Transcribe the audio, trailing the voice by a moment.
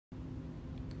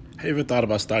Have you ever thought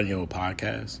about starting your own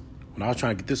podcast? When I was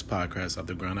trying to get this podcast off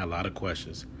the ground, I had a lot of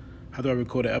questions. How do I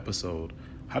record an episode?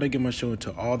 How do I get my show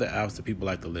into all the apps that people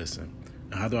like to listen?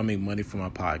 And how do I make money from my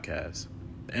podcast?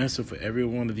 The answer for every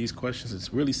one of these questions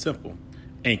is really simple.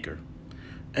 Anchor.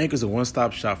 Anchor is a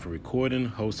one-stop shop for recording,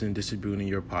 hosting, and distributing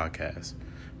your podcast.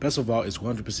 Best of all, it's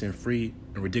 100% free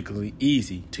and ridiculously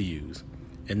easy to use.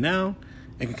 And now,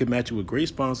 Anchor can match you with great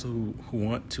sponsors who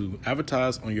want to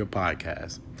advertise on your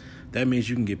podcast. That means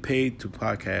you can get paid to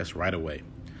podcast right away.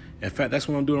 In fact, that's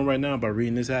what I'm doing right now by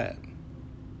reading this ad.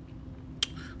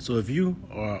 So if you've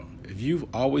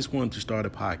always wanted to start a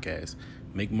podcast,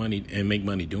 make money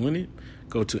doing it,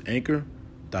 go to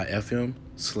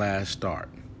anchor.fm/start.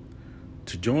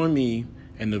 To join me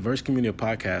and the diverse community of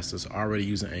podcasters already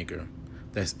using Anchor,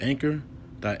 that's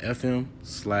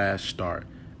anchor.fm/start.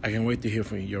 I can't wait to hear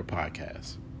from your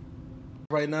podcast.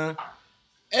 Right now,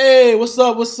 hey, what's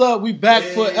up? We back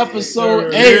for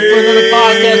episode 8 for another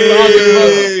podcast with all the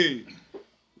brothers.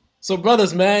 So,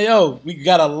 brothers, man, we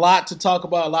got a lot to talk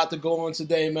about, a lot to go on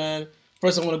today, man.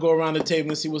 First, I want to go around the table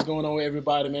and see what's going on with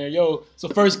everybody, man. So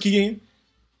first, Keon,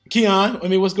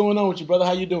 what's going on with you, brother?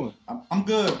 How you doing? I'm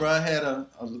good, bro. I had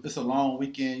it's a long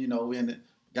weekend,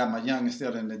 got my youngest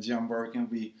still in the gym working.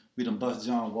 We done bust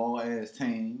John Wall ass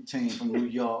team from New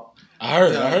York. I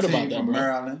heard about that, from bro.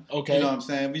 Maryland. Okay. You know what I'm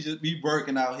saying? We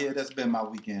working out here. That's been my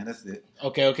weekend. That's it.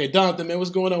 Okay. Donathan, man,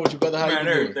 what's going on with you, brother? How you doing?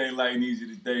 Everything light and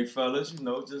easy today, fellas.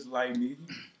 Just light and easy.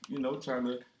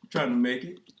 Trying to make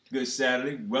it. Good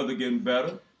Saturday. Weather getting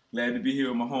better. Glad to be here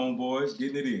with my homeboys,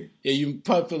 getting it in. Yeah, you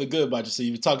probably feeling good about yourself.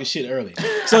 You were talking shit earlier.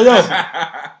 So,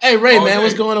 hey, Ray, man,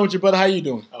 what's going on with you, brother? How you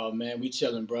doing? Oh, man, we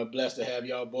chilling, bro. Blessed to have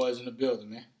y'all boys in the building,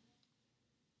 man.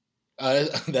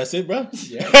 That's it, bro?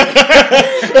 Yeah.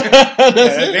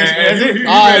 That's it?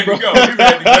 All right, bro.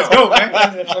 Let's go, man.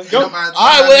 Let's go. All right,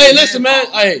 well, hey, listen, man.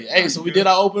 Hey, so we did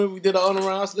our open, we did our on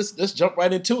rounds. Let's jump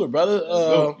right into it,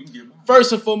 brother.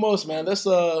 First and foremost, man, let's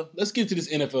get to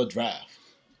this NFL draft.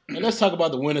 And let's talk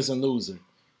about the winners and losers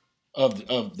of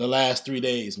the last 3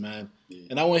 days, man. Yeah.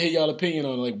 And I want to hear y'all opinion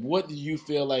on what do you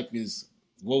feel like is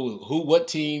what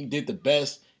team did the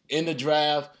best in the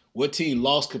draft? What team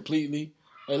lost completely?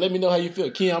 Let me know how you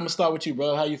feel. Keon, I'm gonna start with you,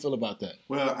 bro. How you feel about that?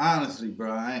 Well, honestly,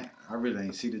 bro, I really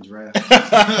ain't see the draft.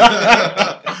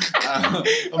 I'm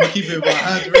gonna keep it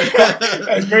 100.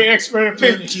 That's great expert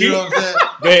opinion. You know what I'm saying?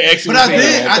 Very excellent.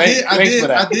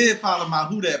 But I did follow my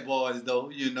Who Dat boys though.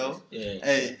 Yeah.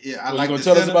 Hey, yeah. I like. You gonna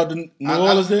tell us about the New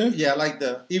Orleans then? Yeah, I like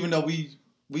even though we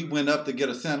went up to get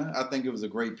a center, I think it was a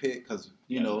great pick because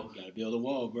you gotta build a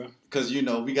wall, bro. Because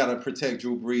we gotta protect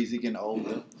Drew Brees. He getting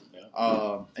older.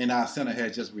 And our center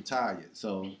had just retired,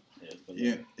 so that's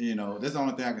the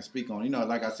only thing I can speak on.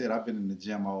 Like I said, I've been in the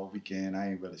gym all weekend.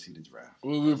 I ain't really see the draft.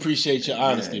 We appreciate your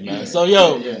honesty, man. Yeah. So,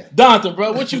 Donathan,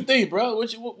 bro, what you think, bro?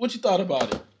 What you thought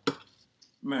about it?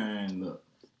 Man, look,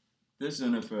 this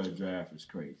NFL draft is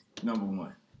crazy. Number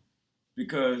one,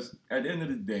 because at the end of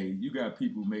the day, you got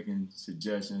people making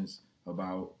suggestions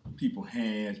about people's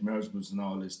hands, measurables, and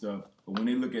all this stuff. But when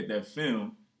they look at that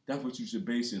film, that's what you should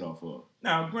base it off of.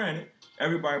 Now, granted,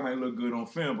 everybody might look good on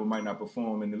film, but might not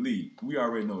perform in the league. We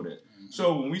already know that. Mm-hmm.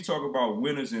 So when we talk about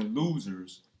winners and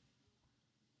losers,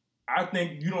 I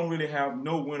think you don't really have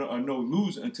no winner or no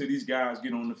loser until these guys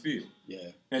get on the field.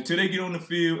 Yeah. Until they get on the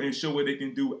field and show what they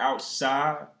can do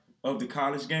outside of the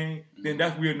college game, then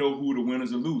that's where you know who the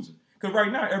winners or losers. Because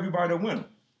right now, everybody's a winner.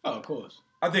 Oh, of course.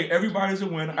 I think everybody's a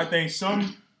winner. I think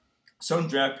some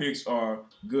draft picks are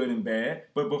good and bad,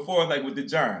 but before, like with the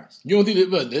Giants, you don't think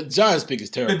the Giants pick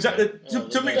is terrible?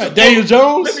 To me, Daniel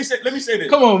Jones. Let me say this.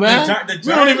 Come on, man. We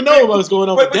don't even know what's going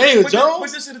on with Daniel Jones.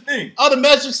 But this is the thing. All the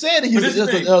metrics said he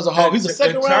was a hog. He's a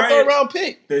second round, third round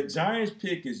pick. The Giants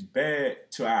pick is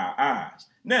bad to our eyes.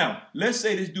 Now, let's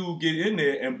say this dude get in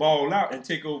there and ball out and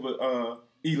take over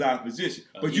Eli's position,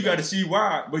 but you got to see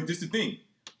why. But this is the thing.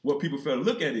 What people fail to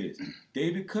look at is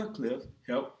David Cutcliffe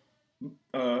helped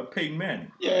Peyton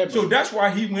Manning. Yeah, so that's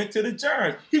why he went to the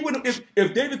Giants. He wouldn't if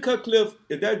David Cutcliffe,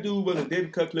 if that dude wasn't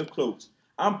David Cutcliffe close,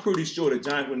 I'm pretty sure the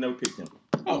Giants would never pick him.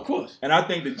 Oh, of course. And I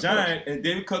think the Giants and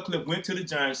David Cutcliffe went to the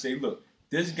Giants and say, look,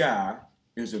 this guy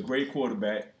is a great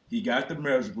quarterback. He got the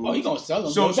measurables. Oh, he gonna sell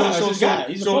him. So he supposed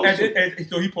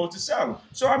to sell him.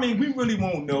 So I mean, we really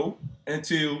won't know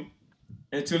until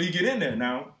he get in there.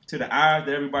 Now, to the eyes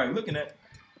that everybody looking at,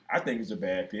 I think it's a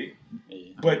bad pick.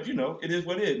 Yeah. But, it is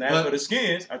what it is. Now, for the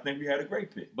Skins, I think we had a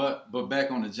great pick. But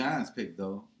back on the Giants pick,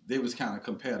 though, they was kind of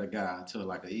compared a guy to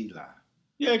like an Eli.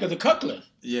 Yeah, because of Cutcliffe.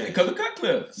 Yeah, because of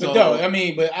Cutcliffe. But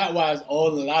but I watched a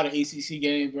lot of ACC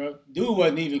games, bro. Dude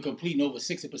wasn't even completing over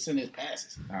 60% of his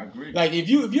passes. I agree. Like if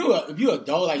you're a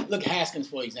dog, like look at Haskins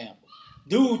for example.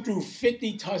 Dude threw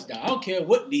 50 touchdowns. I don't care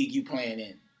what league you playing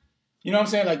in. You know what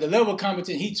I'm saying? Like, the level of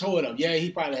competition, he tore it up. Yeah,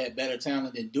 he probably had better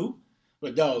talent than Duke.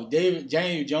 But, dog,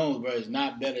 Daniel Jones, bro, is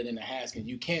not better than the Haskins.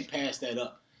 You can't pass that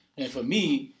up. And for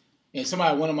me, and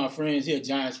one of my friends, he a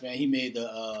Giants fan, he made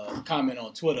the comment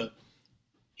on Twitter.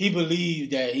 He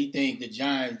believed that he think the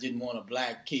Giants didn't want a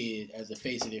black kid as the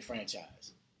face of their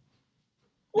franchise.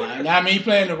 Now, I mean, he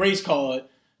playing the race card,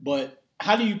 but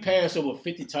how do you pass over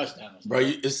 50 touchdowns? Bro,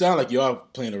 it sounds like you are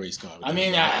playing the race card. I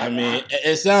mean,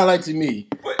 it sounds like to me,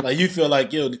 like you feel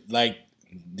like, like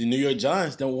the New York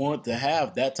Giants don't want to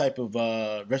have that type of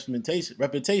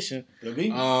reputation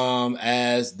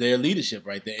as their leadership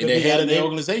right there. And they're head of their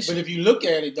organization. But if you look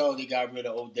at it, though, they got rid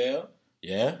of Odell.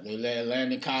 Yeah. They let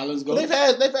Landon Collins go. But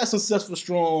they've had successful,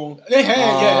 strong. They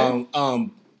had,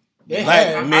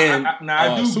 black men.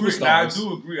 I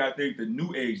do agree. I think the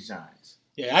new age Giants.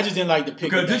 Yeah, I just didn't like the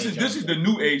pick. Because this is the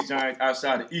new age Giants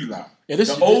outside of Eli. Yeah,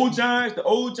 the old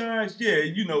Giants, yeah,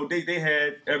 they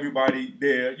had everybody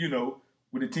there,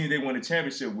 with the team they won a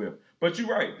championship with. But you're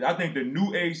right. I think the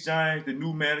new age Giants, the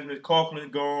new management, Coughlin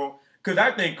gone. Because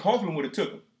I think Coughlin would have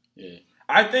took him. Yeah.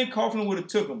 I think Coughlin would have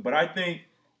took him, but I think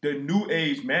the new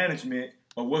age management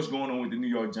of what's going on with the New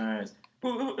York Giants,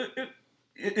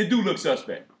 it do look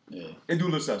suspect. Yeah. It do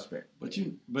look suspect.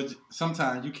 But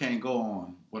sometimes you can't go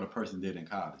on what a person did in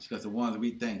college because the ones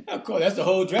we think. Of course, that's the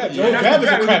whole draft. Yeah, Draft is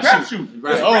a crapshoot.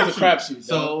 Right. It's always a crapshoot.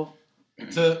 So,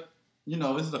 this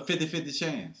is a 50-50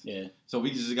 chance. Yeah. So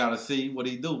we just got to see what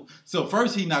he do. So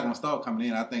first, he's not going to start coming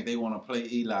in. I think they want to play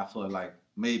Eli for like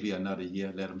maybe another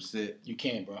year. Let him sit. You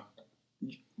can't, bro.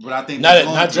 But I think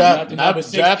not draft a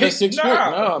 6 pick.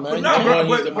 No, man. I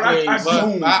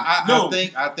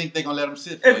think they're gonna let him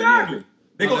sit. For exactly. A year.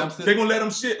 They're gonna let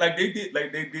him sit like they did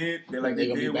with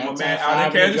my man out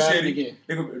in Kansas City.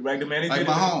 They gonna the man they did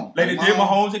Mahomes. Like they did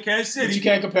Mahomes in Kansas City. But you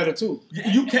can't compare the two.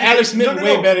 You can't. Alex Smith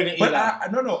way better than Eli.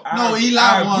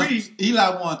 Eli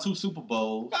won 2 Super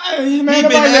Bowls. Now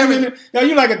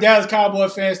you like a Dallas Cowboy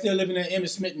fan still living in Emmitt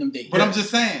Smith in them days. But I'm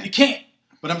just saying. You can't.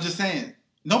 But I'm just saying.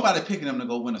 Nobody picking him to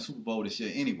go win a Super Bowl this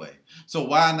year anyway. So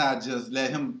why not just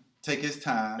let him take his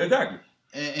time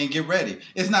and get ready?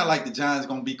 It's not like the Giants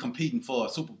going to be competing for a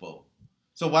Super Bowl.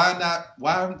 So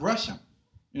why rush him?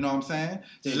 You know what I'm saying?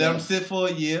 Just let him sit for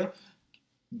a year,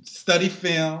 study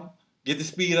film, get the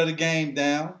speed of the game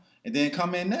down, and then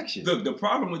come in next year. Look, the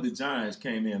problem with the Giants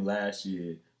came in last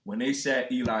year when they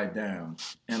sat Eli down,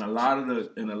 and a lot of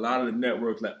the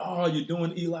networks like, oh, you're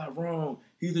doing Eli wrong.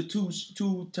 He's a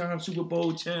two-time Super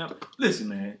Bowl champ. Listen,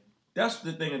 man, that's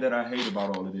the thing that I hate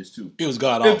about all of this too. He was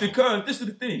god awful. Because this is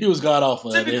the thing. He was god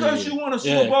awful. Just because you won a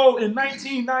Super Bowl in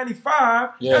 1995,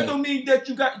 that don't mean that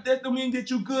you got. That don't mean that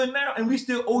you good now, and we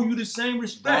still owe you the same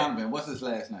respect. Donovan, what's his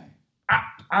last name?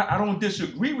 I don't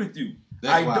disagree with you.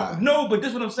 That's why. Don't. No, but this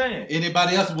is what I'm saying.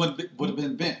 Anybody else would have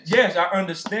been benched. Yes, I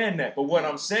understand that. But what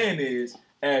I'm saying is,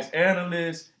 as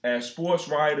analysts, as sports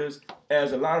writers,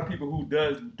 as a lot of people who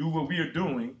do what we are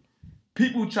doing,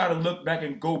 people try to look back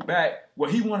and go back.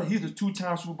 Well, he's a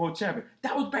 2-time Super Bowl champion.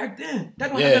 That was back then.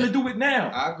 That don't have nothing to do with now.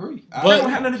 I agree. That don't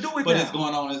have nothing to do with now. But it's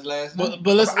going on his last name.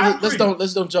 But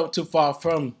let's don't jump too far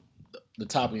from the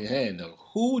top of your hand though.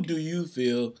 Who do you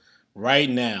feel right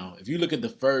now, if you look at the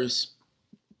first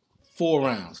 4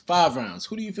 rounds, 5 rounds,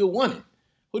 who do you feel won it?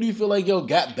 Who do you feel like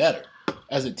got better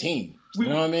as a team? You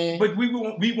know what I mean? But we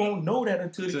won't know that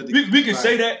until we can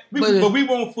say that, but we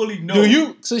won't fully know. Do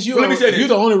you? Since you're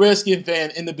the only Redskin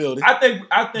fan in the building, I think.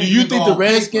 Do you think the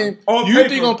Redskins?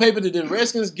 On paper that the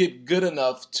Redskins get good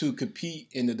enough to compete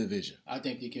in the division? I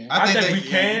think they can. I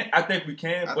think we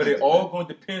can. But it all going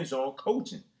to depend on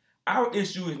coaching. Our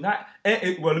issue is not. Let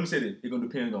me say this: it's going to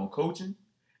depend on coaching,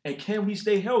 and can we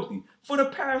stay healthy? For the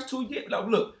past 2 years,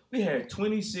 look, we had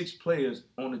 26 players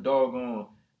on the doggone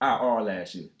IR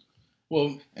last year.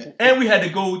 Well, and we had to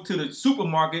go to the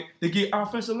supermarket to get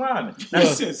offensive linemen.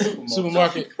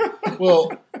 Supermarket.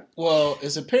 well,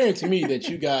 it's apparent to me that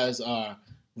you guys are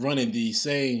running the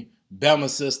same Bama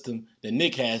system that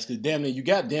Nick has, because damn near you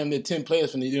got 10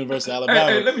 players from the University of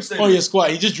Alabama let me say on your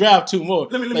squad. He just drafted 2 more.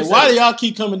 Why do y'all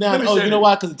keep coming down? You know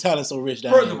why? Because the talent's so rich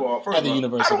down First of all, at the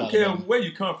University of Alabama. I don't care where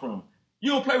you come from. You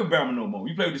don't play with Bama no more.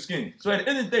 You play with the Skinny. So at the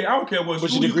end of the day, I don't care what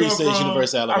school your degree you come says from.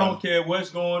 University of Alabama. I don't care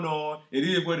what's going on. It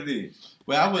is what it is.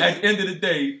 Well, at the end of the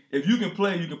day, if you can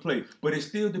play, you can play. But it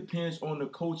still depends on the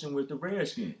coaching with the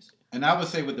Redskins. And I would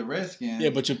say with the Redskins. Yeah,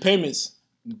 but your payments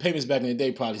back in the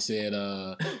day probably said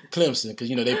Clemson, because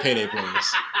they pay their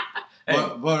players.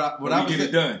 But what I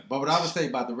would say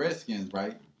about the Redskins,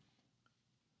 right?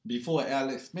 Before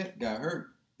Alex Smith got hurt,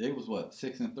 They was what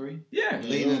 6-3. Yeah,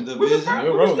 leading the we was division. we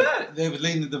was that. They was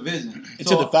leading the division.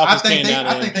 Until the Falcons came down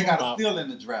I think they got a steal in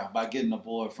the draft by getting a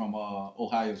boy from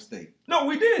Ohio State. No,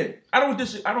 we did. I don't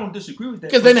disagree with that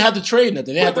because they didn't have to trade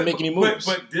nothing. They didn't have to make any moves.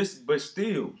 But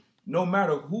still, no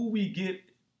matter who we get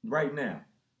right now,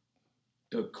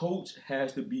 the coach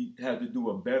has to do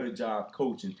a better job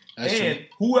coaching. That's and true.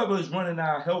 whoever is running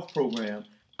our health program,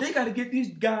 they got to get these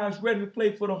guys ready to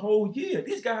play for the whole year.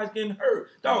 These guys getting hurt.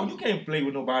 Dog, you can't play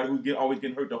with nobody who's always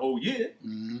getting hurt the whole year.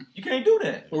 Mm-hmm. You can't do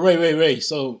that. Well, Ray.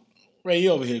 So, Ray,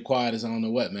 you over here quiet as I don't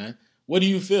know what, man. What do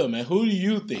you feel, man? Who do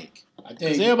you think? I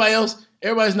think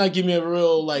everybody's not giving me a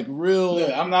real.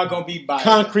 Look, I'm not gonna be biased.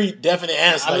 Concrete, definite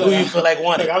answer. Like, who you feel like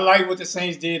won it? I like what the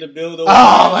Saints did to build over.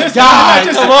 Oh my God!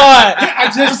 Come on! I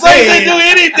just the Saints said didn't do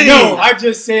anything. No, I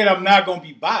just said I'm not gonna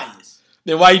be biased.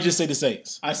 Then why you just say the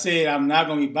Saints? I said I'm not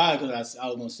gonna be biased because I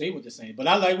was gonna say what the Saints, but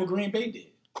I like what Green Bay did.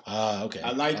 Okay.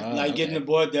 I like getting the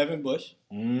boy Devin Bush.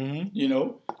 Mm-hmm. You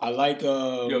know, I like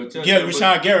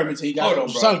Rashawn Garrett until he got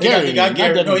Rashawn Garrett. They got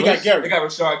Garrett. No, he got Garrett. They got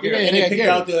Rashawn Garrett. And they picked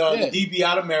out the Garrett. DB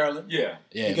out of Maryland. Yeah.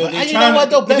 But they're you know what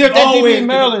though? they That always- DB in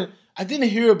Maryland, I didn't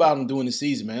hear about him during the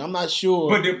season, man. I'm not sure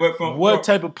But from what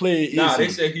type of player is Nah, he. they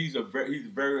say he's a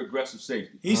very aggressive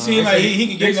safety. He seemed like he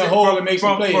can get in the hole and make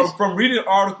some plays. From reading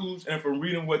articles and from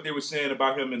reading what they were saying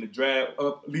about him in the draft,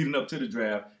 leading up to the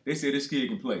draft, they said this kid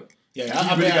can play. Yeah,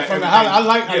 I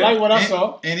like what I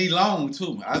saw. And he long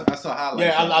too. I saw highlights.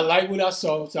 Yeah, I like what I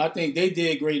saw. So I think they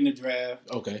did great in the draft.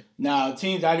 Okay. Now,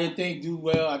 teams I didn't think do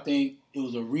well, I think it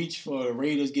was a reach for the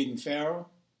Raiders getting Farrell.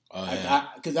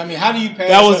 Because, how do you pass?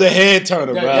 That was a head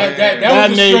turner, bro. That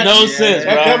was a made stretch. no sense,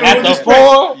 bro. That At was the a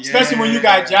stretch. 4, Especially when you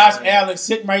got Josh Allen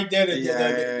sitting right there,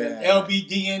 the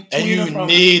LBD and you from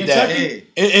need that. Kentucky.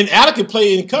 And Allen can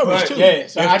play in coverage, too. Yeah,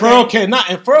 so and Farrell cannot.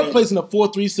 And Farrell plays in a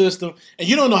 4-3 system. And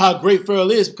you don't know how great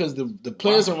Farrell is because the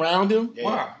players around him,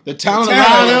 the talent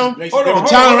around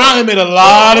him, made a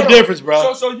lot of difference,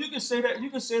 bro. So you can say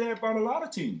that about a lot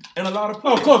of teams and a lot of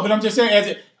players. Of course, but I'm just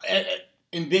saying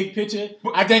in big picture,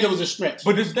 I think it was a stretch.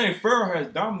 But this thing, Farrell has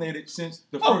dominated since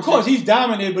the first. Of course, he's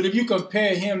dominated, but if you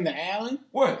compare him to Allen,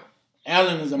 what?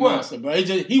 Allen is a monster, bro.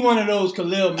 He one of those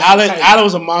Khalil Mack Allen type.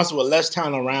 was a monster with less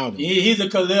talent around him. He's a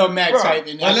Khalil Mack type,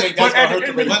 and I think that's but going to hurt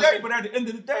the Raiders. But at the end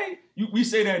of the day, we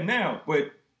say that now,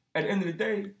 but at the end of the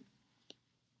day,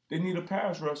 they need a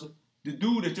pass rusher. The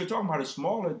dude that you're talking about is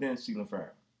smaller than Ceylon Farrell.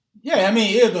 Yeah,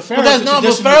 but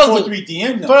Farrell's Farrell's a 4-3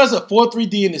 DN. Farrell's a 4-3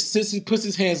 DN that sits, he puts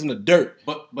his hands in the dirt.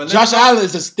 But Josh Allen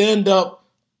is a stand-up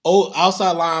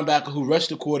outside linebacker who rushed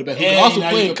the quarterback, who can also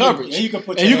play in coverage. And you can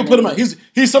put him out.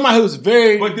 He's somebody who's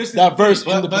very diverse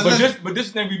in the position. But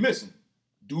this thing we missing.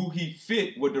 Do he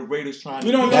fit what the Raiders trying to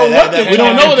do? We don't know what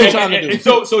they're trying to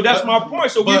do. So that's my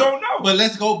point. So we don't know. But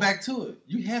let's go back to it.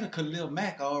 You had a Khalil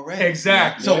Mack already.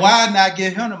 Exactly. So why not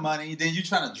give him the money? Then you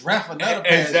trying to draft another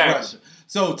pass rusher.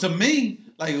 So to me,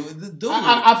 like, dude,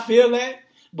 I feel that.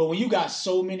 But when you got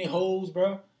so many holes,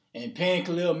 bro, and paying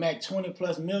Khalil Mack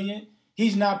 $20+ million,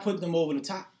 he's not putting them over the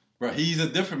top. Bro, he's a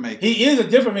different maker. He is a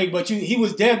different maker, but he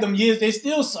was there them years. They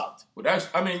still sucked. Well,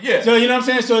 So you know what I'm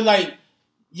saying? So like.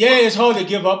 Yeah, it's hard to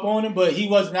give up on him, but he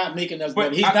was not making us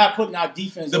better. He's not putting our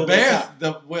defense over Bears,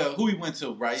 the top. Who he went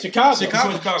to, right? Chicago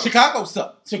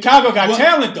sucked. Chicago got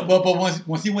talent, though. But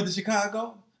once he went to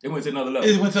Chicago, it went to another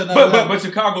level. But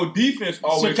Chicago defense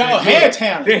always had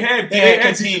talent. They had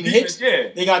Kateem Hicks. Yeah.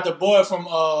 They got the boy from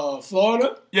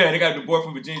Florida. Yeah, they got the boy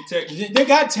from Virginia Tech. They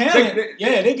got talent.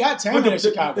 They got talent in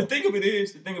Chicago. The thing of it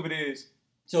is.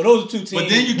 So those are two teams. But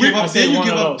then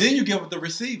you give up the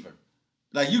receiver.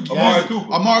 Like Amari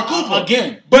Cooper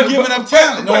again, but giving up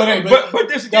talent. No, it ain't. But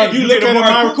this again, if you look at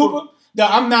Amari Cooper,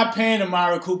 I'm not paying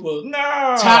Amari Cooper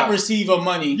top receiver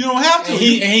money. You don't have to. And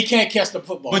he can't catch the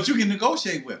football. But you can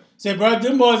negotiate with him. Say, bro,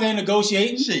 them boys ain't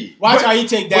negotiating. Watch how he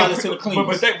take Dallas to the clean.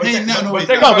 But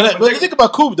the thing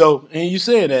about Coop though, and you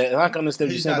saying that, and I can understand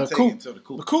what you're saying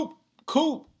about Coop.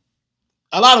 Coop.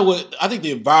 A lot of what I think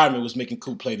the environment was making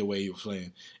Coop play the way he was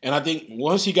playing, and I think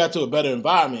once he got to a better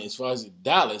environment as far as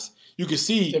Dallas, you could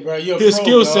see his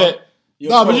skill set.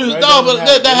 But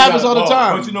that happens all the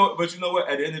time. But you know what?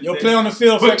 At the end of the day, play on the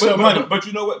field for your money. But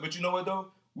you know what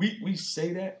though? We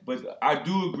say that, but I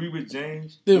do agree with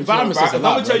James. The environment says a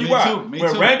lot. I'm gonna tell you why.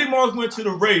 When Randy Moss went to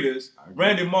the Raiders,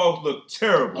 Randy Moss looked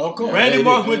terrible. Of course. Randy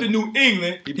Moss went to New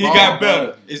England, he got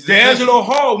better. D'Angelo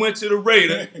Hall went to the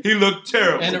Raiders, he looked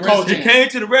terrible. He came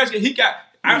to the Redskins, he got.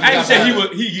 I ain't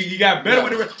saying he got better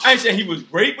with the Redskins. I ain't saying he was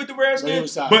great with the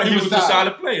Redskins, but he was a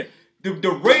solid player. The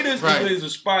Raiders is a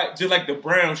spot just like the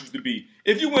Browns used to be.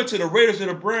 If you went to the Raiders or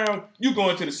the Browns, you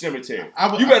going to the cemetery.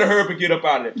 You better hurry up and get up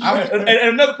out of there. And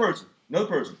another person.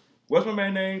 What's my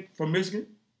man name from Michigan?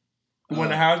 who won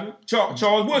the Heisman? Charles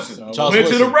Woodson. Went Woodson.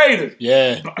 to the Raiders.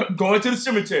 Yeah. Going to the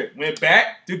cemetery. Went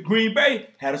back to Green Bay.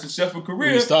 Had a successful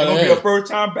career. Going to be a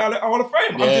first-time ballot Hall of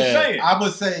Famer. Yeah. I'm just saying. I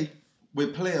would say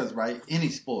with players, right, any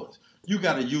sports, you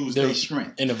got to use their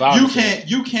strength. In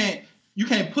the You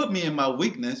can't put me in my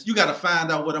weakness. You got to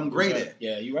find out what I'm great at.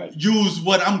 Yeah, you're right. Use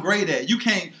what I'm great at. You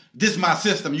can't. This is my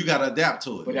system. You got to adapt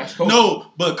to it. But that's coaching. No,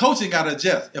 but coaching got to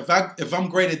adjust. If I'm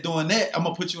great at doing that, I'm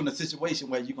gonna put you in a situation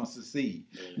where you're gonna succeed.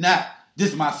 Yeah. Not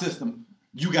this is my system.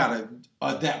 You got to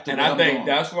adapt to. And I think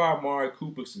that's why Amari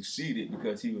Cooper succeeded,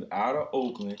 because he was out of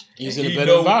Oakland. He's in a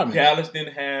better environment. Dallas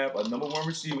didn't have a number one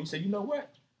receiver. He said, you know what?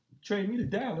 Trade me to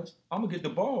Dallas. I'm gonna get the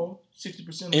ball 60%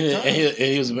 of the time. And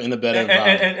he was in a better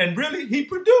environment. And really, he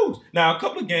produced. Now, a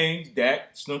couple of games,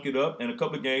 Dak stunk it up, and a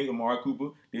couple of games, Amari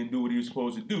Cooper didn't do what he was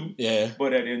supposed to do. Yeah.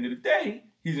 But at the end of the day,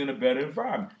 he's in a better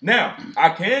environment. Now, I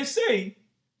can say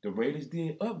the Raiders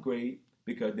did upgrade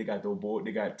because they got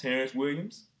they got Terrence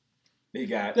Williams. They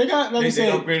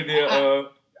upgraded their.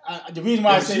 The reason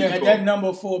why I say that, at that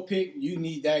number 4 pick, you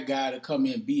need that guy to come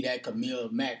in and be that Khalil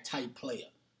Mack type player.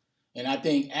 And I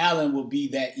think Allen will be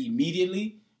that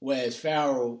immediately, whereas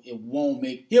Farrell, it won't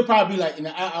make. He'll probably be like, and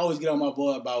I always get on my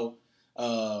boy about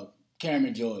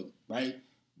Cameron Jordan, right?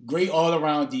 Great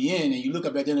all-around DN, and you look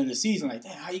up at the end of the season like,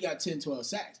 damn, how you got 10, 12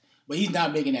 sacks? But he's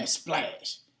not making that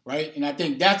splash, right? And I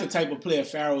think that's the type of player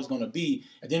Farrell is going to be.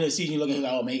 At the end of the season, you look at him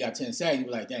like, oh, man, he got 10 sacks. You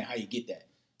be like, damn, how you get that?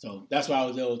 So that's why I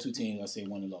was those 2 teams, I say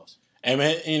won and lost. Hey,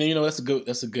 man, you know that's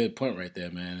a good point right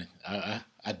there, man.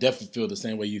 I definitely feel the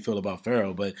same way you feel about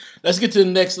Farrell. But let's get to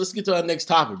our next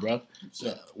topic, bro.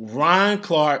 So, Ryan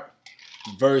Clark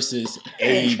versus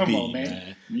AB, come on,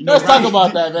 man. Let's talk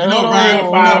about that, man. You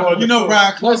know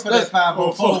Ryan Clark for that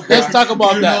 504. Let's talk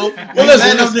about that. Well,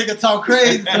 listen, those niggas talk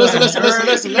crazy. Listen.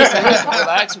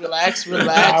 Relax.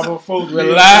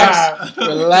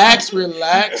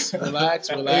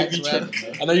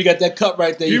 I know you got that cup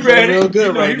right there. You feeling real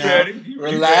good right now.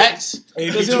 Relax.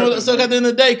 So at the end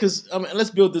of the day, because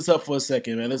let's build this up for a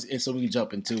second, man. So we can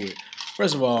jump into it.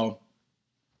 First of all,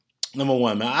 number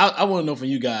one, man, I want to know from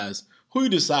you guys who you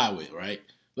decide with, right?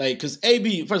 Like, because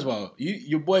AB, first of all,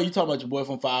 you talking about your boy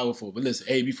from 504, but listen,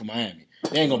 AB from Miami.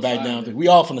 They ain't going to back down. We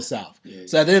all from the South. Yeah.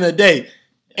 So at the end of the day,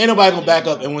 ain't nobody going to back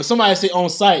up. And when somebody say on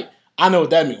site, I know what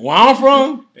that means. Where I'm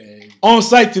from, on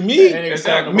site to me,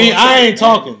 I ain't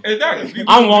talking. Exactly.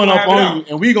 I'm going up on you,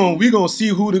 and we gonna see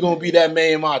who they're gonna be that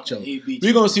man macho.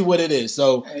 We gonna see what it is.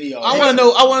 So I want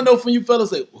to know from you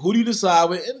fellas, like, who do you decide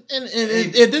with? And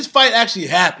if this fight actually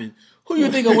happened, who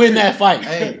you think will win that fight?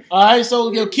 Hey. All right,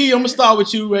 so Key, I'm gonna start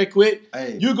with you right quick.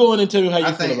 Hey. You go in and tell me how you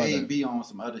feel about that. I think AB that. on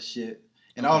some other shit,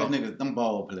 and all the niggas, them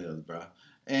ball players, bro.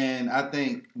 And I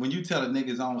think when you tell the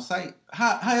niggas on site,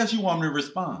 how else you want me to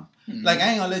respond? Mm-hmm. Like, I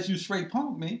ain't gonna let you straight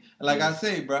punk me. Like I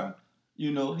say, bro,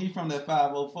 you know, he from that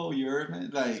 504, you heard me?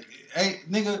 Like, hey,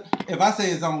 nigga, if I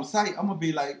say it's on site, I'm gonna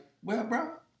be like, well,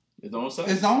 bro, it's on site.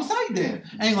 It's on site then.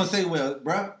 I ain't gonna say, well,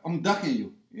 bro, I'm ducking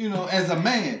you. You know, as a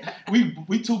man,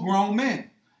 we 2 grown men.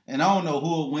 And I don't know who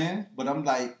will win, but I'm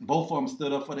like, both of them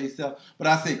stood up for themselves. But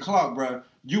I say, Clark, bro,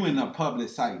 you in a public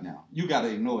site now. You got to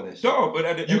ignore that shit. Sure,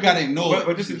 but you got to ignore it.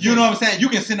 But you know what I'm saying? You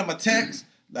can send them a text,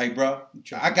 like, bro,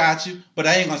 I got you. But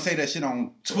I ain't going to say that shit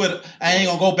on Twitter. I ain't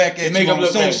going to go back at you on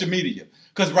social media.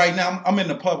 Because right now, I'm in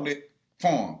the public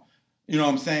forum. You know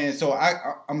what I'm saying? So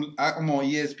I'm on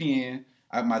ESPN.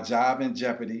 I have my job in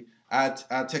jeopardy. I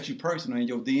text you personally in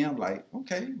your DM, like,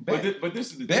 okay, bet. But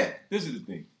this is the thing. This is the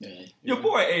thing. Yeah. Your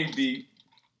boy AB,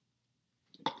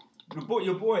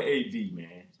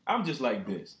 man. I'm just like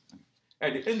this.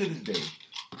 At the end of the day,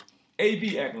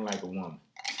 AB acting like a woman.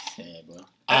 Yeah, bro.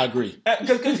 I agree.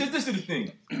 Because this is the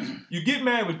thing. You get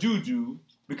mad with Juju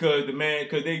because the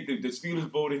Steelers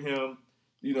voted him,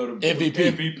 you know, the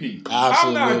MVP. Absolutely.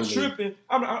 I'm not tripping.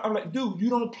 I'm like, dude, you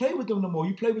don't play with them no more.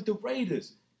 You play with the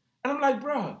Raiders. And I'm like,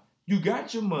 bro, you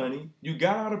got your money. You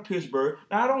got out of Pittsburgh.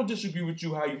 Now, I don't disagree with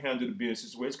you how you handle the Ben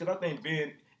situation, because I think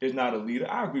Ben is not a leader.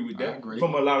 I agree with that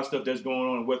from a lot of stuff that's going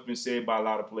on and what's been said by a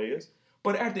lot of players.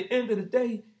 But at the end of the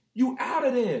day, you out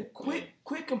of there. Quit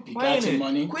complaining. You got your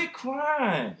money. Quit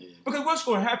crying. Yeah. Because what's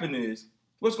going to happen is,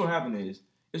 it's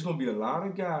going to be a lot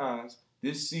of guys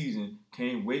this season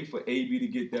can't wait for AB to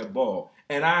get that ball.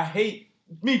 And I hate,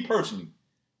 me personally,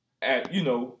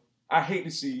 I hate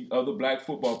to see other black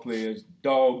football players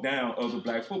dog down other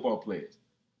black football players.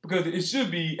 Because it should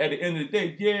be, at the end of the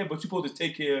day, yeah, but you're supposed to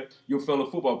take care of your fellow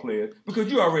football players, because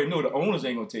you already know the owners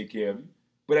ain't going to take care of you.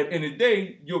 But at the end of the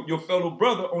day, your fellow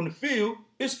brother on the field,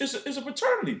 it's a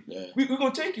fraternity. Yeah. We're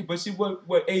going to take you. But see,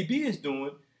 what AB is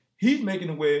doing, he's making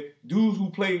it where dudes who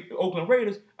play the Oakland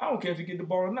Raiders, I don't care if he get the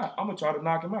ball or not. I'm going to try to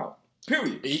knock him out.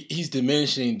 Period. He's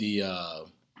diminishing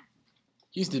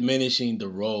the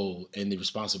role and the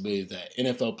responsibility that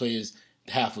NFL players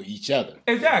have for each other.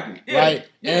 Exactly. Yeah. Right?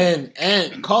 Yeah.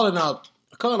 And calling out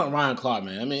Ryan Clark,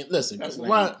 man. I mean, listen, that's lame,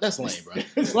 bro. That's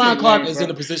Ryan Clark lame, is bro.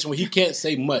 in a position where he can't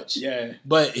say much. Yeah.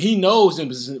 But he knows in a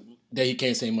position that he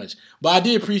can't say much. But I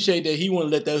did appreciate that he wanted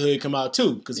to let that hood come out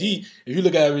too. Because if you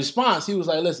look at his response, he was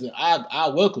like, listen, I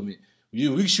welcome it. We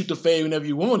can shoot the fade whenever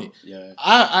you want it. Yeah.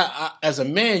 I as a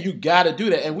man, you gotta do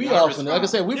that. And we all from, like I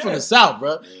said, we from the South,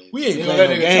 bro. We ain't You playing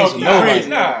no nigga games talking with nobody. crazy.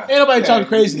 Nah. Ain't nobody talking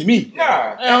crazy to me.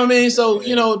 Nah. You know what I mean? So,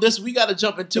 you know, we gotta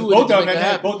jump into it. Both and of make it them,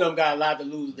 happen. both of them got a lot to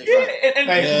lose. Yeah. Thank you, man.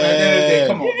 At the end of the day,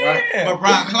 come on, bro. Yeah. But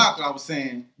Brian Clark, I was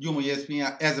saying, you on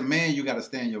ESPN, as a man, you got to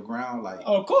stand your ground. Like,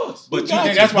 Oh, of course. But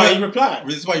That's why he replied.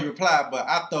 This is why you replied, but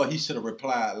I thought he should have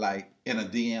replied like in a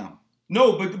DM.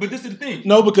 No, but this is the thing.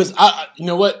 No, because you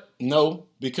know what? No,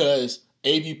 because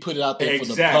AB put it out there for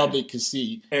the Exactly. public to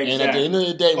see. And at the Exactly. end of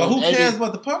the day, But when who AB cares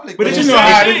what the public? But thinks? you You know know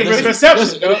how how it it is. is. It's The perception,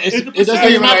 Listen, though. it's- It's the it doesn't perception.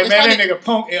 even matter. Like, man, It's that nigga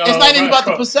punk. it's not even about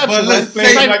the perception. But man. let's Playing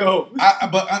say- like a hoe.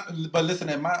 But listen,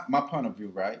 at my point of view,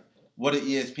 right? What did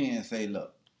ESPN say?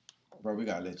 Look, bro, we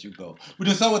gotta let you go. We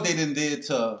just saw what they did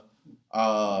to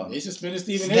They suspended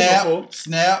Stephen A. before.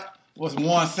 Snap. What's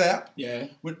Warren Sapp? Yeah.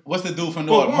 What's the dude from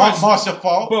Well, North? Warren- Marshall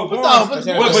Falk. But But Warren, no, but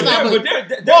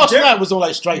Ball Snap was on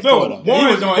like strike no, four though. Warren,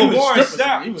 He was on- he was Warren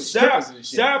strippers. He was strippers and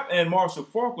shit. Sapp and Marshall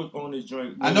Falk was on this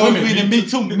joint. I know it's been Me Too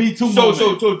So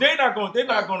moment.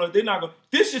 they're not gonna.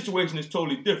 This situation is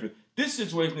totally different. This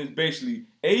situation is basically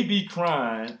AB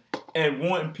crying and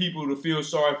wanting people to feel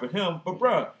sorry for him. But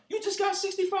bruh, you just got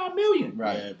 $65 million.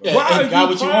 Right. Yeah, Why and are you got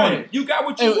what you crying? wanted. You got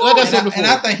what you And like I wanted. said before.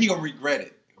 And I think he gonna regret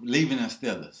it leaving the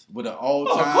Steelers with an of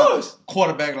all-time course.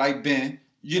 quarterback like Ben.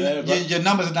 Yeah, but- Your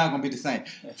numbers are not gonna be the same.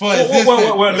 For Well, existence,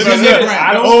 let me Jimmy say this. Graham.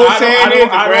 I don't. old I saying don't. is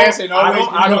the I grass don't. ain't I always don't.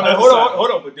 green on the Hold other on.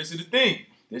 Hold on. But this is the thing.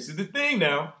 This is the thing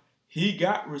now. He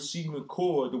got receiving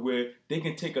core to where they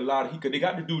can take a lot of. They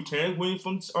got the dude Terrence Williams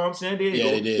from San Diego.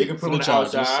 Yeah, they did. They can put From on the the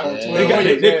Chargers. outside. Yeah.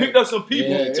 They picked up some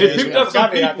people. Yeah, They Terrence picked up Williams. some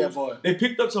Got that people. boy. They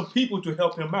picked up some people to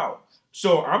help him out.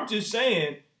 So I'm just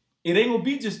saying, it ain't gonna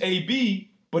be just AB.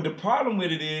 But the problem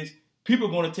with it is, people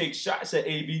are gonna take shots at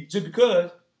AB just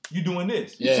because you doing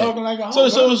this. Yeah. Talking like a hoe,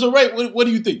 So Ray, what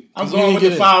do you think? I'm 'Cause we going didn't with the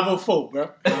get in. 504, bro.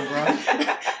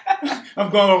 I'm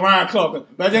going with Ryan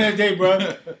Clark. By the end of the day, bro, both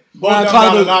Ryan of them got a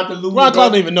Clark lot to lose. Clark bro.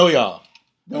 don't even know y'all.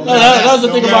 Don't That's the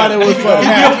matter. thing about it. Was Don't funny.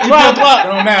 matter. Ryan Clark.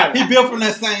 Don't matter. He built from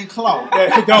that same cloth.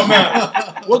 Yeah, it don't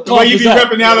matter. What The way Clark you is be that?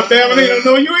 repping Alabama, they don't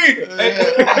know you either.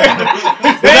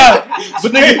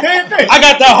 But nigga, I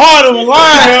got that heart of a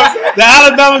line that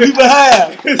Alabama people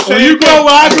have. When you grow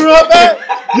where I grew up at,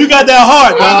 you got that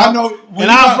heart, dog. I know. When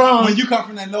you come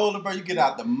from that Lola, bro, you get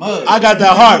out the mud. I got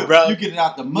that heart, bro. You get it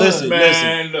out the mud. Listen,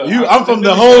 Man, look, I'm from the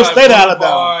let me whole start state of Boulevard,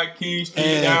 Alabama. King Street,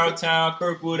 And- downtown,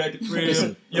 Kirkwood at the crib.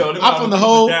 Listen, Yo, I'm from the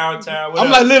whole- downtown. I'm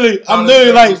like literally, I'm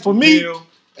literally like for me,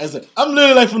 I'm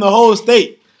literally like from the whole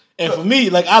state. And for me,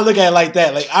 like I look at it like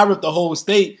that, like I rip the whole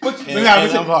state. And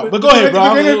I'm hard. But go ahead, bro.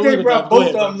 But at the end of the day, Go bro, ahead, both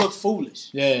of bro. them look foolish.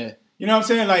 Yeah. You know what I'm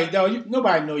saying? Like, dog,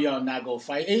 nobody know y'all not gonna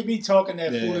fight. AB talking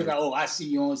that Yeah. foolish, like, oh, I see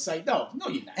you on site. Dog, no,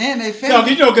 you're not. And they Dog,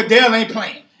 family. you know Goodell ain't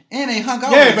playing. And they hung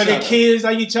out. Yeah, with but each they other. kids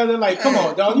like each other. Like, come Yeah,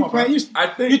 on, dog. come You on, playing? I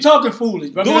think You talking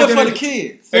foolish, bro. Do But it for then the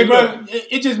kids. Hey, Hey, bro, look.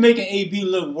 it just making AB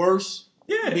look worse.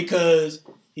 Yeah. Because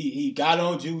he got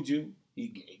on Juju.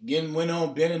 He went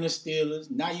on Ben and the Steelers.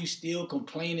 Now you still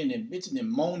complaining and bitching and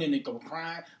moaning and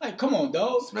crying. Like, come on,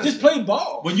 dog. Just play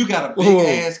ball. When you got a big Whoa,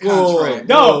 ass whoa. contract,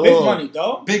 Dog, big Whoa. money,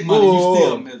 dog. big money, you Whoa.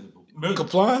 still miserable.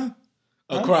 Complying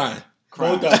or Huh? crying?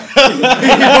 Both of them.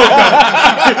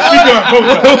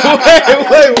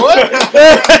 Wait, what?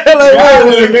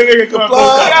 That nigga doing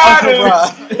Comply.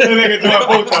 That nigga doing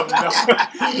both of them, dog.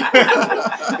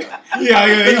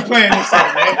 Yeah, he playing this shit,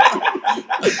 man.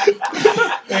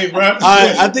 Hey, bro.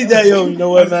 I think that, you know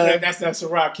what, man? That's that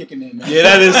Ciroc kicking in, man. Yeah,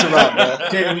 that is Ciroc,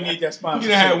 man. Diddy, we need that sponsor. You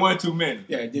done had one too many.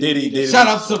 Yeah, Diddy. Shout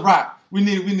out to Rock. We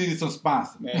needed some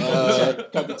sponsors. Man,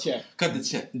 cut the check. Cut the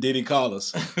check. Diddy call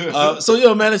us.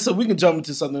 So, man, so we can jump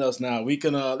into something else now. We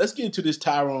can, let's get into this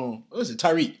Tyreek.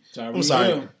 I'm sorry.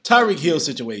 Hill. Tyreek Hill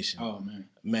situation. Oh, man.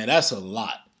 Man, that's a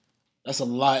lot. That's a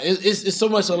lot. It's so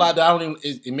much a lot that I don't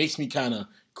even, it makes me kind of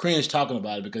cringe talking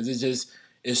about it because it's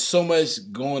so much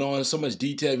going on, so much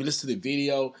detail. If you listen to the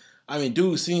video, I mean,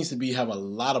 dude seems to have a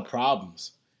lot of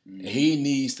problems. And he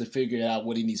needs to figure out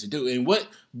what he needs to do.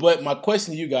 But my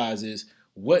question to you guys is,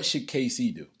 what should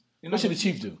KC do? What should the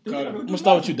Chiefs do? I'm gonna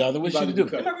start with you, Donald. What should they do?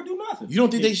 They're not gonna do nothing. You don't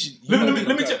think they should? Let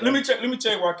me tell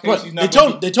you why What? Casey's They not.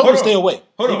 told him to stay away.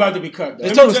 Hold He on. about to be cut, though.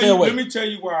 They told him to stay away. Let me tell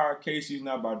you why Casey's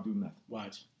not about to do nothing.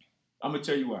 Watch. I'm gonna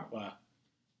tell you why. Why?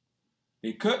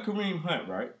 They cut Kareem Hunt,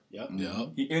 right? Yep.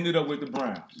 He ended up with the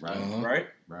Browns. Right?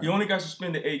 He only got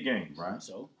suspended 8 games. Right.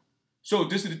 So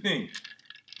this is the thing.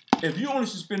 If you only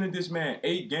suspended this man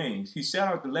 8 games, he sat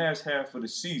out the last half of the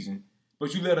season,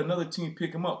 but you let another team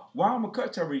pick him up. Why I'm gonna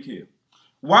cut Tyreek Hill?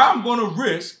 Why I'm gonna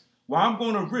risk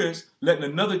letting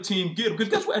another team get him? Because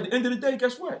guess what? At the end of the day,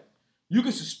 guess what? You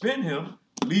can suspend him,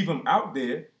 leave him out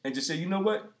there, and just say, you know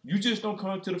what? You just don't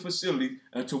come to the facility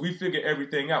until we figure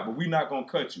everything out, but we're not gonna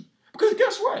cut you. Because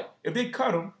guess what? If they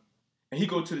cut him and he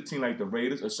go to the team like the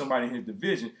Raiders or somebody in his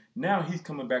division, now he's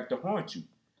coming back to haunt you.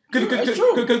 That's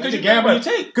true. Because you gamble you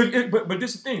take. But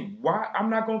this is the thing. Why I'm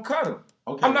not gonna cut him?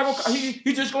 Okay. I'm not gonna.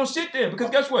 He's just gonna sit there because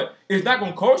guess what? It's not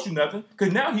gonna cost you nothing.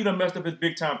 Because now he done messed up his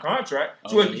big time contract.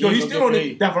 So he's still on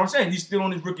it. That's what I'm saying. He's still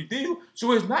on his rookie deal.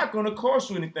 So it's not gonna cost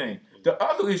you anything. The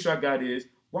other issue I got is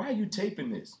why are you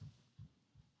taping this?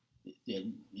 Because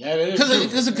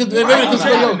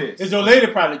his old lady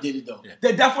probably did it though.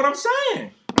 That's what I'm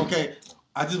saying. Okay,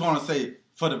 I just want to say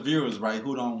for the viewers, right,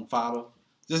 who don't follow,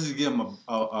 just to give them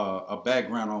a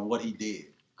background on what he did.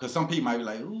 Because some people might be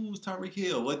like, "Who's Tyreek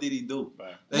Hill? What did he do?"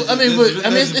 Right.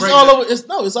 It's all over. It's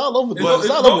all over. It's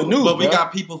all over the news. But we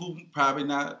got people who probably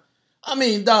not. I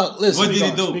mean, dog. Listen. What did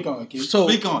he do? Speak on it, Keith.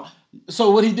 Speak on.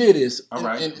 So what he did is, all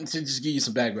right, and to just give you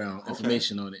some background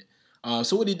information on it.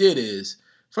 So what he did is,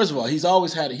 first of all, he's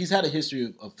had a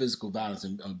history of physical violence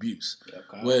and abuse,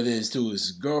 whether it's to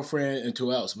his girlfriend and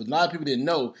to else. But a lot of people didn't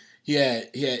know he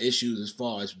had issues as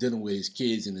far as dealing with his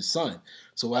kids and his son.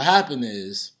 So what happened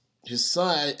is his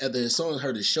son, either his son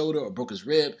hurt his shoulder or broke his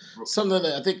rib, something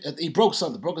that I think he broke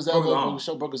something, broke his elbow,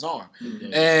 broke his arm,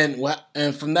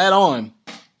 and from that on,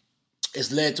 it's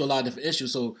led to a lot of different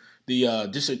issues. So the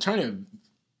district attorney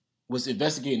was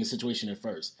investigating the situation at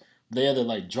first. They either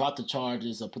dropped the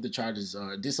charges or put the charges,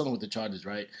 did something with the charges,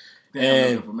 right? They didn't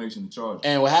have enough information to charge.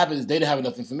 And what happened is they didn't have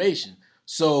enough information.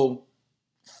 So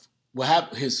what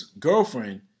happened? His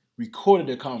girlfriend recorded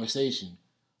a conversation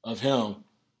of him,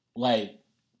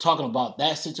 talking about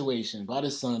that situation, about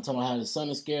his son, talking about how his son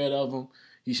is scared of him.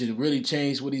 He should really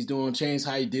change what he's doing, change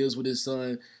how he deals with his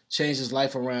son, change his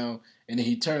life around. And then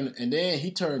he turned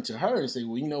to her and said,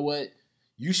 "Well, you know what?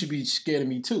 You should be scared of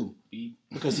me too,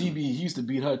 because he used to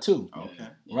beat her too." Okay.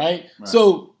 Right?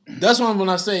 So that's when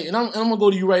I say, and I'm gonna go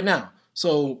to you right now.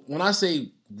 So when I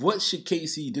say, what should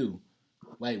KC do?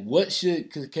 What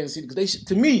should KC? Because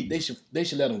they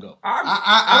should let him go.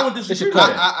 I don't disagree with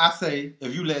that. I say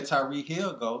if you let Tyreek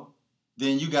Hill go,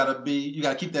 then you gotta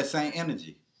keep that same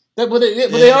energy. But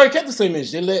they already kept the same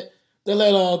energy. They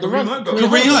let Kareem Hunt go.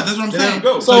 Kareem Hunt, that's what I'm saying.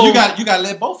 Go. So you gotta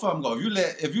let both of them go.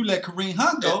 If you let Kareem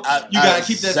Hunt go, you gotta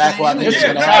keep that same energy.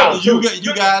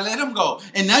 You gotta let him go.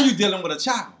 And now you're dealing with a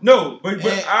child. No, but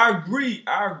I agree.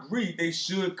 They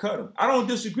should cut him. I don't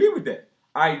disagree with that.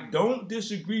 I don't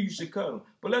disagree. You should cut him.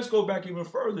 But let's go back even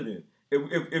further. Then,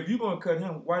 if you're gonna cut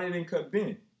him, why they didn't cut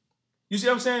Ben? You see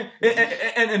what I'm saying?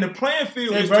 And the playing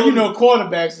field is totally,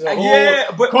 quarterbacks is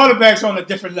quarterbacks on a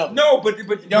different level. No, but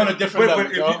they're on a different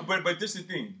level. But this is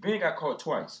the thing. Ben got caught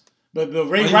twice. But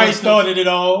Ray Rice started it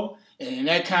all, and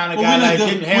that kind of guy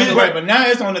didn't handle it. But now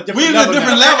it's on a different level.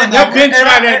 Let Ben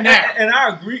try that now. And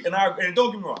I agree. And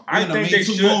don't get me wrong. I think they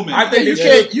should. I think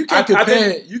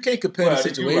you can't compare the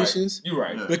situations. You're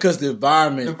right. Because the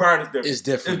environment is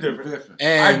different. It's different.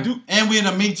 And we're in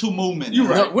a Me Too movement. You're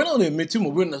right. No, we're not in a Me Too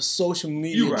movement. We're in a social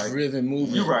media driven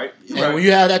movement. You're right. And when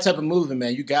you have that type of movement,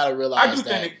 man, you gotta realize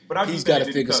he's got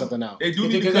to figure something out. They do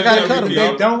need to cut him. If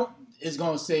they don't, it's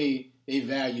gonna say they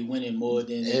value winning more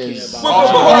than they care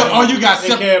about.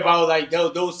 They care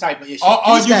about those type of issues.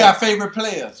 Or you got favorite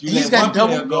players. He's got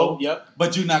double go. Yep.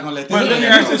 But you're not gonna let them. But let me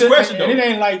ask this question though. And it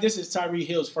ain't like this is Tyreek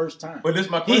Hill's first time. But this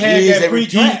is my question. He had that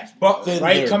pre-draft,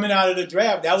 right? Coming out of the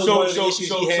draft, that was one of the issues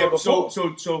he had before.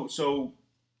 So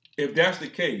if that's the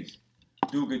case,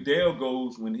 do Goodell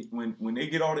goes when they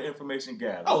get all the information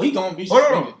gathered? Oh, he gonna be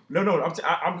suspended. No.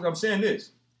 I'm saying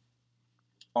this.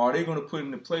 Are they gonna put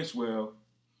in a place where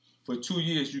for 2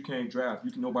 years you can't draft,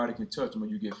 nobody can touch them, or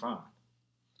you get fined?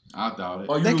 I doubt it.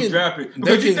 Or you draft it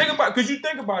because you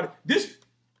think about it. This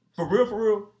for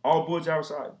real. All bullshit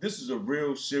outside. This is a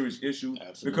real serious issue.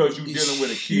 Absolutely. Because you're dealing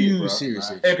with a kid, bro.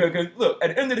 Serious issue. Because look,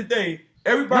 at the end of the day,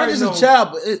 everybody knows. Not just a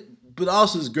child, but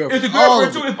also his girlfriend. It's the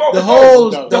girlfriend too. It's both.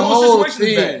 The whole situation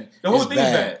is bad. The whole thing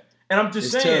is bad. And I'm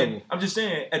just saying.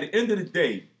 Terrible. At the end of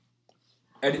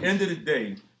the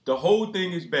day, the whole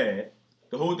thing is bad.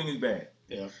 The whole thing is bad.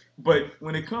 Yeah. But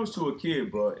when it comes to a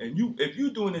kid, bro, and if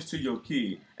you doing this to your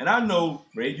kid, and I know,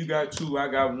 Ray, you got 2, I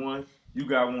got 1, you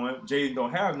got 1, Jay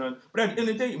don't have none. But at the end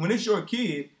of the day, when it's your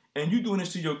kid and you doing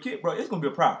this to your kid, bro, it's gonna be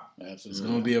a problem. Absolutely. It's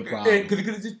gonna be a problem.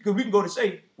 Because we can go to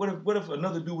say, what if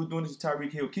another dude was doing this to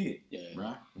Tyreek Hill kid? Yeah.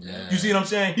 Right. Yeah. You see what I'm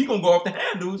saying? He gonna go off the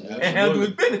handles and handle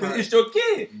his business because Right. it's your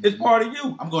kid. It's part of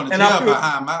you. I'm going to And jail I feel-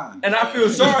 behind mine. And I feel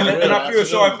sorry, and I feel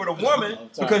sorry for the Absolutely. woman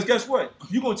because guess what?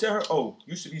 You gonna tell her, oh,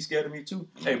 you should be scared of me too.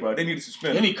 Hey, bro, they need to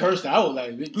suspend Then him. he cursed out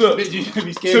like, Look, bitch, you should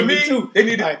be scared To of me me, too. they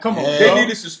need to, Like, come on, Yeah. they bro. need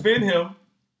to suspend him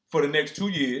for the next 2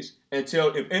 years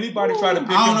until if anybody try to pick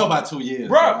I don't him know up. about 2 years.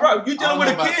 Bro, you dealing with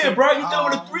a I don't know kid, about bro. two- You dealing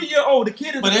with a 3-year-old. The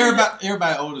kid is. But a 3-year-old.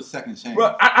 everybody owed a second chance.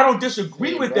 Bro, I don't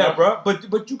disagree Yeah, with bro. that, bro.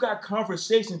 But you got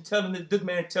conversation telling this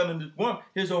man telling this woman,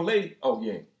 his old lady, oh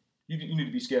yeah, you need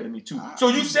to be scared of me too. So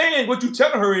you saying what you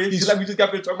telling her is like we just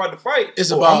got to talk about the fight.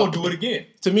 It's I'm about- gonna do it again.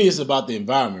 To me, it's about the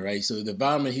environment, right? So the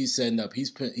environment he's setting up,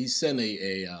 he's setting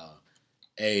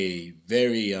a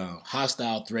very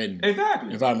hostile, threatening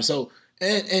Exactly. environment. So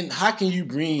and how can you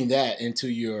bring that into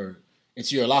your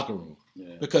locker room?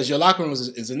 Yeah. Because your locker room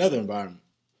is another environment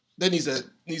that needs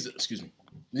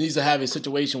to have a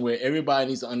situation where everybody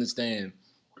needs to understand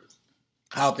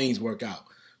how things work out.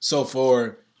 So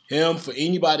for him, for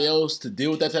anybody else to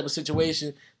deal with that type of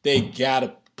situation, they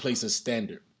gotta place a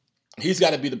standard. He's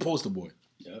got to be the poster boy.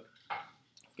 Yep.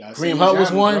 Gotta Kareem see Hunt was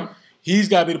Johnny, one. bro. He's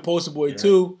got to be the poster boy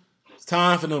too. It's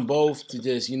time for them both to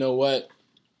just, you know what,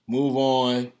 move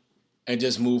on and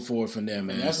just move forward from there,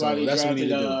 man. And that's So why they that's what we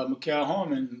drafted need to do. Mikael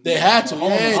Harmon. They had to,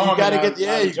 Harmon- yeah. You Harmon got to out- get, out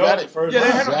yeah, of you Georgia got it. first Yeah, they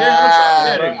round. had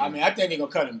Yeah. no Bro, I mean, I think they're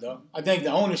gonna cut him though. I think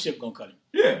the ownership gonna cut him.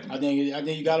 Yeah. I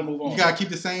think you got to move on. You gotta keep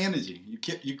the same energy. You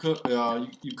cut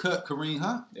Kareem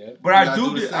Hunt. Yeah. But You I gotta do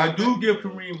do the get, I same do thing. give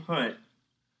Kareem Hunt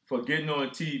for getting on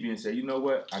TV and say, you know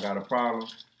what, I got a problem.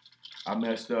 I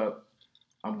messed up.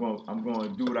 I'm going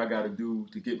to do what I got to do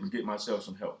to get myself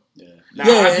some help. Yeah. Now,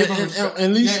 Yeah, I give him and respect. at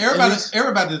least Yeah,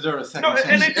 everybody deserves a second No, and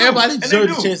chance. they do. everybody And they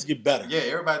deserves a do. chance to get better. Yeah,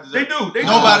 everybody They deserves. do. They do.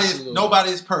 Absolutely. Nobody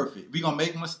is perfect. We gonna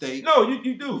make mistakes. No,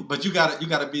 you do. But you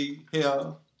gotta be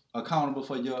held accountable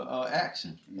for your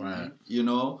action. Right. You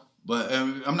know. But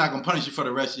I'm not gonna punish you for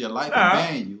the rest of your life Nah. and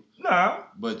ban you. Nah.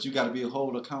 But you gotta be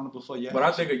held accountable for your. But I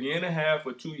action. think a year and a half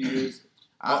or 2 years.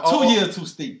 2 years too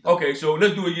steep. Though. Okay, so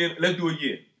let's do a year. Let's do a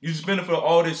year. You suspend it for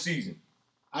all this season.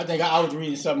 I think I was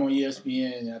reading something on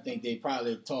ESPN, and I think they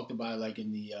probably talked about it like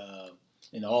in the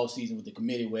off season with the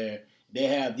committee where they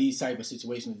have these type of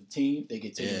situations with the team, they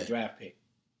get taken a draft pick.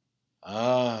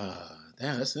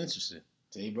 Damn, that's interesting.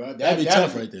 See, bro, That'd be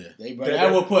tough right there.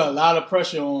 That will put a lot of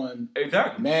pressure on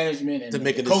Exactly. management and To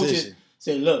make a the coaches. decision.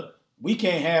 Say, look, we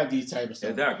can't have these type of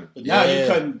stuff. Exactly. But now Yeah. you're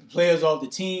cutting players off the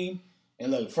team,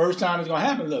 and look, first time it's gonna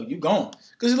happen. Look, you gone.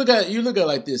 Because you look at it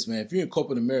like this, man. If you're in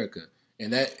corporate America,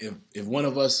 and that if one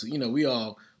of us, we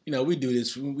all, we do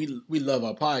this. We love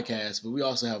our podcast, but we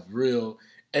also have real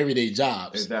everyday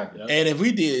jobs. Exactly. And if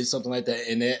we did something like that,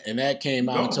 and that came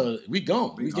out, until we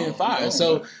gone, we getting fired. gone,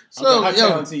 So bro. so How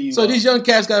talented you so are. these young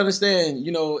cats gotta understand,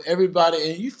 everybody,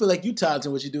 and you feel like you talented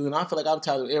in what you do, and I feel like I'm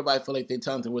talented. Everybody feel like they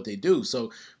talented in what they do.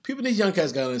 So these young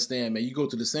cats gotta understand, man. You go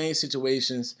through the same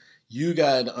situations. You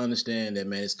gotta understand that,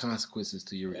 man. It's consequences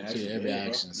to your to every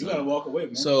action. You gotta walk away,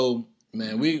 man. So,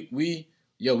 man,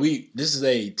 this is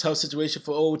a tough situation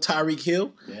for old Tyreek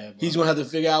Hill. Yeah, bro. He's gonna have to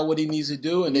figure out what he needs to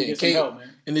do, and He then get some help, man.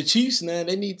 and the Chiefs, man,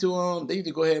 they need to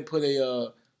go ahead and put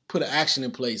an action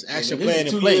in place, This plan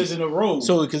is in 2 years place. in a row.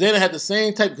 So, because they don't have the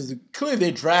same type, because clearly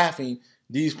they're drafting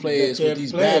these players with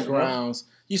these players, bro. backgrounds.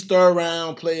 These third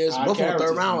round players, High both of them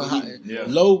third round, characters, Yeah.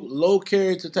 low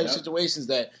character type Yep. situations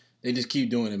that they just keep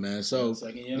doing it, man. So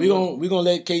Second year in we a row. gonna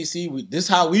let KC. This is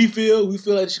how we feel. We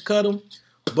feel like they should cut him,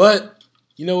 but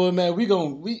you know what, man? We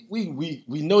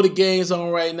know the game's on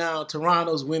right now.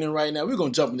 Toronto's winning right now. We're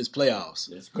gonna jump in this playoffs,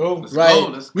 Let's go. right?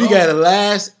 Let's We go. got the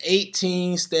last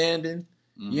 18 standing.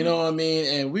 Mm-hmm. You know what I mean?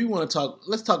 And we want to talk.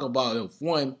 Let's talk about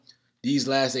these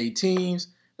last 8 teams.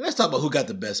 And let's talk about who got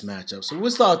the best matchup. So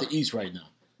we'll start with the East right now.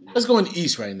 Let's go in the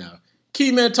East right now.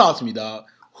 Key man, talk to me, dog.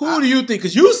 Who do you think?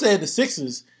 Because you said the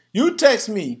Sixers. You text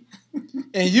me,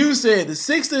 and you said the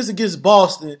Sixers against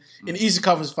Boston in the Eastern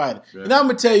Conference Final. Yeah. And I'm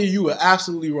gonna tell you were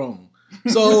absolutely wrong.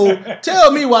 So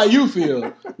tell me why you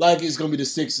feel like it's gonna be the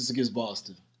Sixers against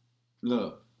Boston.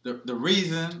 Look, the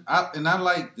reason I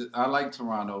like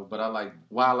Toronto, but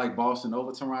why I like Boston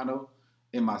over Toronto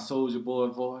in my Soldier Boy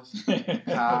voice.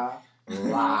 Kyle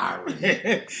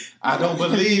Lowry. I don't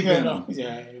believe in him.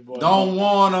 Yeah, boy. Don't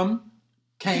want him.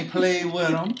 Can't play with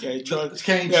him. Can't trust.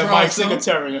 Can't Yeah, Mike trust him.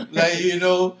 Singletary.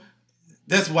 Like,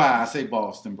 that's why I say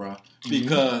Boston, bro.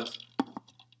 Because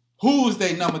who's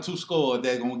their number 2 scorer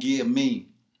that's gonna give me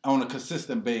on a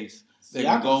consistent base They're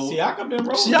gonna go. Siakam been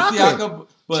rolling. Siakam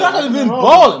has been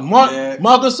balling.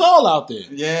 Marcus Gasol out there.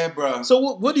 Yeah, bro. So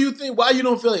what do you think? Why you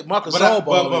don't feel like Marcus Gasol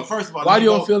balling? But first of all, why you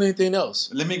don't feel anything else?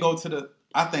 Let me go to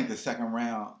I think the second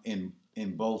round in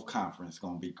both conferences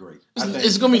gonna be great.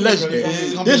 It's gonna be legendary.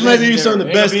 This may be some of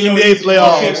the best NBA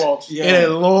playoffs in a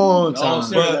long time.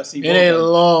 In a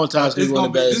long time, this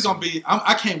gonna be.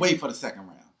 I can't wait for the second round.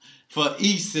 For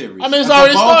each series. I mean, it's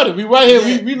already started. We right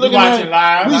here. We looking at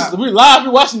live. We live.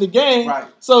 We watching the game. Right.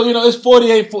 So, it's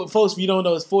 48. Folks, if you don't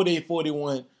know, it's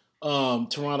 48-41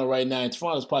 Toronto right now. And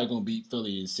Toronto's probably going to beat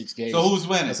Philly in 6 games. So, who's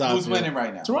winning? Who's winning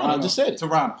right now? Toronto. I just said it.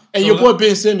 Toronto. And your boy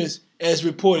Ben Simmons, as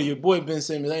reported, I ain't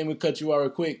going to cut you out real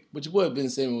quick, but your boy Ben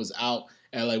Simmons was out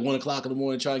at like 1 o'clock in the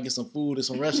morning trying to get some food at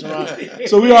some restaurant.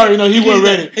 So we already know he wasn't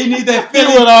ready. He need that Philly.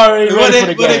 He wasn't already ready for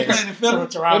the game. They playing in Philly?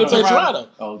 Toronto.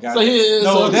 Oh, God.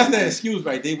 So that's the excuse,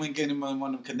 right? They wouldn't get him on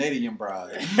one of them Canadian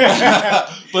brides.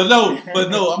 but no, I'm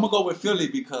going to go with Philly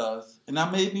because, and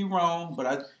I may be wrong,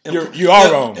 but you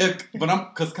are wrong.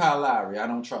 Because Kyle Lowry, I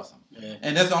don't trust him. Yeah.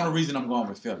 And that's the only reason I'm going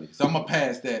with Philly. So I'm going to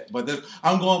pass that. But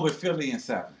I'm going with Philly in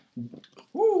 7.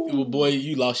 Well, boy,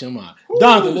 you lost your mind.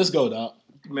 Donovan, let's go, dog.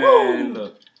 Man,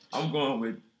 look, I'm going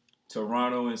with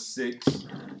Toronto in 6.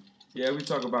 Yeah, we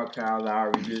talk about Kyle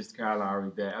Lowry this, Kyle Lowry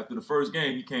that. After the first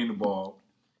game, he came to ball.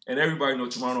 And everybody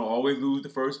knows Toronto always lose the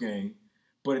first game.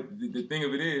 But the thing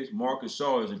of it is, Marcus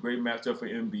Shaw is a great matchup for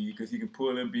Embiid because he can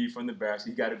pull Embiid from the basket.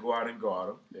 He got to go out and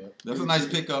guard him. Yeah. That's a nice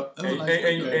pickup.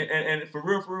 And for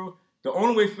real, the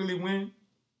only way Philly win,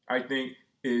 I think,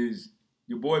 is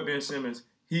your boy Ben Simmons.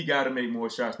 He got to make more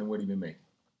shots than what he been making.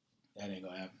 That ain't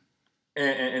going to happen.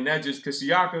 And that just because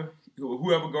Siakam,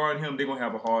 whoever guarding him, they're going to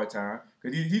have a hard time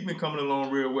because he's been coming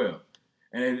along real well.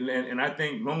 And I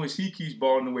think as long as he keeps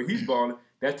balling the way he's balling,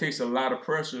 that takes a lot of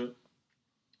pressure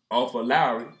off of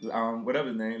Lowry, whatever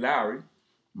his name, Lowry.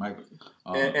 Michael.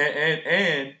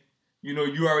 And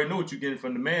you already know what you're getting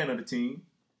from the man of the team.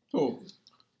 Who?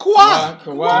 Kawhi. That's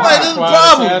the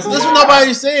problem. That's what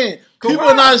nobody's saying. People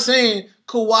are not saying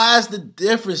Kawhi's the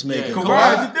difference maker. Yeah,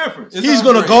 Kawhi's the difference. He's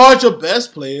going to guard your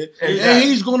best player, and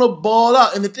he's going to ball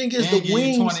out. And the thing is, the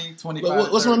wings. 20,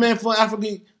 25, what's 30. my man from Africa? I'm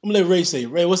going to let Ray say it.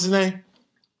 Ray, what's his name?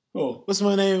 Oh, what's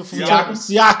my name from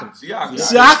Siakam.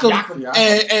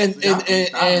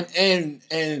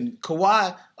 And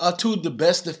Kawhi are two of the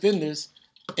best defenders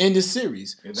in the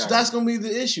series. Exactly. So that's gonna be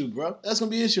the issue, bro. That's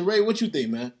gonna be the issue. Ray, what you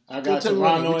think, man? I got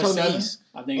Toronto in 7.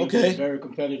 I think it's a very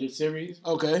competitive series.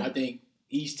 Okay. I think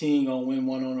each team gonna win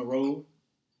one on the road,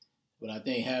 but I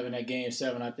think having that game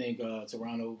 7, I think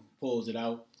Toronto pulls it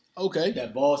out. Okay.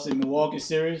 That Boston-Milwaukee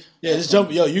series. Yeah, just jump.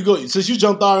 Yo, you go. Since you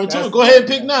jumped out into it, go ahead and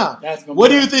pick now. What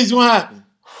do you think is going to happen?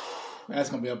 That's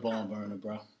going to be a ball burner,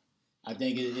 bro. I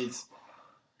think it's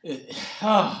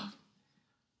hard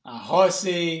to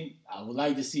say. I would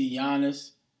like to see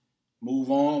Giannis move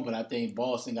on, but I think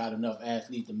Boston got enough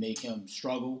athletes to make him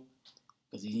struggle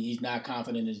because he's not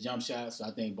confident in his jump shot, so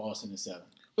I think Boston is 7.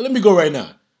 Well, let me go right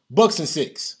now. Bucks in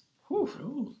 6.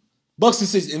 Ooh. Bucks in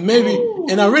 6, and maybe,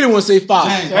 and I really want to say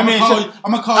 5. James, I'm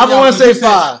gonna call. I'm gonna say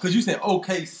 5 because you said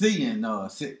OKC in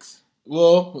 6.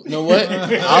 Well, you know what?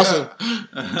 I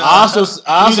also said,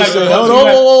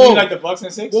 you like the Bucks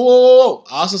in 6? Whoa.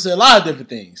 I also said a lot of different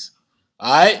things.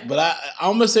 All right, but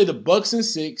I'm gonna say the Bucks in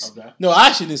 6. Okay. No, I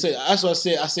actually didn't say that. That's what I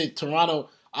said. I said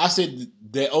Toronto. I said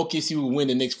that OKC will win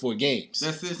the next 4 games.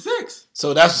 That's in 6.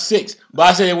 So that's 6. But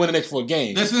I said they win the next 4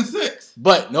 games. That's in 6.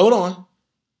 But hold on.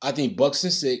 I think Bucks in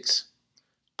 6.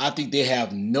 I think they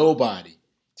have nobody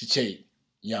to check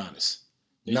Giannis.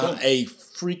 Not a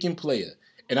freaking player.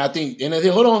 And I think,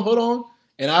 hold on.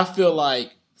 And I feel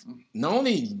like not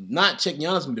only not check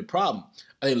Giannis will be the problem,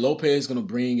 I think Lopez is going to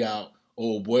bring out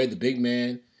old boy, the big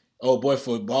man, old boy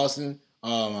for Boston.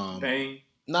 Bane.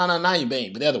 No, not even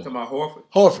Bane, but the other one. Talking about Horford.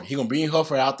 Horford. He's going to bring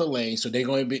Horford out the lane, so they're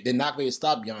not going to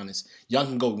stop Giannis. Giannis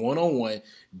can go one-on-one.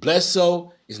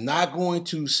 Bledsoe is not going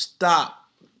to stop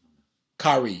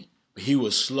Kyrie. But he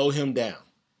will slow him down.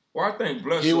 Well, I think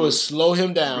Bledsoe. He will slow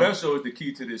him down. Bledsoe is the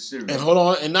key to this series. And hold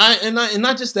on, and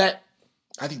not just that.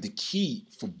 I think the key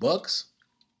for Bucks.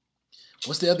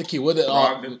 What's the other key?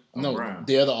 Brogdon.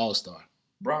 The other All-Star.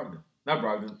 Brogdon, not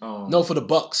Brogdon. No, for the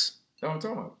Bucks. That's what I'm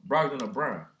talking about. Brogdon or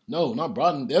Brown. No, not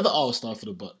Brogdon. The other All-Star for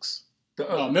the Bucks.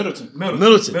 Middleton.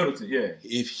 Yeah.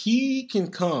 If he can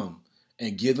come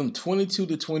and give them 22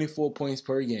 to 24 points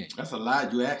per game. That's a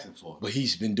lot you asking for. But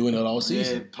he's been doing it all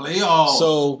season. Yeah, playoffs.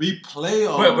 So we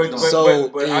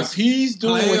playoffs. But if he's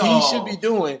doing what he should be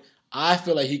doing, I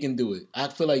feel like he can do it. I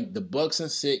feel like the Bucks in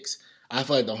 6. I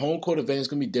feel like the home court advantage is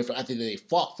going to be different. I think they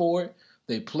fought for it.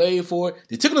 They played for it.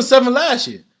 They took it to 7 last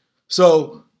year.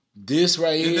 So This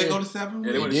right here. Did they go to 7?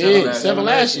 Yeah, they went They to did. 7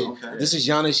 last year. Okay. This is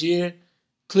Giannis' year.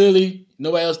 Clearly,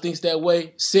 nobody else thinks that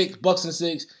way. 6, Bucks and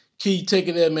 6. Key, take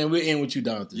it there, man. We're in with you,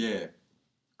 Donovan. Yeah.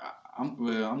 I'm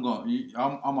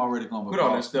already going with Put on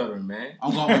that Boston. stuttering, man.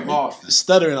 I'm going with Boston.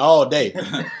 Stuttering all day.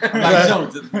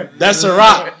 Like, That's a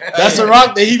rock. That's a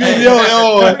rock that he be Put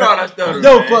on that stuttering,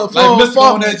 man. for like Mr.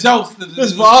 on that jokes.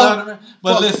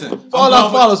 But listen, for all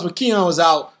our followers, when Keon was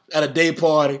out at a day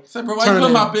party, say, bro, why you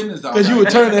put my business out? because you would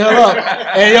turn the hell up.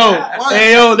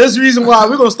 Hey yo, this is the reason why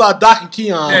we're gonna start docking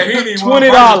Keon Yeah, he didn't even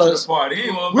 $20.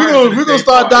 We're gonna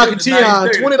start docking Keon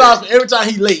 $20 for every time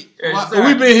he late. And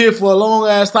we've been here for a long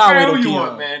ass time Man, with who you Keon.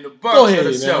 want, man? The Bucks Go or ahead, the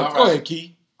man. Celtics? Go ahead,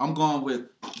 Key. I'm going with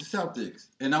the Celtics,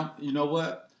 and you know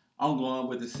what? I'm going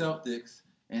with the Celtics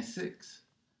and 6.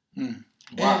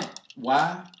 Why?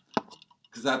 Why?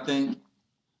 Because I think.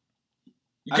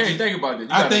 You can't think about this.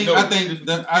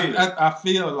 I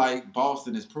feel like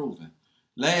Boston is proven.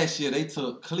 Last year they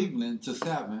took Cleveland to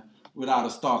 7 without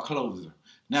a star closer.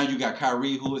 Now you got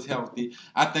Kyrie, who is healthy.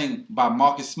 I think by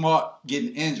Marcus Smart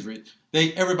getting injured,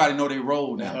 everybody know they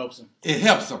role now. It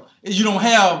helps them. You don't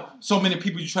have so many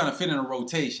people you're trying to fit in a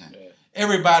rotation. Yeah.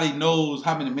 Everybody knows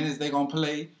how many minutes they're gonna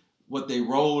play, what their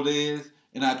role is,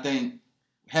 and I think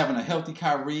having a healthy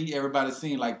Kyrie, everybody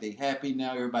seems like they happy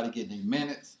now. Everybody getting their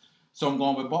minutes. So I'm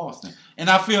going with Boston, and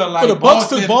I feel like the Bucks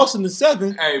took Boston to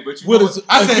 7. Hey, but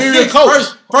I said 6 coach.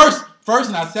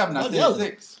 First, not 7. I said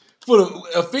 6 for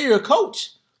the inferior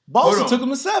coach. Boston took him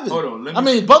to 7. Hold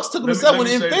on. Bucks took him to 7 with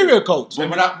an inferior coach.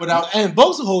 But without and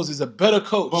Bosaholes is a better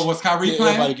coach. But was Kyrie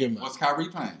playing? Was Kyrie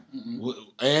playing?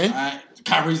 Mm-hmm. And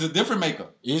Kyrie's a different maker.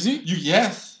 Is he?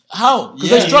 Yes. How? Because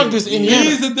they struggled against Indiana.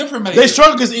 He's a different maker. They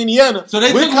struggled against Indiana. So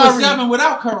they took him to 7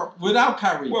 without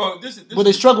Kyrie. Well, but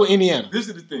they struggled with Indiana. This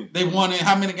is the thing. They won in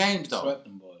how many games though?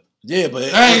 Yeah, but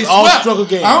it was all struggle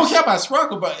games. I don't care about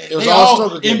struggle, but it was all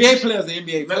struggle games. NBA players, the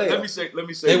NBA players. Let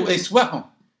me say. They swept them.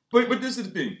 But this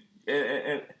is the thing,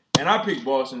 and I picked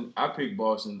Boston. I picked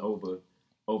Boston over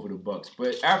the Bucks.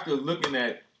 But after looking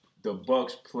at the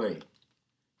Bucks play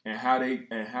and how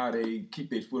they keep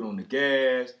their foot on the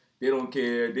gas, they don't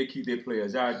care. They keep their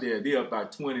players out there. They're up by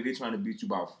 20. They're trying to beat you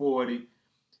by 40.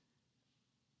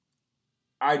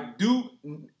 I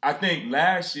think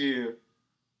last year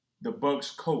the Bucks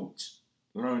coach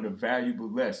learned a valuable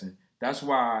lesson. That's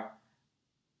why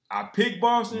I picked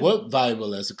Boston. What valuable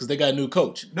lesson? Because they got a new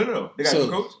coach. No. They got a new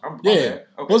coach? Okay.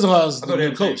 Rosenhaus the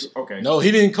new coach. Okay. No,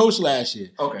 he didn't coach last year.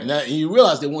 Okay. And you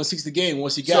realize they won 60 games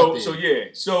once he got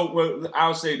there. So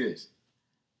I'll say this.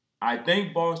 I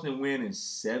think Boston win in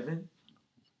 7.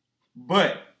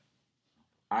 But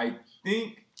I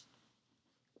think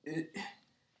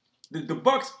the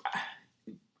Bucks,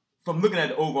 from looking at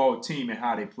the overall team and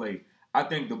how they play, I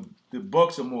think the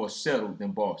Bucks are more settled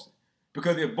than Boston.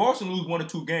 Because if Boston lose 1 or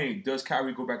 2 games, does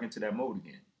Kyrie go back into that mode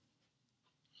again?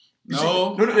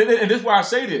 No. And that's why I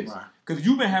say this. Because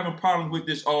you've been having problems with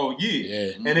this all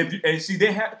year. Yeah. And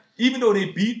they have, even though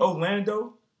they beat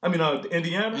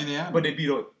Indiana, but they beat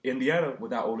Indiana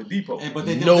without Oladipo. But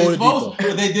they did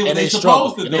what they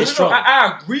supposed to do.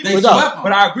 I agree with that.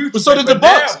 But I agree with you. So did the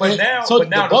Bucks. But now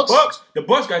the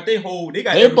Bucks got their whole. They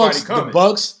got everybody coming. The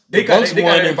Bucks. They got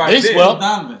everybody there.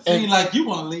 Donovan, seems like you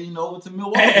want to lean over to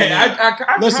Milwaukee.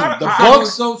 Listen, the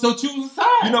Bucks. So choose a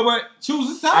side. You know what?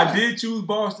 Choose a side. I did choose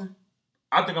Boston.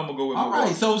 I think I'm gonna go with Milwaukee. All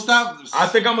right, so stop. I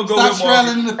think I'm gonna go with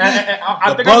Milwaukee.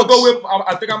 I think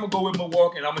I'm gonna go with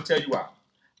Milwaukee, and I'm gonna tell you why.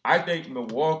 I think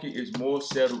Milwaukee is more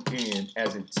settled in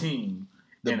as a team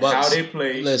and how they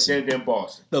play than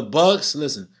Boston. The Bucks,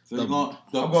 listen. So I'm going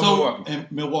Milwaukee.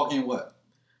 And Milwaukee in what?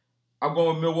 I'm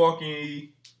going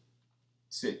Milwaukee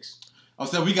 6. Oh,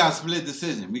 so we got a split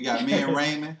decision. We got me and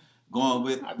Raymond going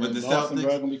with the Celtics.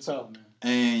 Gonna be tough,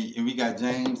 man. And we got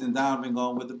James and Donovan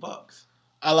going with the Bucks.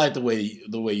 I like the way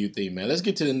you think, man. Let's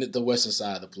get to the western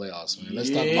side of the playoffs, man.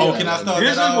 Let's talk about can I start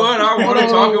This is what I want to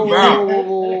talk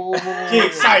about. Get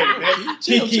excited, man.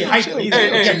 Get hyped.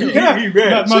 Hey,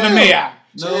 ready. Mother May.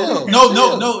 No.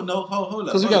 Hold up.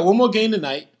 Because we got one more game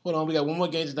tonight. Hold on, we got one more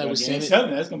game tonight. Game 7.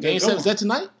 That's gonna be Game 7. Is that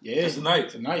tonight? Yeah, it's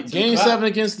tonight. Game 7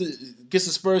 against the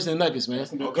Spurs and the Nuggets, man.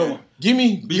 That's gonna be a good one. Give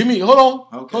me. Hold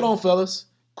on, fellas.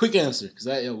 Quick answer, because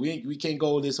we can't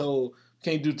go this whole.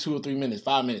 Can't do 2 or 3 minutes,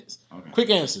 5 minutes. Okay. Quick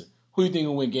answer. Who do you think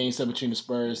will win Game 7 between the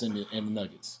Spurs and the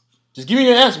Nuggets? Just give me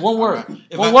your answer. One word.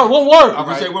 Right. One word. All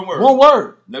right. Say one word. One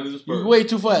word. Nuggets or Spurs? You're way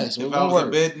too fast. If one I was word.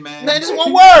 a betting man. Man, just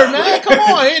one word, man. Come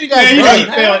on. Here you guys. Man, you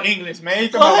failed English, man. You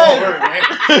talking about one word, man.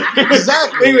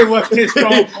 Exactly. English wasn't his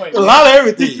strong point. A lot of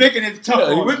everything. He's picking his tough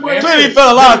one, man. Clearly he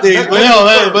felt a lot of things,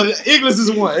 but English is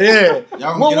one. Yeah. Y'all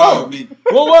gonna One get off word. me.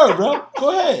 One word, bro. Go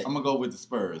ahead. I'm gonna go with the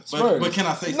Spurs. Spurs. But can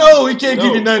I say something? No, he can't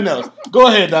give you nothing else. Go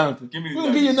ahead, Donovan. Give me the We're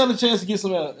gonna give you Nuggets. another chance to get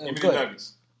some. Give me go the ahead.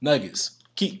 Nuggets. Nuggets.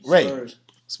 Keep Ray.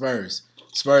 Spurs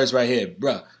right here,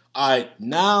 bruh. All right,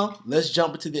 now let's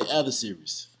jump into the other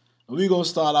series. We're gonna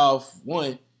start off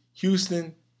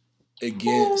Houston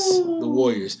against the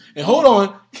Warriors. And hold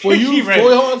on, for you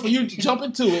to jump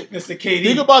into it. Mr. KD.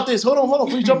 Think about this. Hold on,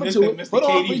 before you jump into it. Mr. Hold on,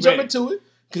 KD before you jump ready. into it.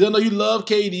 Because I know you love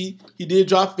KD. He did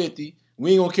drop 50.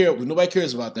 We ain't gonna care. Nobody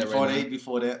cares about that right now.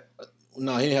 Before that,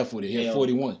 No, he didn't have 40. He had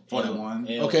 41. 41.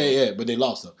 Okay, yeah, but they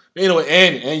lost though. Anyway,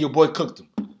 and your boy cooked them.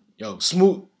 Yo,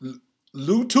 Smooth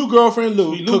Lou, girlfriend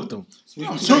Lou cooked them.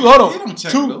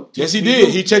 Yes, he did.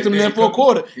 He checked them in that fourth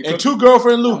quarter. And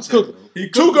girlfriend Lou cooked them.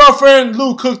 Girlfriend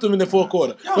Lou cooked them in the fourth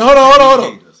quarter. But hold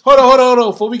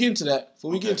on. Before we get into that,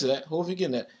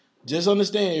 just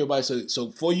understand, everybody. So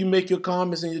before you make your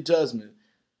comments and your judgment,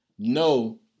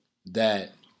 know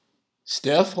that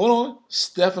Steph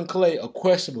and Clay are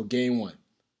questionable game one.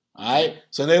 All right?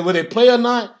 So whether they play or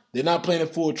not, they're not playing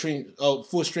at full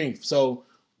strength. So,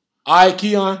 all right,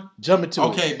 Keon, jump into it.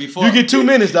 Okay, before you get 2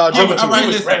 minutes, dog. Jump into it. All right,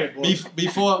 listen.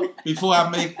 Before I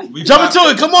make jump into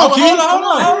it. Come on, Keon.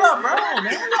 Hold up, bro.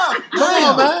 Come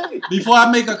on, man. Before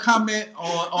I make a comment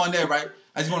on that, right?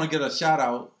 I just want to get a shout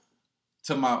out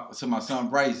to my son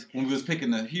Bryce when we was picking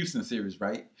the Houston series,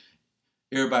 right?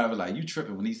 Everybody was like, "You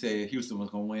tripping?" when he said Houston was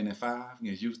gonna win in 5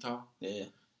 against Utah. Yeah.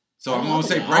 So I'm gonna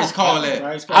say Bryce called that.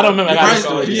 I don't remember.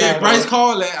 Bryce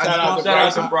called that. Shout out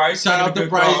to Bryce. Shout out to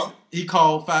Bryce. He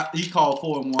called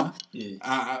 4-1.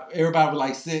 Yeah. Everybody was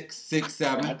like 6,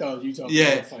 7. I thought you talking Yeah.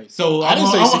 about fights. So I didn't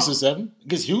say 6 or 7.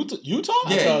 Against Utah?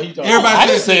 Yeah. Everybody I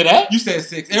didn't say that. You said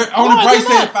 6. Only Bryce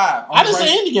said 5. I didn't say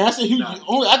anything. I said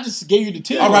I just gave you the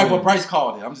 10. All right, but Bryce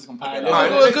called it. I'm just gonna put that All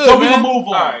out. right, good, So we man. gonna move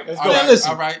on. All right, let's All go. right,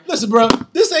 Listen, all right. Listen, bro.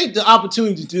 This ain't the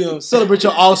opportunity to celebrate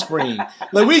your offspring.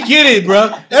 Like, we get it, bro.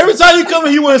 Every time you come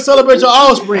in, you want to celebrate your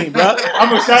offspring, bro. I'm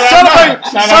gonna shout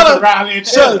out to Riley and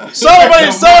Taylor.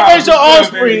 Celebrate your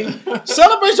offspring.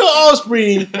 Celebrate your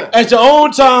offspring at your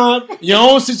own time, your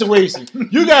own situation.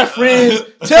 You got friends.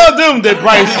 Tell them that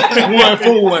Bryce won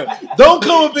 4-1. Don't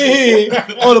come up in here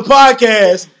on the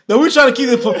podcast that we're trying to keep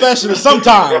it professional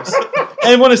sometimes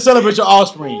and want to celebrate your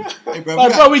offspring. Hey, bro,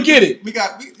 Like, bro, we get it.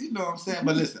 You know what I'm saying?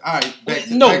 But listen, all right, back to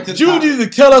the you topic. need to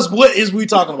tell us what is we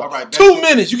talking about. All right, back 2 to-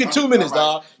 minutes. You get 2 minutes, all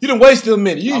right. dog. You done wasted a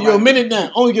minute. All You're right. a minute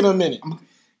now. Only get a minute.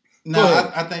 No, Go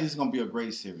ahead. I think it's gonna be a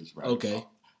great series, right? Okay.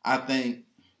 I think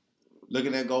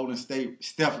looking at Golden State,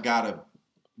 Steph gotta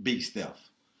beat Steph.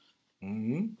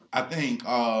 Mm-hmm. I think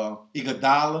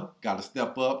Iguodala gotta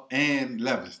step up and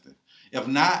Livingston. If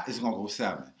not, it's gonna go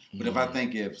 7. But if I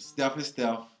think if Steph is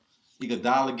Steph,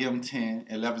 Iguodala give him 10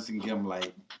 and Livingston give him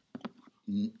like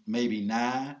maybe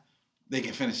 9, they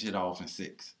can finish it off in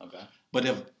 6. Okay. But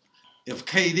if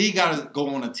KD gotta go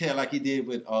on a tear like he did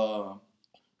with the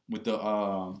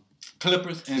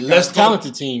Clippers and Less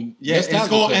talented team. yeah, Less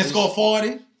talented and score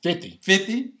 40,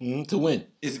 50 to win.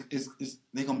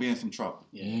 they're gonna be in some trouble.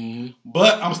 Yeah. Mm-hmm.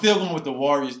 But I'm still going with the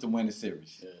Warriors to win the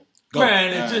series. Yeah. Go.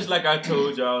 Man, it's just like I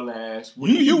told y'all last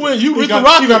week. You with the got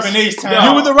Rockets. an H town. No,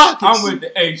 You with the Rockets. I'm with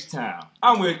the H-Town.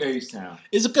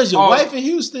 Is it because your Oh, wife in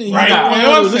Houston? You right, don't you know wanna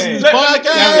what I'm listen saying? to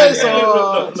this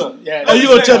podcast? Look. Yeah. Oh, you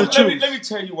gonna tell the truth. Let me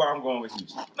tell you why I'm going with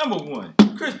Houston. Number one,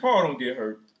 Chris Paul don't get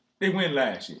hurt. They win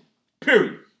last year.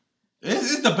 Period.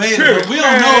 It's debatable. Period. We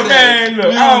don't know that. Man, look,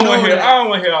 We I don't know want to hear. that. I don't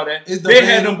want to hear all that. It's They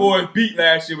had them debatable. boys beat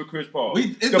last year with Chris Paul. It's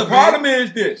The debatable. problem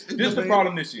is this. This is the debatable.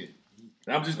 problem this year.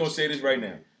 And I'm just gonna say this right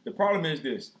now. The problem is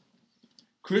this.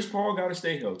 Chris Paul got to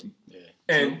stay healthy, Yeah.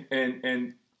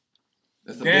 and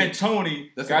That's a Dan big-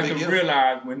 Tony that's a got big to if.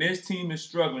 realize when this team is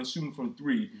struggling shooting from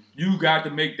 3, you got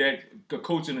to make that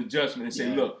coaching adjustment and say,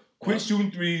 Yeah. look, quit shooting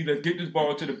 3. Let's get this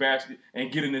ball to the basket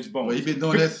and get in this bone. Well, he been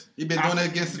doing this. He been doing it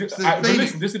against since But Phoenix.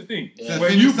 listen, this is the thing. Since When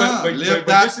Phoenix you Suns. but Live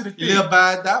this is the thing.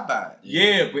 by it, die by it.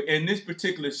 Yeah, but in this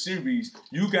particular series,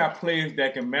 you got players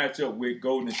that can match up with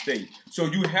Golden State. So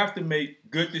you have to make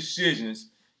good decisions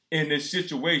in this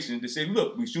situation to say,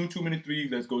 look, we shoot too many 3s.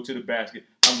 Let's go to the basket.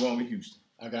 I'm going with Houston.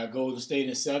 I got Golden State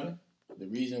in 7. The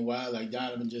reason why, like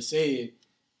Donovan just said,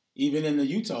 even in the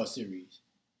Utah series,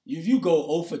 if you go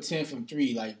 0 for 10 from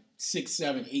 3, like 6,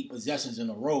 7, 8 possessions in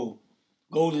a row,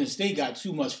 Golden State got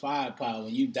too much firepower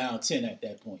when you down 10 at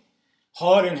that point.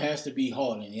 Harden has to be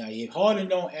Harden. If Harden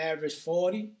don't average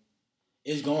 40,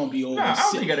 it's going to be over. I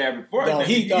don't think he got to average 40. No,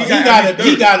 he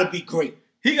got to be great.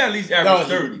 He got at least average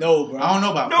 30. No, bro. I don't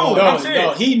know about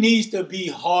no, he needs to be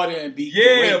harder and be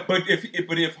great. But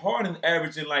if Harden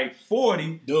averaging like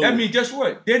 40, that means guess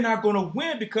what? They're not going to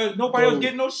win because nobody else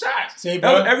getting no shots. Say,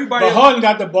 bro, everybody but Harden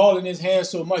got the ball in his hands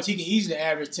so much he can easily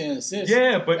average 10 assists.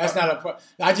 Yeah, but that's not a problem.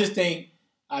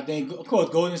 I think of course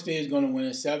Golden State is going to win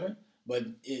in 7, but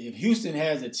if Houston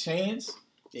has a chance,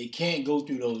 they can't go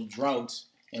through those droughts.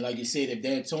 And like you said, if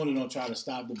D'Antoni don't try to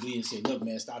stop the bleed and say, "Look,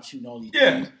 man, stop shooting all these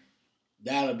things,"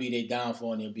 that'll be their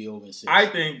downfall and they'll be over in 6. I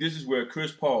think this is where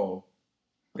Chris Paul,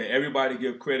 that everybody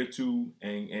give credit to,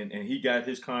 and he got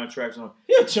his contracts on.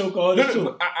 He'll choke artist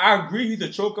too. I agree he's a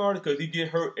choke artist because he get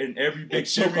hurt in every big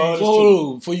series.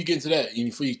 Before you get into that,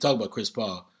 before you talk about Chris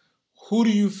Paul, who do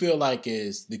you feel like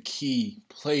is the key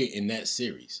player in that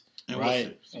series,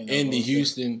 right? In the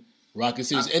Houston Rockets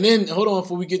series. And then, hold on,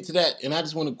 before we get to that, and I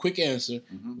just want a quick answer.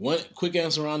 One quick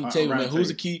answer around the table, man. Who's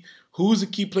the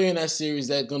key player in that series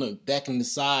that can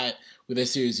decide with that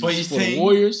series? For the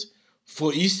Warriors,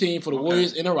 for each team, for the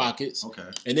Warriors and the Rockets. Okay.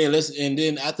 And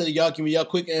then after y'all give me y'all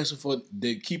quick answer for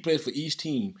the key players for each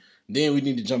team, then we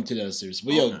need to jump to that series.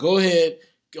 But go ahead.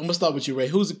 I'm gonna start with you, Ray.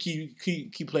 Who's the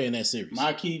key player in that series?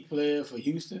 My key player for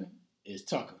Houston is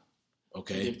Tucker.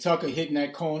 Okay. If Tucker hitting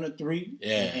that corner 3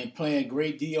 and playing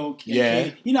great D on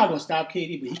KD, he's not going to stop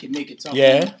KD, but he can make it tough.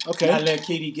 Yeah, okay. Not let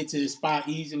KD get to his spot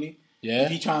easily. Yeah.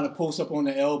 If he's trying to post up on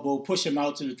the elbow, push him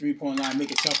out to the 3-point line, make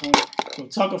it tough on him. So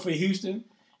Tucker for Houston,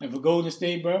 and for Golden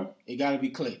State, bro, it got to be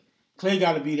Klay. Klay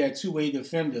got to be that two-way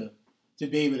defender to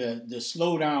be able to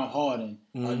slow down Harden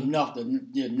enough to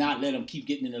not let him keep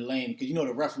getting in the lane because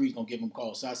the referee's going to give him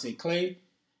calls. So I say Klay,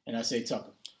 and I say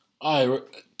Tucker. All right,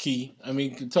 Key.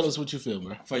 Tell us what you feel,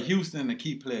 bro. For Houston, the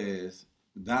key players,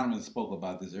 Donovan spoke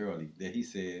about this early, that he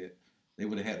said they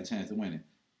would have had a chance to win it.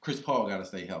 Chris Paul got to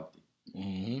stay healthy.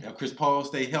 Mm-hmm. If Chris Paul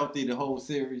stay healthy the whole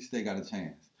series, they got a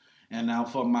chance. And now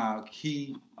for my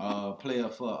key player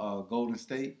for Golden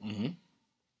State,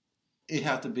 it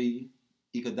has to be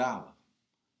Iguodala.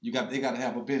 They got to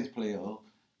have a bench player.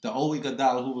 The old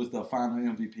Iguodala who was the final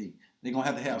MVP. They're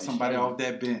going to have somebody off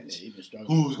that bench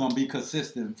who's going to be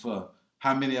consistent for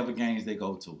how many other games they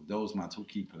go to. Those are my 2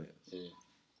 key players. Yeah.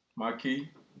 My key,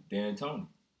 D'Antoni.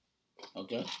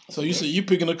 Okay. So you said you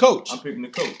picking a coach. I'm picking the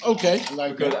coach. Okay.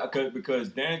 Because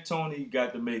D'Antoni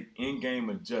got to make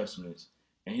in-game adjustments.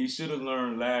 And he should have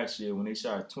learned last year when they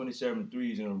shot 27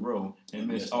 threes in a row and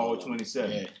missed all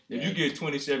 27. If you get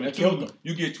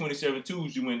 27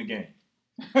 twos, you win the game.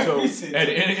 So at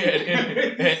the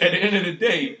end of the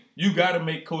day, you got to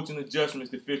make coaching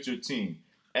adjustments to fit your team.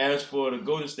 As for the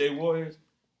Golden State Warriors,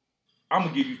 I'm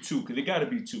gonna give you 2 because it got to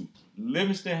be 2.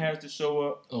 Livingston has to show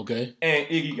up, okay, and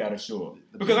Iggy got to show up.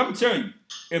 Because I'm gonna tell you,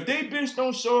 if they bench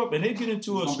don't show up and they get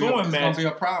into a scoring match, it's gonna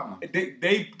be a problem.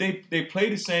 They play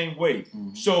the same way.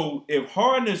 Mm-hmm. So if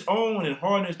Harden is on and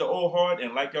Harden is the old Harden,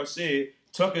 and like y'all said,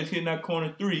 Tucker's hitting that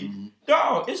corner 3,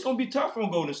 dog, it's gonna be tough on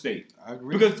Golden State. I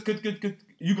agree. Because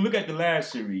you can look at the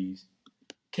last series,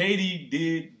 KD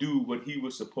did do what he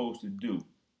was supposed to do,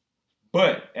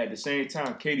 but at the same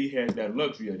time, KD has that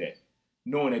luxury of that,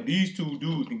 knowing that these 2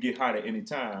 dudes can get hot at any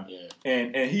time,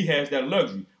 and he has that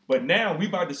luxury. But now we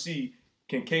about to see,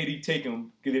 can KD take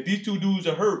him? Because if these 2 dudes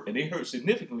are hurt and they hurt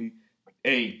significantly,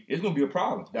 it's gonna be a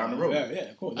problem down the road. Yeah,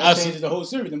 of course. That changes the whole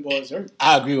series. Them boys hurt.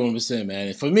 I agree 100%, man.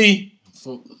 And for me,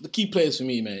 for the key players for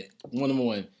me, man, number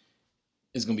one,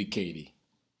 is gonna be KD.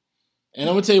 And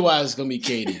I'm gonna tell you why it's gonna be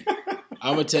KD.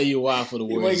 I'm gonna tell you why for the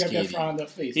Warriors. He got that frowned up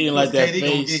face. He didn't like that KD face.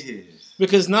 gonna get his.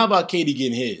 Because it's not about KD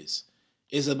getting his.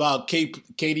 It's about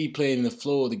KD playing in the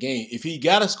flow of the game. If he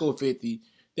gotta score 50,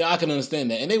 then I can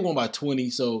understand that. And they won by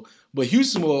 20. But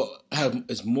Houston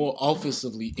is more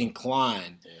offensively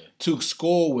inclined to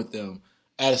score with them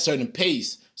at a certain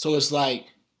pace. So it's like,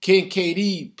 can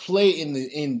KD play in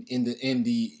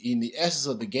the essence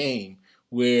of the game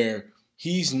where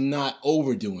he's not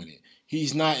overdoing it?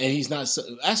 He's not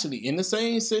actually in the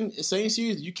same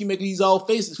series. You keep making these all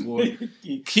faces for him.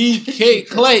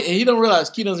 Klay, and he doesn't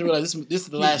realize this is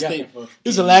the last statement.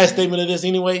 This is the last statement of this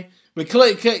anyway. But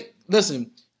Klay,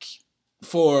 listen,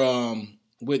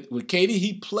 with KD,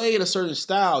 he played a certain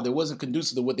style that wasn't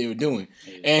conducive to what they were doing,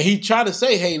 and he tried to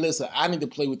say, "Hey, listen, I need to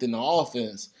play within the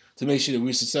offense to make sure that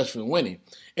we're successful in winning,"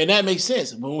 and that makes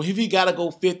sense. But if he got to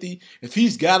go 50, if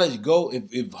he's got to go,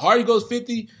 if Hardy goes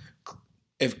 50.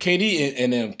 If KD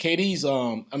and KD's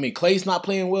Klay's not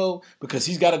playing well because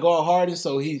he's got to go hard, and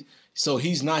so he's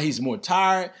more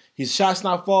tired. His shot's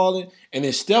not falling, and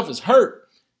then Steph is hurt.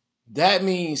 That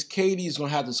means KD is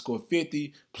gonna have to score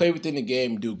 50, play within the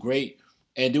game, do great,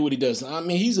 and do what he does. I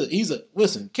mean,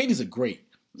 listen, KD's a great.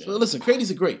 So listen,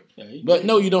 KD's a great. But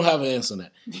no, you don't have an answer on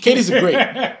that. KD's a great.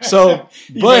 So,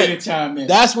 but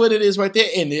that's what it is right there.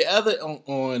 And the other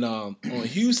on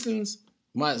Houston's,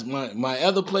 my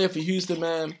other player for Houston,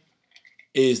 man,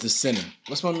 is the center.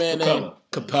 What's my man name?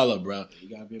 Capella, bro.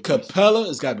 Capella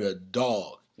has got to be a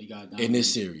dog in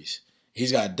this series.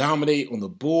 He's got to dominate on the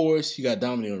boards. He got to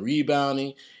dominate on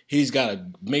rebounding. He's got to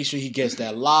make sure he gets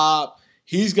that lob.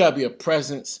 He's got to be a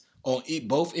presence on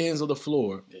both ends of the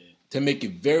floor to make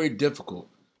it very difficult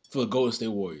for the Golden State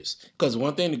Warriors. Because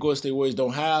one thing the Golden State Warriors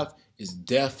don't have is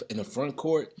depth in the front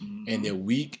court, and they're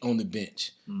weak on the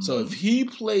bench. So if he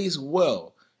plays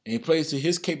well and he plays to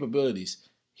his capabilities,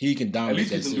 he can dominate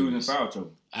that series. At least he can do it in foul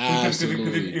trouble.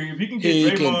 Absolutely. If he can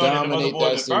get Draymond and the other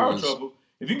boys in foul trouble,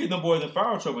 if you get them boys in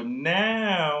foul trouble,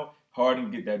 now Harden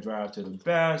can get that drive to the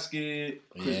basket.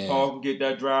 Chris Paul can get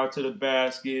that drive to the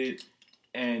basket.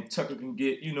 And Tucker can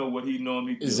get, what he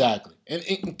normally does. Exactly.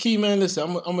 And Key, man, listen,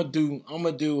 I'm gonna do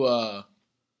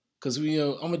because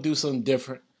I'm gonna do something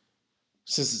different.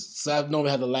 Since I've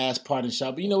normally had the last parting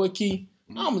shot, but you know what, Key?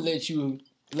 I'm gonna let you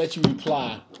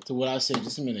reply to what I said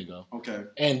just a minute ago. Okay.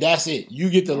 And that's it. You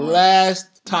get the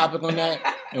last topic on that,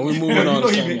 and we're moving on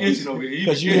to something else.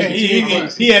 Because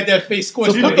he had that face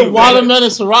squished. So put the watermelon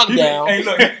Ciroc down. Hey,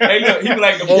 look, he be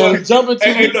like the force. Jump into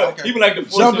he be like the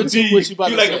force and D. What you about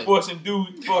he to like say. the force and D.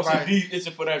 It's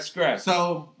for that scratch.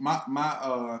 So my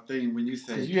thing when you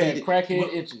say you had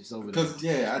crackhead itches over there. Because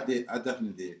I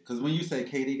definitely did. Because when you say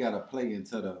KD got to play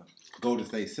into the Golden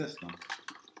State system,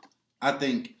 I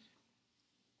think.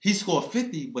 He scored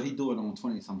 50, but he do it on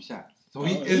 20-some shots. So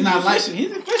it's not like he's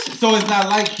efficient. So it's not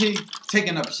like he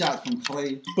taking up shots from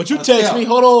Clay. But you text me,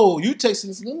 hold on. You text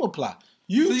me, let me apply.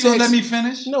 You gonna let me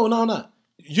finish? No.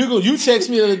 You text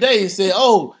me the other day and said,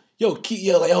 "Oh,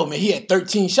 man, he had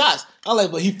 13 shots." I'm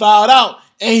like, but he fouled out,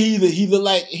 and he looked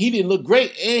like he didn't look great,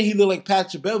 and he looked like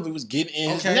Patrick Beverley was getting in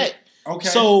his neck. Okay.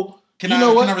 So can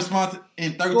I respond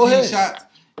in 13 shots?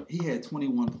 He had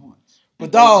 21 points.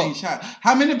 But dog, shots.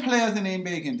 How many players in the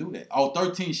NBA can do that?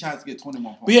 13 shots get 21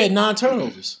 points. But he had 9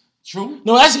 turnovers. True.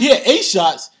 No, actually, he had 8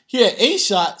 shots. He had 8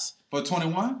 shots for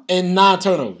 21 and 9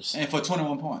 turnovers. And for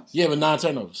 21 points. Yeah, but 9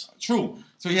 turnovers. True.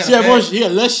 So he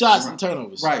had less shots than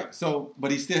turnovers. Right. So, but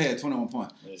he still had 21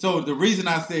 points. So the reason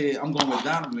I said I'm going with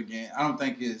Donovan again, I don't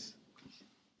think it's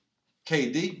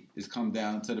KD. It's come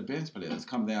down to the bench players. It's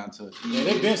come down to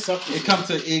they've been something. It comes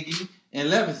to Iggy and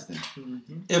Livingston.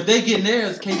 Mm-hmm. If they get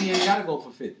theirs, KD ain't got to go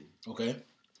for 50. Okay.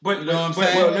 But you know what I'm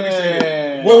saying? Well, let me say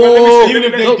that. Whoa. Even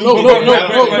if they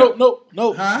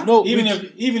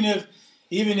no.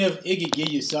 Even if Iggy give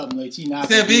you something, like he not.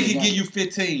 Say if Iggy give you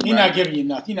 15, he not giving you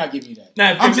nothing. He not giving you that.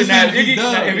 Now, if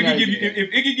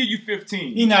Iggy give you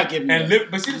 15, he not giving you that.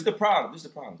 But see, this is the problem.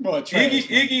 Bro,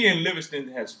 Iggy and Livingston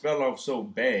has fell off so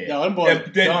bad. No, them boys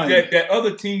that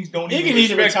other teams don't even. Iggy need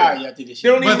to retire after this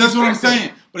year. But that's what I'm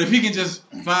saying. But if he can just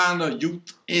find a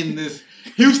youth in this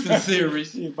Houston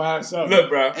series, look,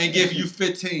 bro, and give you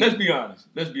 15. Let's be honest.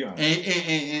 And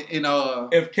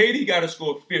if KD got to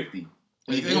score 50.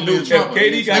 They're going to be in trouble.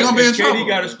 If KD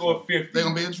got to score 50. They're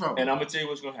going to be in trouble. And I'm going to tell you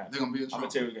what's going to happen. They're going to be in trouble. I'm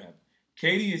going to tell you what's going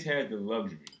to happen. KD has had the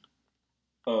luxury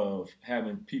of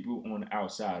having people on the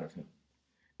outside of him.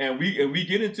 And we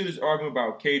get into this argument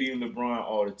about KD and LeBron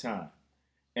all the time.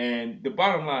 And the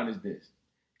bottom line is this.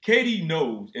 KD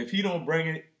knows if he don't bring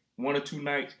it 1 or 2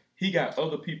 nights, he got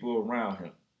other people around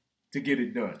him to get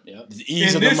it done. Yep.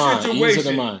 Ease of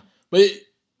the mind. But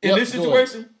in this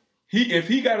situation, if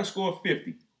he got to score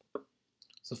 50,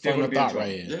 it's a fun thought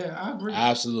right here. Yeah, I agree.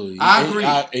 Absolutely. I agree.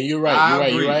 And you're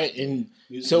right. You're right. And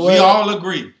so we all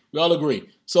agree. We all agree.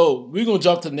 So we're going to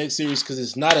jump to the next series because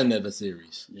it's not another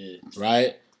series. Yeah.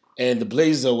 Right? And the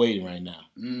Blazers are waiting right now.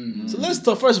 Mm-hmm. So let's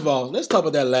talk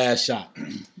about that last shot.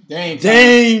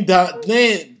 Dame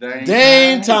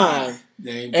time.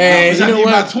 And you know what?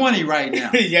 About 20 right now.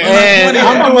 And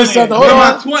I'm doing something. Hold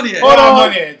on. 20. Hold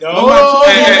on.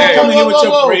 Coming in with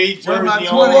your Braves jersey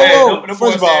on.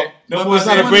 First of all, it's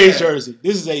not a Braves jersey.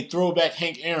 This is a throwback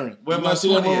Hank Aaron. You want to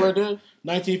see that one right there?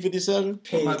 1957.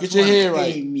 Get your head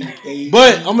right.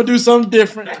 But I'm gonna do something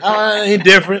different. Ain't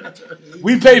different.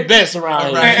 We pay bets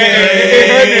around here.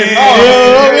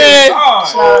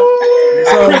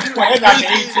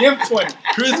 ATM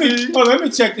 20. Let me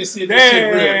check this shit.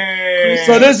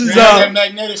 So this is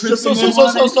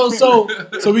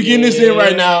so we getting this in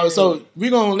right now. So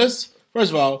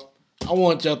first of all, I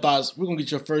want your thoughts. We're gonna get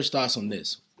your first thoughts on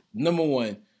this. Number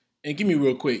one, and give me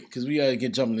real quick because we gotta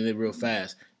get jumping in it real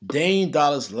fast. Dame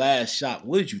Dollar's last shot.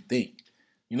 What did you think?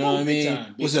 You know what I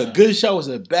mean? Was it a good shot? Was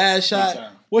it a bad shot?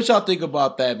 What y'all think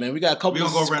about that, man? We got a couple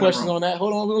of questions on that.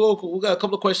 Hold on, we got a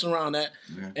couple of questions around that,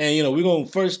 and we're gonna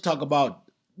first talk about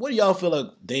what do y'all feel like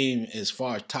Dame as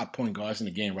far as top point guards in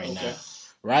the game right now?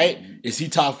 Right? Is he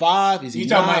top 5? Is he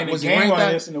talking not? about in the game or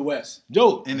this in the West?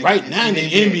 Yo, right now in the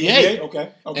NBA.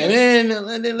 Okay. And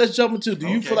then let's jump into, do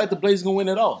you feel like the Blazers gonna win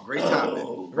it all? Great topic.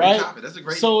 Right? Topic. That's a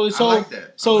great So I like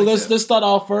that. Let's start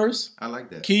off first. I like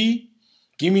that. Key,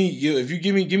 give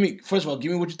me first of all,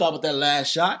 give me what you thought about that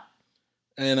last shot.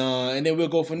 And then we'll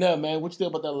go from there, man. What you think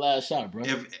about that last shot, bro?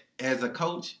 If as a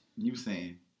coach, you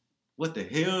saying, what the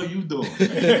hell you doing? No.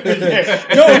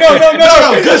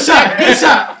 Good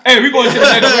shot. Hey, we going to the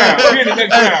next round. We in the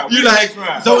next round. You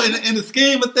like so in the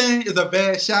scheme of things, it's a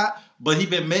bad shot, but he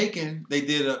been making. They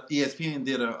did ESPN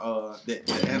did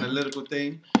the analytical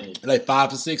thing, like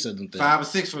 5 or 6 of them things. 5 or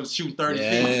 6 for shooting 30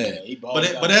 feet. He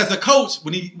But as a coach,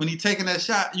 when he taking that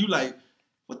shot, you like,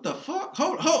 what the fuck?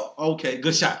 Hold. Okay,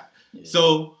 good shot. Yeah.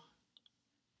 So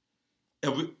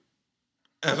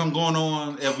if I'm going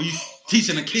on, if we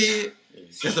teaching a kid,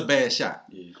 it's a bad shot.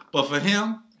 Yeah. But for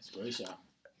him, it's a great shot.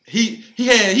 He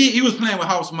was playing with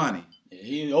house money. Yeah,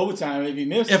 he in overtime if he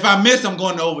missed. If I miss, I'm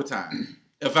going to overtime.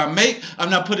 If I make, I'm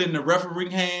not putting it in the referee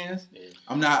hands. Yeah.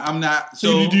 I'm not.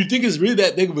 So do you think it's really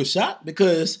that big of a shot?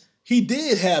 Because he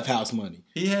did have house money.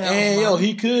 He had house money. Yo,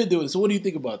 he could do it. So what do you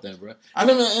think about that, bro? And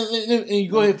you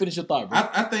go ahead and finish your thought, bro.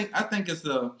 I think it's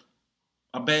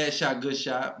a bad shot, good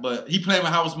shot, but he playing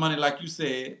with house money, like you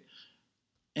said,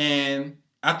 and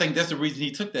I think that's the reason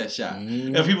he took that shot.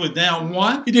 Mm-hmm. If he was down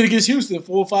 1, he did against Houston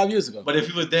 4 or 5 years ago. But if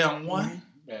he was down 1,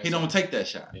 he don't take that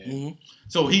shot. Yeah. Mm-hmm.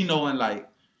 So he knowing like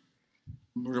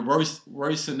the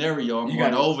worst scenario, I'm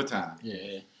going to overtime.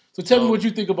 Yeah. So tell me what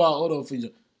you think about. Hold on,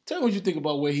 Fiji. Tell me what you think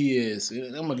about where he is.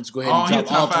 I'm gonna just go ahead and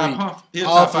drop all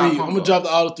three. I'm gonna drop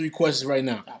all the 3 questions right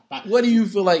now. What do you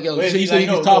feel like? Yo, you think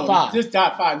he's top 5? Just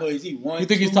top 5. No, is he 1? You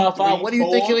think he's top 5? What do you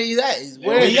think he's at?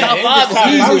 Where is top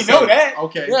 5? We know that.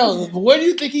 Okay. Yeah, but where do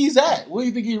you think he's at? Where do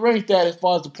you think he ranked at as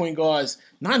far as the point guards?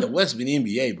 Not in the West, but in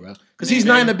the NBA, bro. Because he's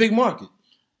not in a big market.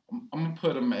 I'm gonna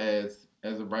put him as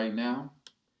of right now,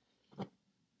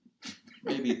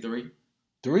 maybe 3.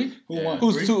 3? Who won?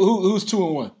 Who's 2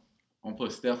 and 1? I'm gonna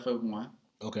put Steph at 1.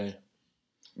 Okay.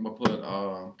 I'm gonna put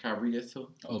Kyrie at 2.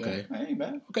 Okay. That ain't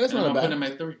bad. Okay, that's not bad. I'm putting him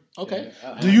at 3. Okay.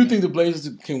 Do you think the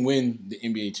Blazers can win the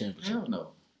NBA championship? Hell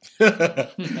no.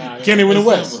 Can they win the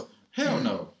West? Hell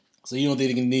no. So you don't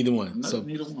think they can neither one? No, so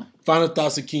neither one. Final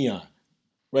thoughts of Keon,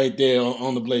 right there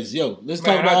on the Blazers. Yo, let's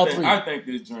talk about all 3. I think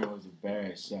this joint was a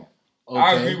bad shot. Okay.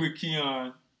 I agree with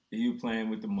Keon that he was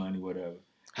playing with the money, whatever.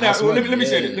 Now, let me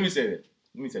say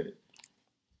this.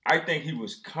 I think he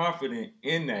was confident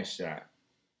in that shot.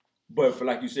 But for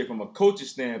like you said, from a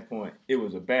coach's standpoint, it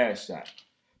was a bad shot.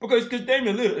 Because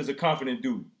Damian Lillard is a confident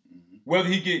dude. Mm-hmm. Whether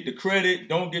he get the credit,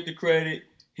 don't get the credit,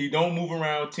 he don't move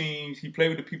around teams, he play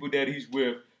with the people that he's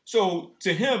with. So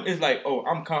to him, it's like, oh,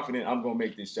 I'm confident I'm going to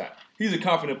make this shot. He's a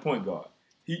confident point guard.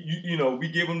 We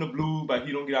give him the blue, but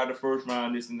he don't get out of the first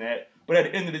round, this and that. But at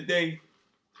the end of the day,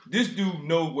 this dude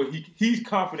knows what he's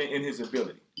confident in his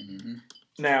ability. Mm-hmm.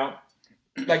 Now,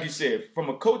 like you said, from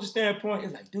a coach's standpoint,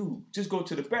 it's like, dude, just go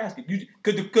to the basket.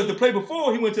 Because the play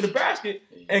before, he went to the basket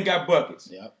and got buckets.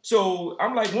 Yep. So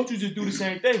I'm like, won't you just do the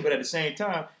same thing? But at the same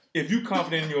time, if you're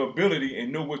confident in your ability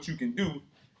and know what you can do,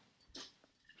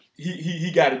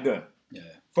 he got it done. Yeah.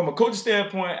 From a coach's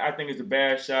standpoint, I think it's a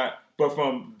bad shot. But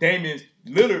from Damian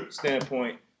Lillard's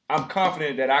standpoint, I'm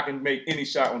confident that I can make any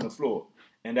shot on the floor.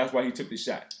 And that's why he took the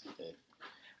shot.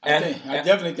 I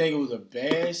definitely think it was a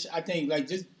bad shot. I think, like,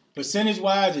 just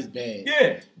percentage-wise, it's bad.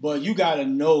 Yeah. But you got to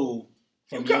know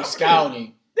from your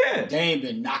scouting, Dame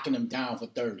been knocking him down for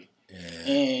 30.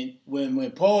 Yeah. And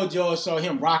when Paul George saw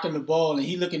him rocking the ball and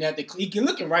he looking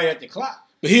right at the clock.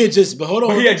 But he had just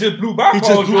blew by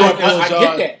Paul George. I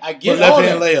get that. I get all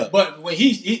that. Layup. But when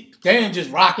Dame just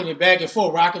rocking it back and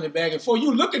forth,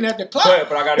 you looking at the clock.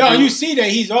 But I got you see that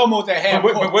he's almost at half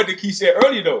court. But what did Key say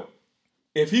earlier, though?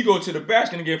 If he go to the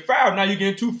basket and get fouled, now you're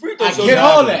getting 2 free throws. I get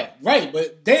all that, right?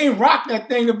 But they ain't rock that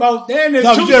thing about damn near 2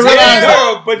 seconds. You should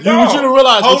have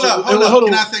realized. Hold up.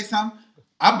 Can I say something?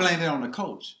 I blame it on the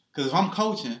coach. Because if I'm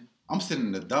coaching, I'm sitting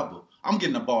in the double. I'm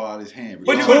getting the ball out of his hand.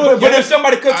 But if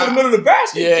somebody cuts to the middle of the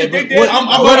basket,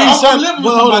 hold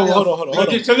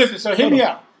on. So listen. So hear me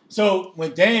out. So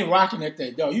when Dame rocking that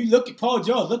thing, dog, you look at Paul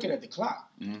George looking at the clock,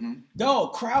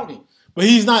 dog, crowding. But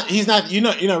he's not. You're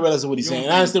not realizing what he's saying.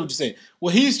 I understand what you're saying.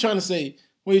 What he's trying to say,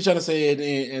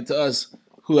 and to us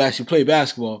who actually play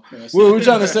basketball, what we're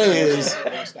trying to say is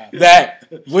that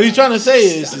what he's trying to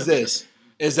say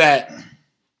is that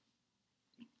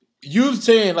you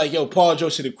saying like, yo, Paul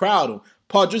George should have crowded him.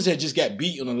 Paul George had just got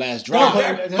beat on the last drive.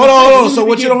 Hold on. So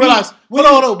what you don't realize?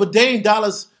 Hold on. But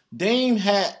Dame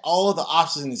had all the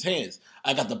options in his hands.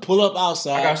 I got the pull up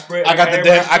outside. I got spread.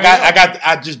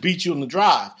 I just beat you on the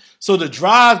drive. So the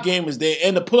drive game is there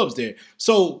and the pull up's there.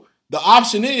 So the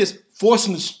option is force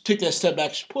him to take that step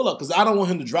back pull up because I don't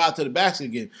want him to drive to the basket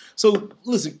again. So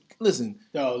listen.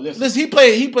 He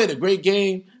played a great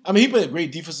game. I mean, he played a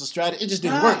great defensive strategy. It just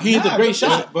didn't work. He hit a great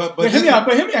shot. But hit me out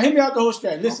the whole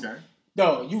strategy. Listen,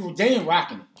 they ain't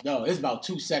rocking it. No, it's about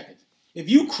 2 seconds. If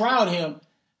you crowd him,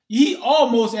 he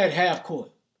almost at half court.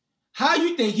 How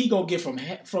you think he gonna get from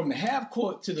the half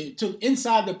court to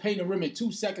inside the paint and rim in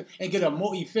 2 seconds and get a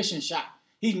more efficient shot?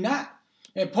 He's not.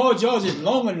 And Paul George is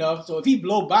long enough, so if he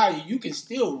blow by you, you can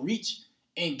still reach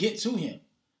and get to him.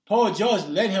 Paul George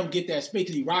let him get that space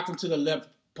because he rocked him to the left.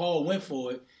 Paul went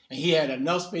for it, and he had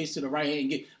enough space to the right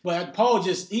hand. But Paul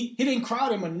he didn't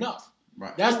crowd him enough.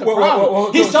 Right. That's the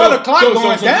problem. He saw the clock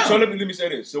going down. So let me say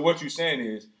this. So what you're saying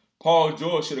is Paul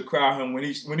George should have crowded him when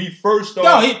he first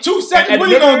started. No, 2 seconds. What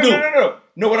are you gonna do?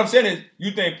 No. What I'm saying is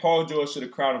you think Paul George should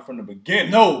have crowded him from the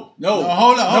beginning. No.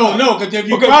 Hold on. Because if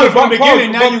you crowd him from the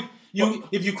beginning,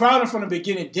 if you crowd him from the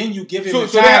beginning, then you give him the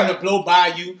time to blow by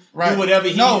you, do whatever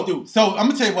he need to do. So I'm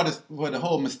gonna tell you what the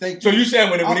whole mistake. So you saying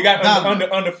when he got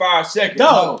under 5 seconds?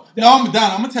 No, I'm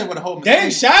done. I'm gonna tell you what the whole mistake. They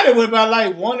shot it with about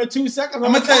like 1 or 2 seconds.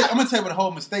 I'm gonna tell you what the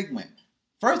whole mistake went.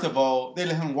 First of all, they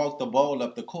let him walk the ball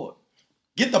up the court.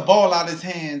 Get the ball out of his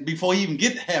hand before he even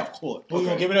get to half court. We're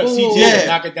going to give it up. CJ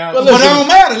knock it down. But it don't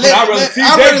matter. I'd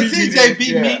rather CJ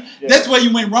beat me. Yeah. That's where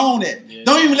you went wrong at. Yeah.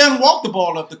 Don't even let him walk the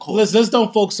ball up the court. Let's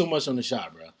don't focus so much on the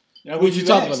shot, bro. What you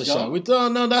talking about the shot?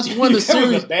 No, that's one of the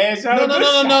series.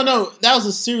 No. That was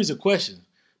a series of questions.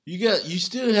 You didn't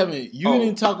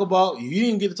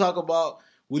get to talk about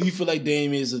what do you feel like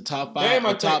Dame is a top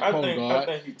 5, top point guard,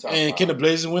 and can the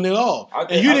Blazers win it all?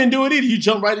 And you didn't do it either. You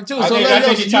jumped right into it. I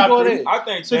think he's top 3. I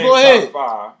think so. Go ahead.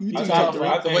 Top 5. You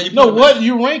top 3. No, what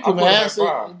you rank him as?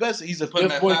 He's a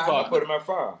 5th point guard. I put him at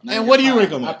 5. And what do you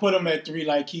rank him? I put him at 3,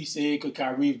 like he said, because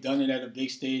Kyrie's done it at a big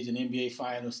stage in NBA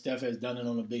Finals. Steph has done it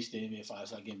on a big stage in NBA Finals.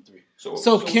 So I give him 3. So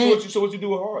what you do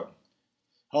with Harden?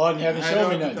 Harden haven't shown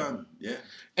me nothing. Yeah.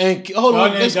 And hold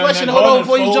on, next question. Hold on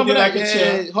before you jump in like a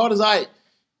chair. Harden's all right.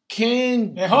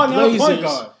 Can the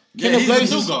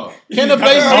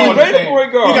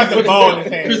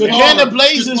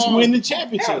Blazers win the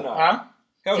championship?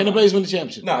 Can the Blazers win the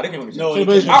championship? No, they can't win the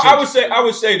championship. I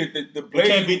would say that the Blazers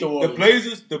can't beat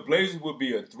the Blazers would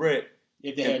be a threat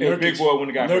if Big Boy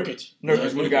wouldn't have got Nurkic would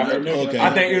have got hurt. Okay. I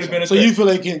think it would have been a threat. So you feel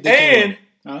like they can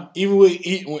even with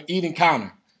eating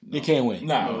counter, they can't win.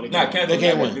 No, they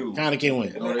can't win. Counter can't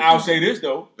win. I'll say this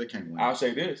though. They can't win. I'll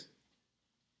say this.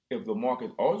 If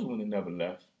LaMarcus Aldridge would have never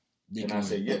left, then I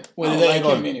say yeah. Well, that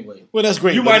ain't anyway. Well, that's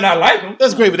great. You might not like him.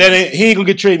 That's great, but he ain't gonna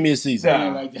get traded mid-season. He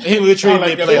ain't gonna get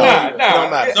traded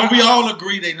mid-playoff. So we all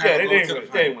agree they not going to the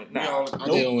finals.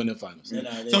 They don't win the finals.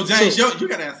 So James, you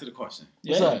got to answer the question.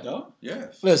 What's up?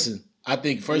 Yes. Listen, I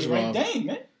think first of all,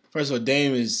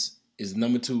 Dame is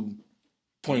number 2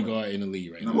 point guard in the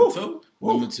league right now.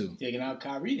 Number 2. Taking out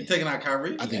Kyrie.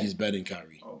 I think he's better than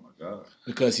Kyrie. Oh my God.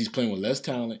 Because he's playing with less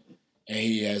talent. And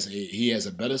he has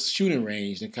a better shooting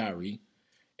range than Kyrie.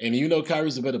 And even though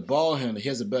Kyrie's a better ball handler, he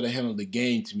has a better handle of the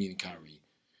game to me than Kyrie.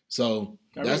 So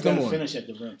that's number 1. Finish at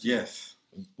the rim. Yes.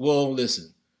 Well,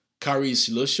 listen. Kyrie's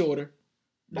a little shorter.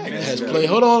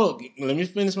 Hold on. Let me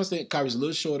finish my statement. Kyrie's a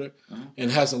little shorter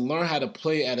and has to learn how to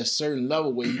play at a certain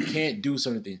level where you can't do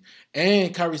certain things.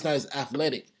 And Kyrie's not as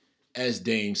athletic as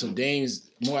Dame. So Dame's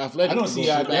more athletic. I don't see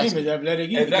how Dame is athletic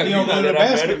either. He don't go to the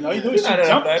basket. No, he doing some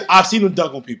jumpers. I've seen him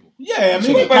dunk on people. Yeah, but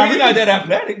he's not that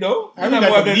athletic though. He's not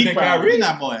more athletic than Kyrie. He's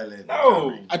not more athletic.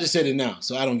 No. I just said it now,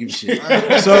 so I don't give a shit.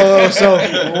 So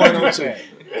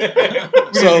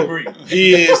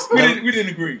he is. We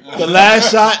didn't agree. The last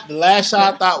shot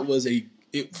I thought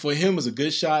for him was a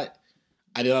good shot.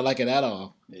 I did not like it at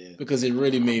all because it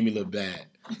really made me look bad.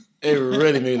 It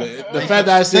really made me look. The fact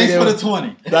that I said thanks for the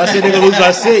 20. That I said they're gonna lose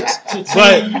by 6,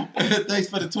 but thanks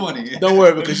for the 20. Don't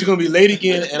worry because you're gonna be late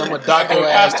again, and I'm gonna dock your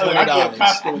ass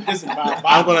 $20.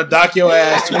 I'm gonna dock your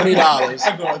ass $20.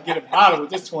 I'm gonna get a bottle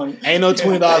with this 20. Ain't no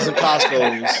 $20 in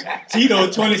Costco's. Tito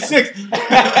 26.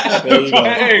 There you go.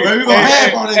 We gonna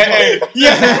have on this.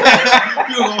 Yeah,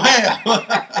 you gonna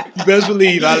have. You best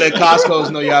believe I let Costco's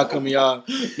know y'all coming. Y'all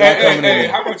coming in.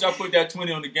 How about y'all put that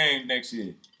 20 on the game next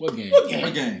year? What game?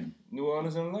 What game? New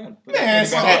Orleans and Atlanta.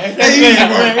 That's a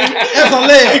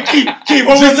leg. Keep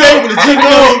on with Ginobili.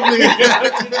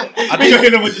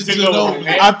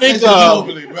 I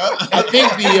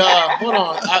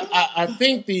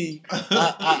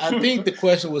think the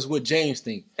question was what James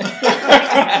think.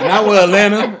 Not what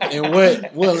Atlanta and what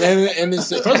Atlanta and this.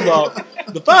 First of all,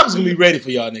 the Falcons gonna be ready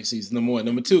for y'all next season. Number one,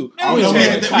 number two. We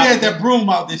had that broom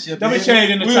out this year. Don't be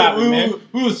changing the topic, man.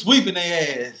 We were sweeping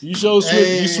their ass. You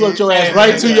swept your ass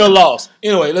right to your loss.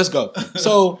 Anyway, let's go.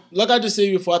 So, like I just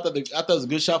said before, I thought it was a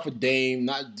good shot for Dame,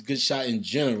 not a good shot in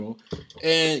general.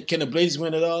 And can the Blazers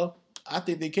win it all? I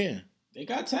think they can. They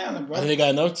got talent, bro. I think they got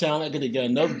enough talent. I think they got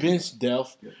enough bench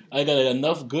depth. I got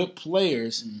enough good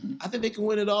players. Mm-hmm. I think they can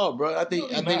win it all, bro. I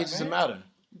think it's just a matter.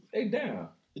 They down.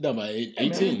 You're talking about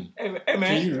 18. Hey,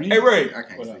 man. Hey, Ray.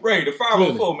 Ray, the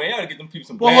 504, man. Y'all gotta get them people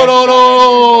some Well, hold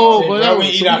on.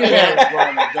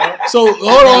 So,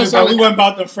 hold on. So, we went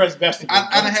about the fresh vegetables.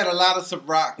 I done had a lot of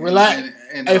Ciroc. Relax.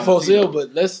 Hey, Fossil,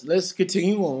 but let's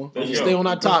continue on. Let's stay on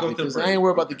our topic because I ain't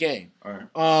worried about the game. All right.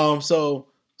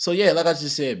 So yeah, like I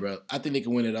just said, bro, I think they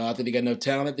can win it all. I think they got enough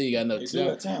talent. I think they got enough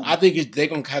talent. I think they're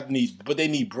gonna but they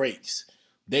need breaks.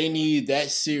 They need that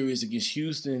series against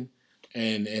Houston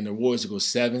and the Warriors to go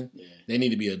 7. Yeah. They need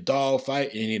to be a dog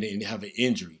fight and they need to have an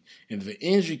injury. And if an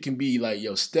injury can be like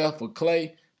Steph or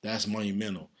Clay, that's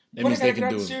monumental. That means they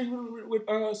can do it. With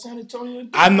San Antonio?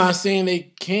 I'm not saying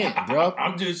they can't, bro.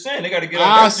 I'm just saying they got to get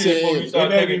out that series before you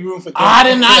start taking room for. I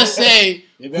did not say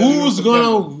who's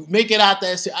gonna make it out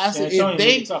that series. I said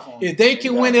if they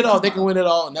can win it all, they can win it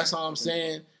all, and that's all I'm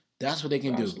saying. That's what they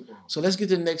can do. So let's get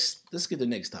the next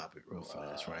topic real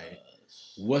fast, right?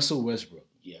 Russell Westbrook.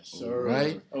 Yes, sir.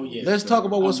 Right? Oh, yes. Let's talk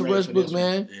about Russell Westbrook,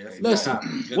 man. Yes, listen,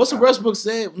 Russell Westbrook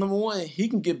said, number one, he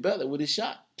can get better with his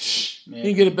shot. Man. He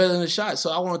can get it better than his shot. So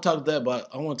I want to talk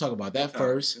about that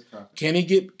first. Can he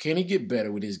get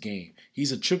better with his game?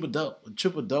 He's a triple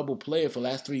double player for the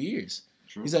last 3 years.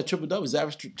 True. He's at triple double. He's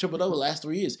averaged triple double the last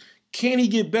 3 years. Can he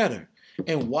get better?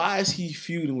 And why is he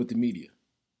feuding with the media?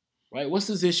 Right? What's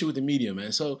his issue with the media,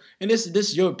 man? So, and this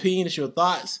is your opinion, it's your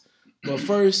thoughts. But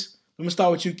first, let me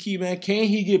start with you, Key, man. Can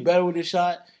he get better with his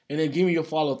shot? And then give me your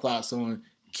follow thoughts on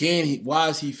why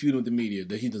is he feuding with the media?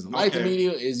 That he doesn't like the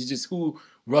media? Is it just who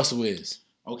Russell is?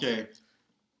 Okay.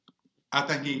 I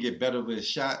think he can get better with his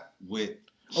shot with.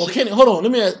 Oh, hold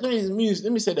on. Let me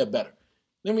say that better.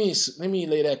 Let me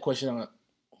lay that question on.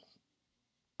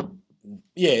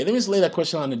 Yeah, let me just lay that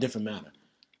question on in a different manner.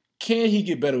 Can he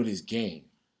get better with his game?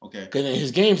 Okay. Because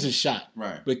his game's his shot.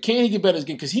 Right. But can he get better at his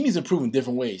game? Because he needs to improve in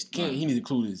different ways. He needs to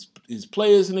include his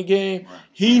players in the game. Right.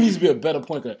 He needs to be a better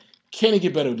point guard. Can he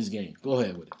get better with his game? Go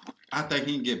ahead with it. I think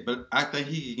he can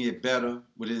get better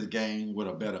with his game with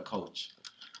a better coach.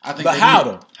 But how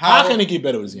though? How can he get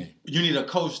better with his game? You need a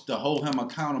coach to hold him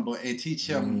accountable and teach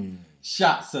him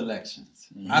shot selections.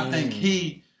 I think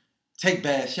he take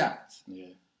bad shots.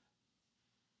 Yeah.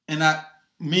 And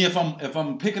if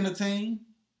I'm picking a team,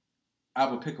 I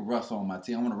would pick a Russ on my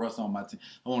team. I want a Russ on my team.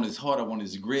 I want his heart. I want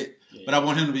his grit. Yeah. But I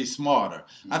want him to be smarter.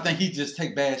 I think he just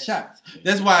take bad shots. Yeah.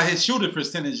 That's why his shooting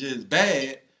percentage is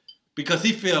bad because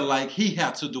he feel like he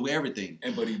has to do everything.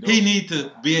 But he need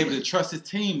to be able to trust his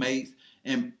teammates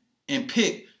and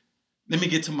pick. Let me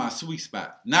get to my sweet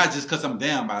spot. Not just because I'm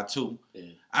down by 2.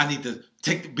 Yeah. I need to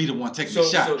be the one taking the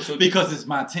shot because it's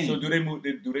my team. So do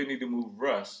they need to move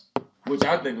Russ? Which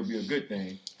I think would be a good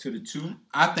thing to the 2.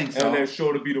 I think so. And let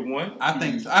Shorter be the 1. I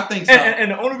think so. And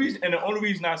the only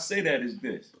reason I say that is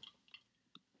this.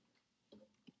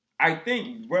 I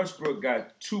think Westbrook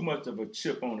got too much of a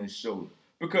chip on his shoulder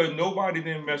because nobody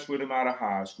didn't mess with him out of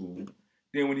high school.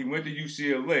 Then when he went to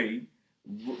UCLA,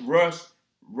 Russ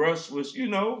was,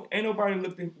 ain't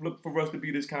nobody look for Russ to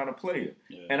be this kind of player.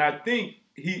 Yeah. And I think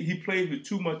he plays with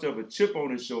too much of a chip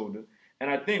on his shoulder. And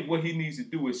I think what he needs to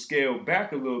do is scale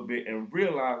back a little bit and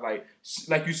realize,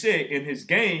 like you said, in his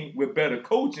game with better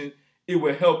coaching, it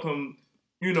will help him,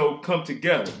 come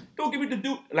together. Don't give it to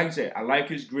do. Like you said, I like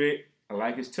his grit, I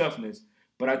like his toughness,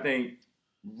 but I think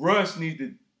Russ need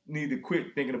to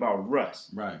quit thinking about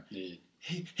Russ. Right. Yeah.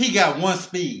 He got one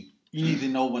speed. You need to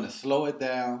know when to slow it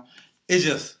down. It's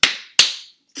just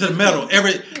to the metal.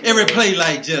 Every play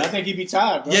like just. I think he'd be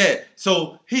tired, bro. Yeah.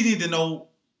 So he need to know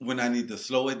when I need to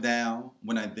slow it down,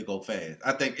 when I need to go fast.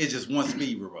 I think it's just one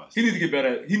speed with Russ. He need to get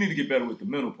better with the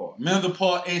mental part. Mental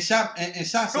part and shot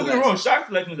selection. Don't get me wrong, shot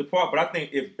selection is a part, but I think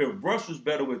if Russ was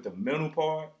better with the mental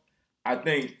part, I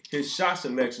think his shot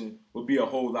selection would be a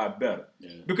whole lot better. Yeah.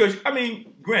 Because,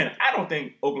 granted, I don't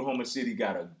think Oklahoma City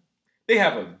they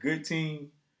have a good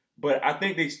team, but I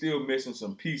think they still missing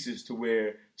some pieces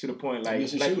to the point like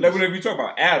we talk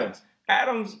about Adams.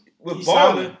 Adams with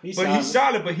balling, he's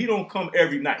solid, but he don't come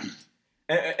every night.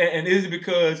 And is it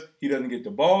because he doesn't get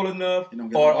the ball enough,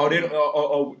 or they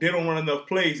don't run enough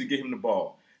plays to get him the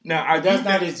ball? Now, that's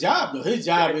not his job, though. His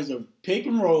job is to pick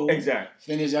and roll,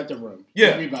 finish at the rim.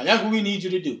 Yeah. That's what we need you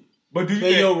to do. But do you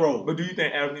play your role. But do you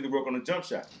think Adams need to work on a jump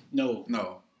shot? No.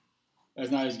 That's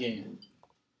not his game.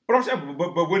 But I'm saying,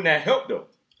 but wouldn't that help, though?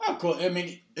 Of course. I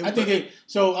mean, I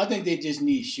think they just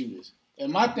need shooters.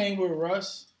 And my thing with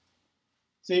Russ,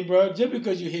 say, bro, just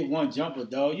because you hit one jumper,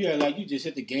 dog, you just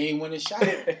hit the game-winning shot.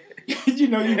 you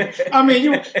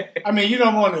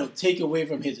don't want to take away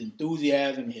from his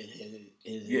enthusiasm,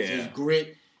 his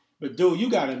grit. But, dude, you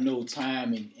got to know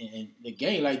time in the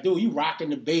game. Like, dude, you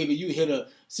rocking the baby. You hit a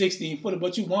 16-footer,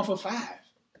 but you 1 for 5.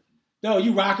 Dog,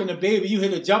 you rocking the baby. You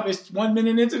hit a jump. It's 1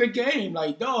 minute into the game.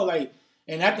 Like, dog,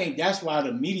 and I think that's why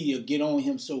the media get on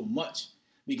him so much.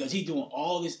 Because he's doing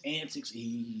all this antics.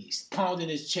 He's pounding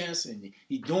his chest and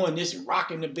he's doing this and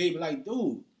rocking the baby. Like,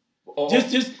 dude,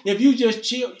 just if you just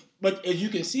chill. But as you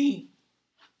can see,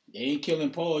 they ain't killing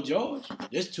Paul George.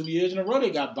 There's 2 years in a row they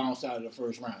got bounced out of the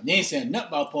first round. They ain't saying nothing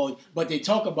about Paul, but they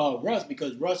talk about Russ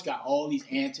because Russ got all these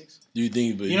antics. Do you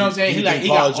think? You know what I'm saying? He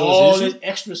got all this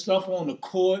extra stuff on the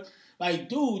court. Like,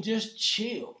 dude, just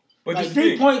chill. But like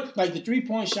the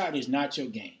 3-point shot is not your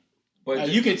game. But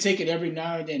you can take it every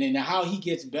now and then, and how he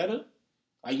gets better,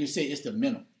 like you say, it's the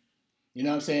mental. You know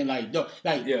what I'm saying?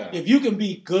 If you can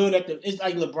be good it's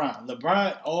like LeBron.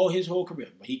 LeBron, all his whole career,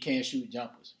 but he can't shoot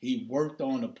jumpers. He worked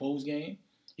on the post game.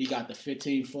 He got the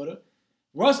 15-footer.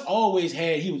 Russ always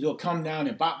he was going to come down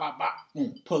and bop, bop, bop,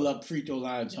 boom, pull up free throw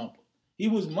line jumper. He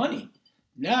was money.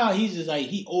 Now he's just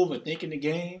he overthinking the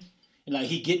game. And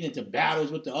he getting into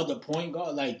battles with the other point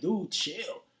guard. Like, dude,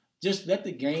 chill. Just let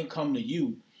the game come to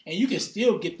you. And you can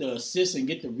still get the assist and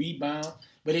get the rebound,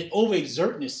 but it's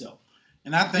overexerting itself.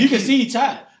 And I think you can see he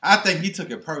tired. I think he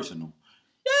took it personal.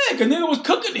 Yeah, because nigga was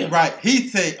cooking him. Right. He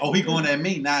said, he going at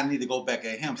me. Now I need to go back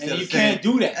at him. And you can't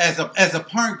do that. As a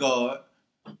point guard,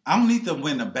 I don't need to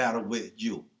win the battle with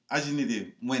you. I just need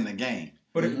to win the game.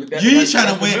 But he's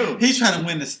trying to win. He's trying to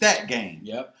win the stat game.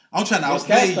 Yep. I'm trying to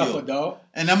outplay you. Dog.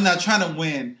 And I'm not trying to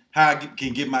win how I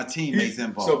can get my teammates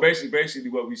involved. So basically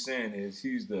what we're saying is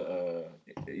he's the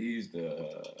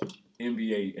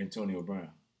NBA Antonio Brown.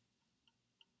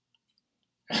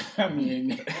 I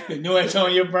mean, the new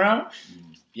Antonio Brown?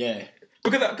 Yeah.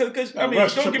 Because I mean,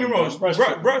 don't get me wrong.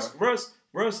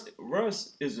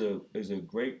 Russ is a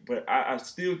great, but I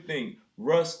still think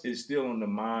Russ is still on the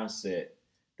mindset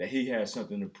that he has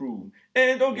something to prove.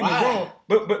 And don't get me wrong,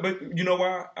 but you know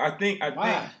why? I think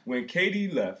when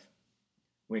KD left,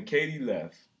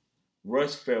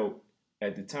 Russ felt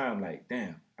at the time like,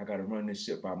 damn, I got to run this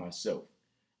shit by myself.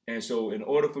 And so in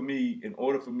order for me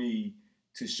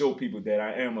to show people that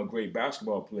I am a great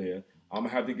basketball player, I'm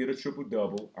gonna have to get a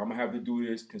triple-double. I'm gonna have to do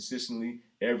this consistently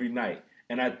every night.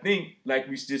 And I think, like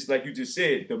you just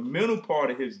said, the mental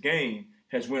part of his game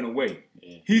has went away.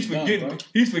 Yeah. He's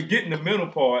forgetting the mental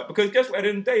part, because guess what? At the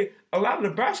end of the day, a lot of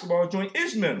the basketball joint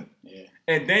is mental. Yeah.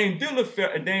 And Dame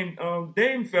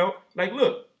felt like,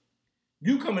 look,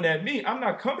 you coming at me, I'm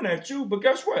not coming at you, but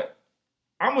guess what?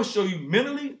 I'm gonna show you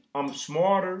mentally, I'm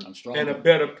smarter and a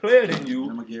better player than you,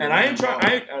 and I'm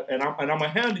gonna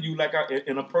handle you like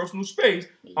in a personal space.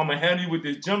 Yeah. I'm gonna handle you with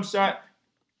this jump shot,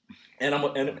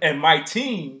 and my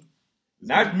team,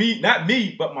 not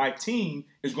me, but my team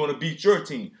is gonna beat your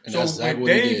team. And so that's exactly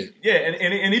what he did. Yeah,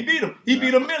 and he beat him. He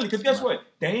beat him mentally, because guess what?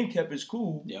 Dame kept his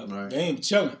cool. Yeah, right. Dame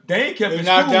chilling. Dame kept his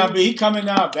cool. Down, he coming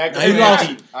out back.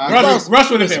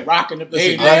 Russ would have been rocking the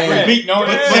baby.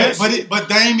 But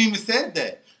Dame even said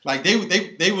that. Like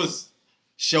they was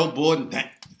showboarding Dame.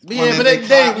 Yeah, but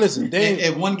Dame, listen, Dame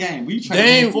at one game. We trying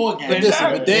to win 4 games. But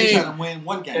listen, but Dame trying to win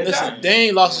 1 game. Listen,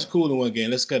 Dame lost his cool in 1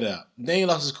 game. Let's cut it out. Dame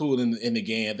lost his cool in the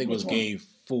game. I think it was game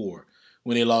 4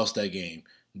 when they lost that game.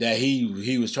 That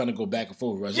he was trying to go back and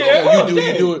forth. Russ, you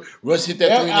do it. Russ hit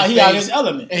that 3 in the face. He got his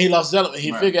element. And he lost his element.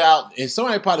 He figured out, and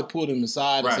somebody probably pulled him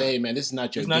aside and said, hey, man, this is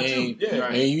not your game.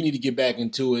 And you need to get back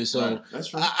into it. So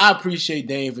I appreciate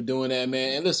Dame for doing that,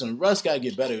 man. And listen, Russ got to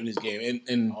get better in this game.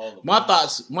 And my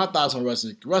thoughts on Russ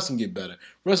is Russ can get better.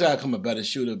 Russ got to become a better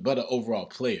shooter, better overall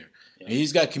player. Yeah. And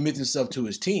he's got to commit himself to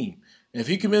his team. And if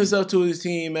he commits himself to his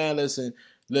team, man, listen,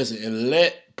 and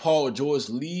let Paul George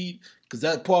lead, because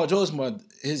that Paul George,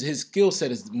 his skill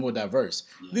set is more diverse.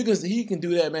 Yeah. Because he can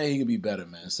do that, man, he can be better,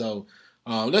 man. So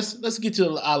let's get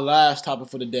to our last topic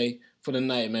for the day, for the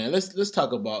night, man. Let's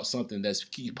talk about something that's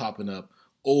keep popping up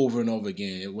over and over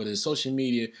again, whether it's social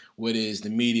media, whether it's the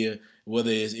media, whether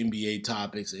it's NBA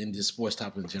topics and just sports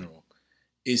topics in general.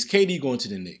 Is KD going to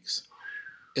the Knicks?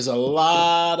 There's a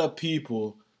lot of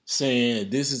people saying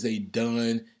this is a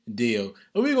done deal.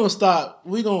 And we're gonna stop.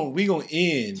 We're gonna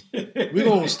end. We're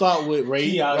gonna start with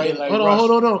Ray. Right? Like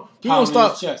hold on.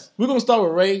 We're gonna start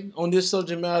with Ray on this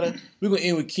subject matter. We're gonna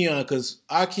end with Keon because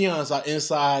our Keon's our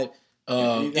inside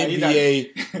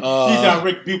NBA. He's our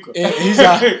Rick Bucher. He's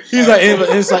our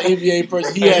inside NBA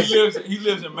person. He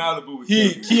lives in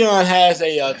Malibu. Keon has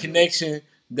a connection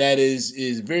that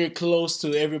is very close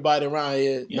to everybody around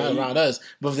here, not around us,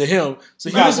 but to him. So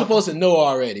he was supposed to know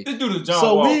already. This dude is John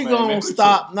so Wall, we're gonna man.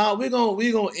 stop. Now we're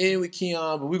gonna end with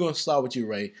Keon, but we're gonna start with you,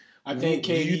 Ray. I think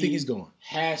where do you think he's going?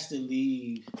 Has to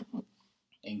leave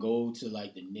and go to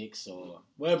like the Knicks or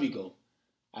wherever he go.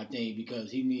 I think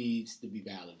because he needs to be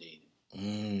validated.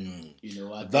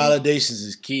 Validations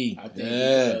is key. I think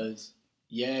because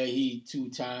he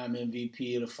 2-time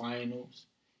MVP of the finals.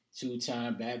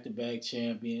 2-time back-to-back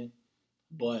champion,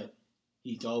 but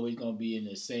he's always going to be in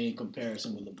the same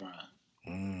comparison with LeBron.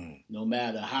 No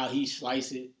matter how he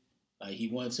slice it, like he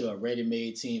went to a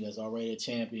ready-made team that's already a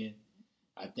champion.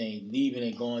 I think leaving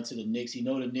and going to the Knicks, he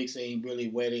know the Knicks ain't really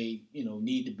where they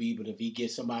need to be, but if he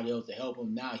gets somebody else to help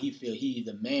him, now he feel he's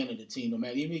the man of the team. No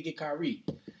matter even if he get Kyrie,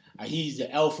 he's the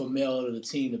alpha male of the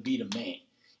team to be the man.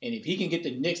 And if he can get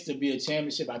the Knicks to be a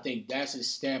championship, I think that's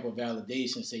his stamp of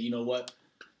validation. Say, you know what?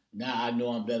 Now I know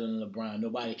I'm better than LeBron.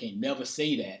 Nobody can never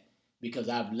say that because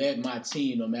I've led my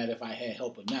team no matter if I had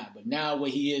help or not. But now where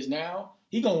he is now,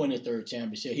 he going to win a third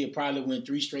championship. He'll probably win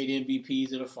 3 straight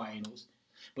MVPs of the finals.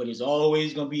 But it's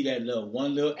always going to be that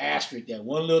one little asterisk, that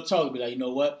one little talk. Be like, you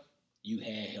know what? You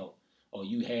had help. Or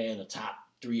you had a top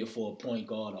 3 or 4 point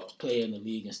guard or player in the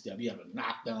league and stuff. You have a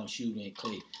knockdown shooter and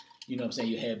Clay. You know what I'm saying?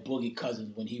 You had Boogie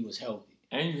Cousins when he was healthy.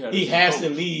 He has to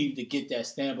leave to get that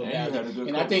stamp of value.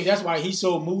 And I think that's why he's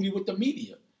so moody with the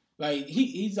media. Like,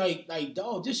 he's like,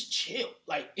 dog, just chill.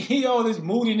 Like, he all this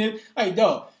moodiness. Like,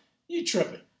 dog, you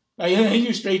tripping. Like,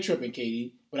 you straight tripping,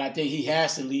 KD. But I think he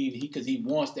has to leave because he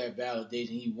wants that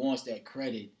validation. He wants that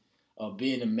credit of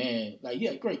being a man. Like,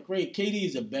 yeah, great. KD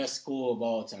is the best scorer of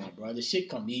all time, bro. The shit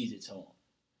come easy to him.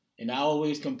 And I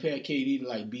always compare KD to,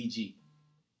 like, BG.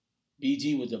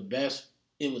 BG was the best.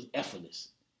 It was effortless.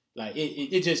 Like,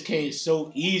 it just came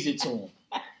so easy to him.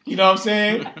 You know what I'm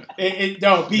saying?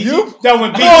 BG. That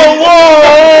when BG.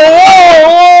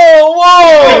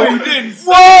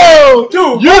 Whoa!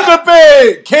 Dude, you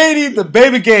compared KD to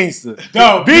Baby Gangster.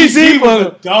 Dog, BG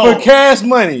for cash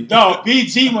money. Dog,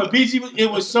 BG,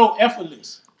 it was so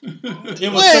effortless. Whoa!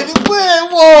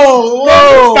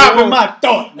 Stopping my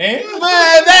thought, man. Man,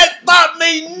 that thought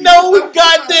made no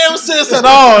goddamn sense at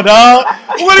all, dog.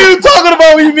 What are you talking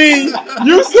about? What you mean?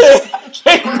 You said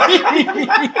KD.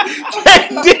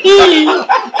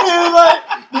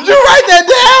 Did you write that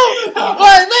down?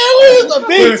 Like, man, what is the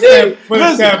BG?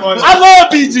 Listen, I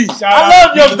love BG. I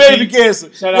love your Baby Cancer.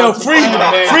 Yo, free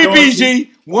BG.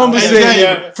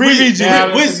 1%. Free BG.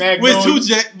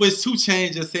 Which 2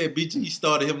 Chainz just said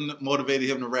BG motivated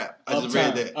him to rap. I just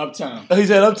read that. Uptown. He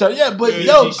said Uptown. Yeah, but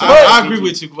I agree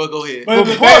with you. But go ahead. But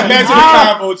back to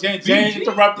the convo. James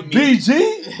interrupted me.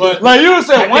 BG? But like you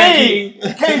said, Wayne.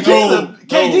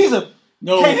 KD's a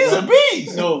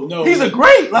beast. No. He's a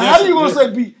great. Like, how do you gonna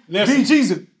say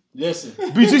BG's a? Listen.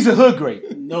 BG's a hood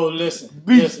great. No, listen.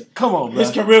 Come on, bro.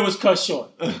 His career was cut short.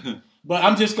 But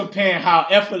I'm just comparing how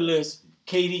effortless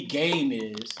KD game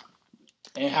is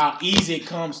and how easy it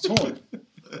comes to him.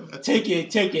 Take your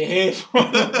head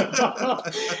from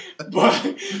But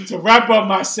to wrap up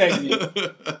my segment,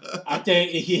 I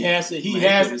think he has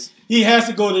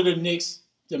to go to the Knicks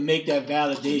to make that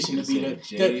validation to be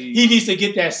he needs to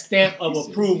get that stamp of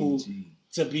approval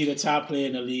to be the top player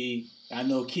in the league. I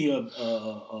know Kia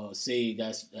say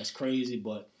that's crazy,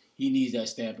 but he needs that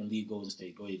stamp and leave Golden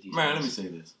State. Go ahead, DJ. Man, let me say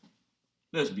this.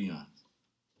 Let's be honest.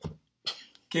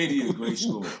 KD is a great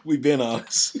scorer. We've been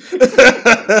honest.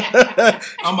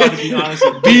 I'm about to be honest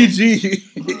with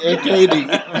BG and KD.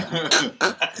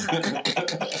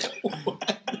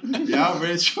 Y'all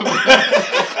rich.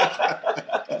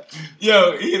 He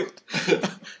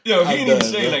didn't even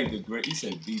say like the great. He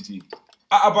said BG.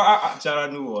 Shout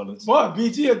out New Orleans. Boy,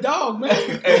 BG a dog, man.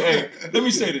 Hey, let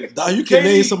me say this. Dog, you can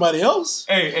name somebody else.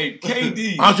 Hey,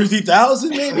 KD. Andre 3000,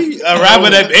 maybe? A rapper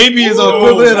that maybe is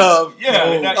equivalent of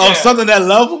something that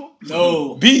level?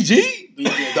 No. BG?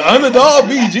 The underdog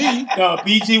BG. No,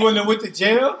 BG wouldn't have went to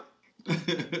jail.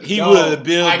 He would have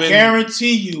been. I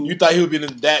guarantee you. You thought he would be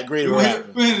that great of a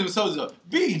rapper.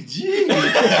 BG.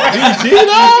 BG,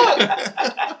 dog?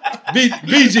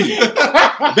 BG.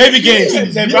 Baby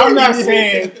Gangster. I'm not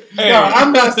saying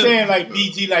I'm not saying like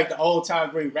BG like the old time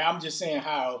great rap. I'm just saying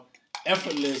how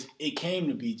effortless it came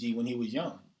to BG when he was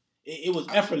young. It was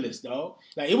effortless, dog.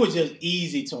 Like it was just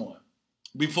easy to him.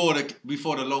 Before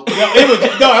the local.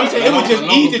 I'm saying it was just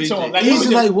easy to him. Like,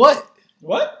 easy like what?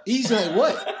 What? Easy like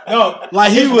what? No,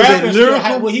 like he was a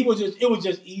lyrical. It was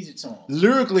just easy to him.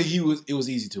 Lyrically, it was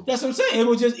easy to him. That's what I'm saying. It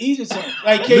was just easy to him.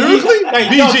 Like KD, lyrically, like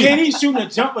BG. KD shooting a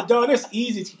jumper, dog. That's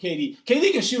easy to KD.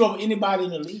 KD can shoot over anybody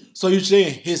in the league. So you're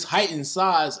saying his height and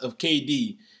size of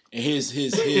KD and his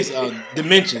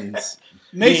dimensions,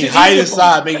 makes it height and easy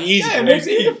size, make it easy. Yeah, it makes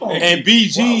it easy for him. And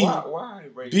BG, why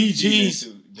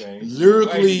BG's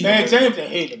lyrically. Man, James a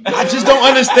hater. I just don't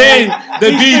understand the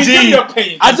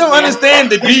BG. I don't understand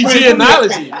the BG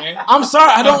analogy. I'm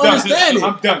sorry, I don't understand it.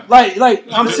 I'm done. Like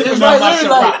I'm sipping it's on literally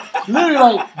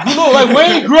like you know, like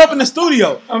Wayne grew up in the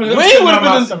studio. Wayne would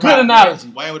have been a good analogy.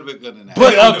 Wayne would have been good in that.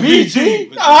 But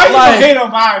BG, I hate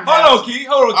on mine. Hold on, Key.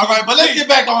 All right, but let's get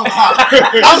back on topic.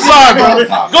 I'm sorry,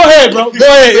 bro. Go ahead, bro. Go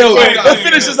ahead, yo. Let's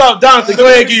finish this up, Jonathan. Go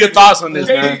ahead and give your thoughts on this,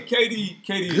 man. KD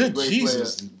is a great player.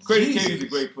 KD is a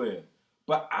great player.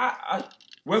 But I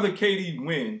whether KD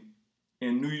win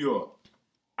in New York,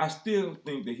 I still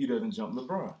think that he doesn't jump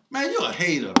LeBron. Man, you're a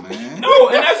hater, man. No,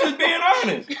 and that's just being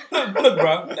honest. Look,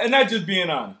 bro, and that's just being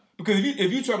honest. Because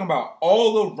if you're talking about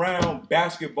all-around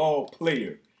basketball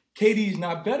player, KD's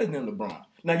not better than LeBron.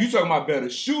 Now, if you're talking about better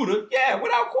shooter, yeah,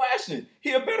 without question,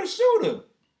 he a better shooter.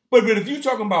 But if you're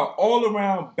talking about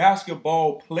all-around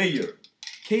basketball player,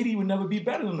 KD would never be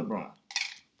better than LeBron.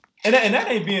 And that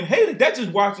ain't being hated. That's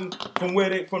just watching from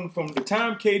the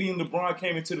time KD and LeBron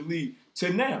came into the league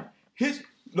to now.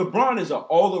 LeBron is an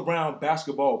all-around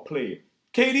basketball player.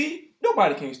 KD,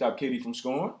 nobody can stop KD from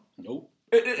scoring. Nope.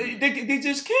 They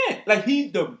just can't. Like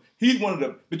he's one of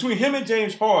the between him and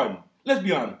James Harden. Let's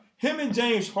be honest. Him and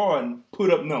James Harden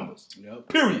put up numbers. Yep.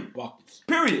 Period. Buckets.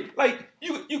 Period. Like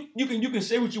you can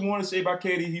say what you want to say about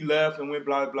KD. He left and went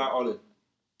blah blah all that.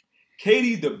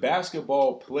 KD the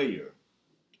basketball player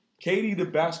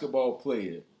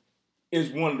is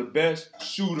one of the best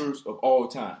shooters of all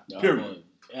time. Period.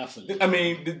 I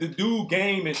mean, the dude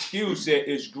game and skill set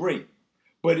is great.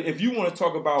 But if you want to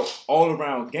talk about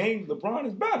all-around game, LeBron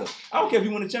is better. I don't care if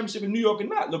he won a championship in New York or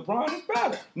not. LeBron is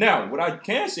better. Now, what I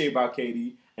can say about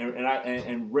KD,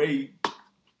 and Ray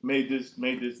made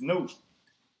this note,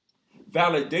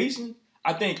 validation,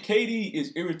 I think KD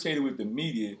is irritated with the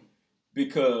media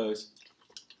because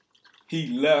he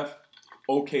left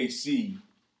OKC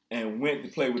and went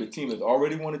to play with a team that's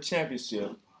already won a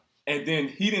championship, and then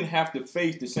he didn't have to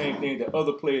face the same thing that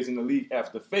other players in the league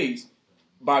have to face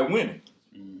by winning.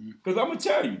 Because I'm going to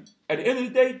tell you, at the end of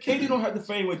the day, KD don't have to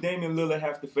face what Damian Lillard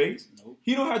has to face. Nope.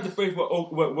 He don't have to face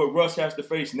what Russ has to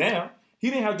face now. He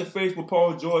didn't have to face what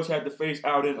Paul George had to face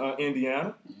out in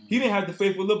Indiana. He didn't have to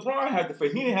face what LeBron had to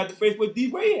face. He didn't have to face what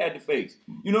D-Wade had to face.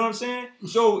 You know what I'm saying?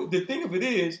 So the thing of it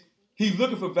is, he's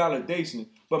looking for validation.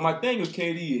 But my thing with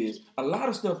KD is, a lot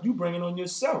of stuff you bringing on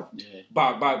yourself. Yeah.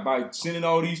 By sending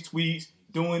all these tweets,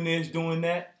 doing this, doing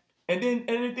that. And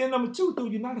then number two,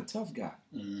 dude, you're not a tough guy.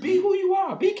 Mm-hmm. Be who you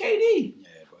are. Be KD. Yeah,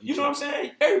 bro, you know what I'm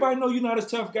saying? Everybody know you're not a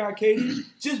tough guy, KD.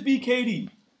 Just be KD.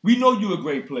 We know you're a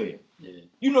great player. Yeah.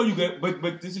 You know you got,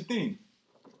 but this is the thing.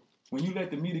 When you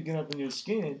let the media get up in your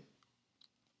skin,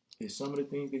 is some of the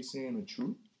things they're saying are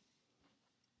true?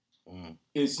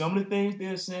 Is some of the things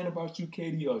they're saying about you,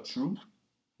 KD, are true?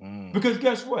 Because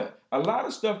guess what? A lot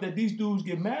of stuff that these dudes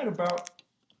get mad about,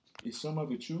 is some of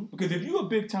it true? Because if you're a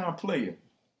big time player,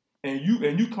 and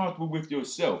you comfortable with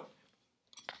yourself,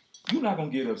 you're not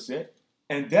gonna get upset.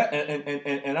 And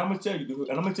I'm gonna tell you,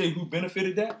 who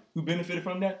benefited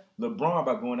from that? LeBron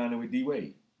by going down there with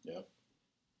D-Wade. Yep.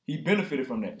 He benefited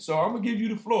from that. So I'm gonna give you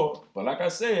the floor. But like I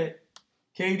said,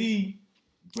 KD,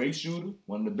 great shooter,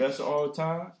 one of the best of all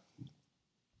time.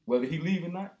 Whether he leave or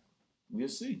not, we'll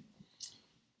see.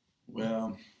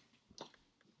 Well,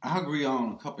 I agree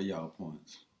on a couple of y'all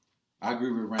points. I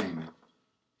agree with Raymond.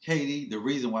 KD, the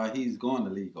reason why he's going to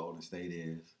leave Golden State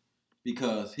is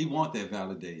because he want that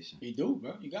validation. He do,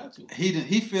 bro. You got to.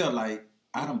 He feel like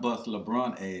I done bust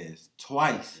LeBron ass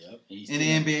twice in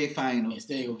the NBA Finals. And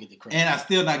still gonna get the credit. And I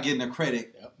still not getting the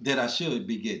credit that I should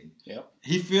be getting. Yep.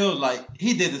 He feels like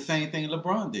he did the same thing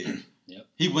LeBron did. Yep.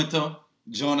 He went to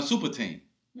join a super team.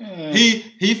 Yeah.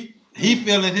 He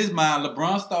feel in his mind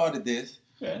LeBron started this.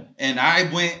 Yeah. And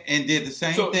I went and did the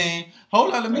same thing.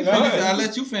 Hold on, let me finish. I'll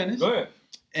let you finish. Go ahead.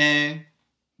 And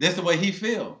that's the way he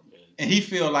feel. And he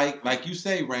feel like you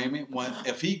say, Raymond,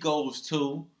 if he goes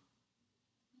to,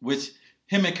 which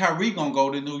him and Kyrie gonna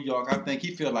go to New York, I think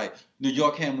he feel like New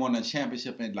York hadn't won a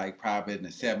championship in probably in the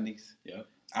 70s. Yep.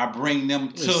 I bring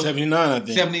them to 79, I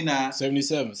think. 79.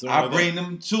 77. I bring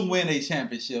them to win a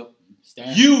championship.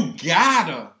 You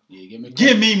gotta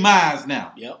give me mines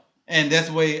now. Yep. And that's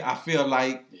the way I feel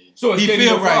like So he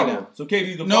feel right now. So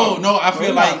KD's the no. I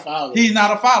feel like he's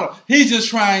not a follower. He's just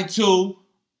trying to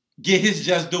get his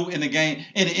just due in the game.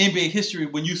 In the NBA history,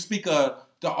 when you speak of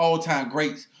the all-time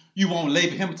greats, you won't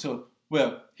label him to,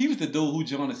 well, he was the dude who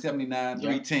joined the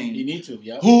 79-3 team. You need to,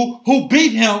 yeah. Who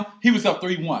beat him, he was up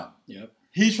 3-1. Yep.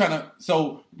 He's trying to,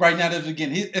 so right now,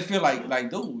 again, it feel like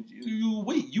dude, you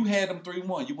weak. You had them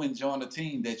 3-1. You went and joined a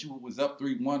team that you was up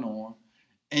 3-1 on,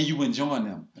 and you went join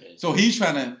them. So he's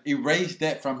trying to erase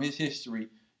that from his history.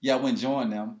 Yeah, I went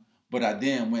join them, but I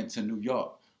then went to New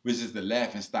York, which is the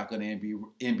laughing stock of the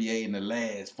NBA in the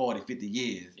last 40, 50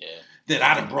 years that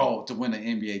I'd have brought to win the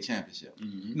NBA championship.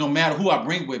 Mm-hmm. No matter who I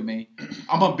bring with me,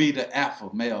 I'm going to be the alpha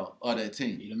male of that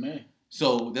team. Be the man.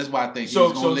 So that's why I think he's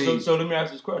going to lead. So let me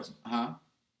ask this question. Huh?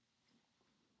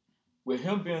 With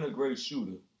him being a great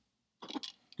shooter,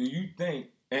 do you think,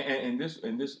 and this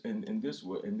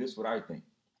what I think,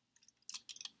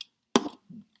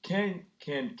 can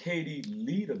KD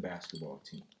lead a basketball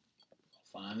team?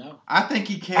 Find out. I think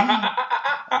he can. Can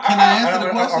I answer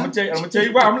the question? I'm gonna tell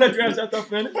you why. I'm gonna let you answer that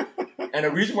finish. And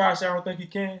the reason why I say I don't think he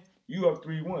can, you up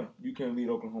 3-1. You can lead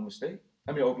Oklahoma City.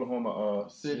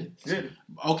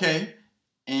 Okay,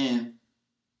 and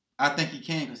I think he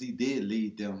can because he did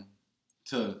lead them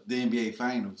to the NBA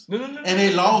Finals. No. And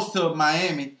they lost to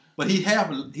Miami, but he have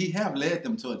led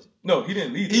them to it. No, he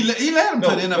didn't lead them. He led them to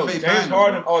the NBA James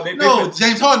Finals. Harden.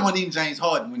 James Harden wasn't even James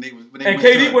Harden when they and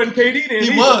KD wasn't KD then.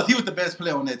 He was the best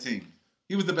player on that team.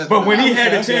 He was the best. But when he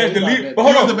had a chance to lead,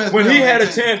 when he had a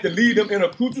chance to lead them in a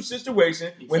crucial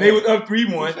situation, when they was up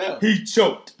 3-1, he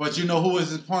choked. But you know who was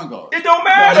his point guard? It don't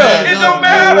matter. It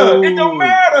don't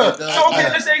matter. So okay,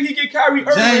 let's say he get Kyrie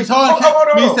Irving. James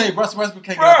Harden. Me say Russell Westbrook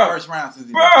can't get out the first round since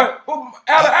he. Allen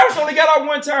Iverson only got out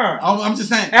one time. I'm just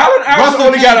saying. Allen Iverson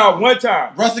only got out one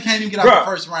time. Russell can't even get out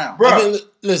the first round.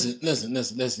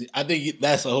 Listen. I think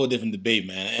that's a whole different debate,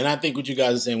 man. And I think what you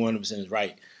guys are saying 100% is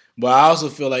right. But I also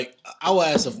feel like I will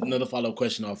ask another follow-up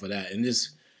question off of that. And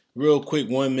just real quick,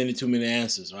 1 minute, 2 minute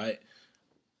answers, right?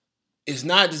 It's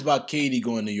not just about KD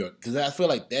going to New York, because I feel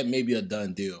like that may be a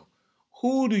done deal.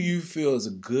 Who do you feel is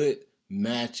a good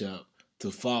matchup to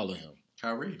follow him?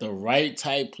 Kyrie. The right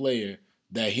type player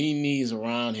that he needs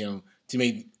around him to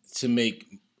make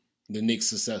the Knicks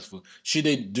successful. Do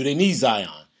they need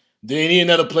Zion? Do they need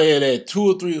another player that 2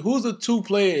 or 3? Who's the 2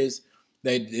 players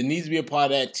that needs to be a part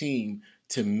of that team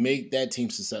to make that team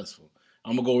successful?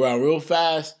 I'm gonna go around real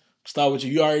fast. Start with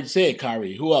you. You already said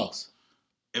Kyrie. Who else?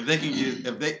 If they can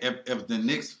get, if the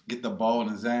Knicks get the ball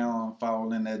and Zion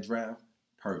fall in that draft,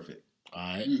 perfect. All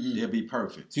right, it'll be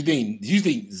perfect. So you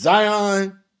think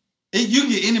Zion? You can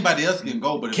get anybody else can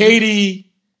go, but KD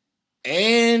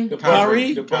and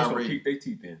Kyrie. The Bucks gonna kick their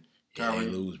teeth in. Kyrie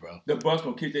lose, bro. The Bucks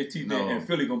gonna kick their teeth in, and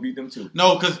Philly gonna beat them too.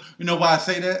 No, because you know why I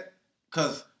say that?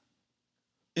 Because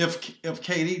if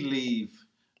KD leave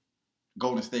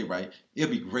Golden State, right,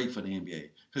 it'll be great for the NBA.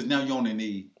 Because now you only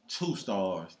need 2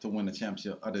 stars to win the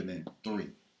championship other than 3.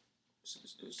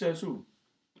 Says who?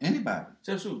 Anybody.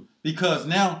 Says who? Because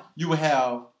now you will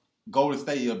have Golden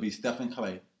State, it'll be Stephen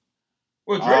Clay.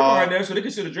 Well, Draymond there, so they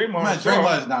consider Draymond a star.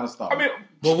 Draymond is not a star. I mean,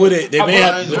 but they may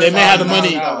have the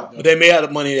money. But they may have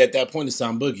the money at that point to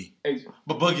sign Boogie.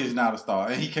 But Boogie is not a star,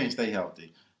 and he can't stay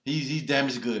healthy. He's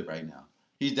damaged good right now.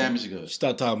 He's damaged good.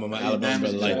 Stop talking about my Alabama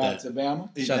brother like that.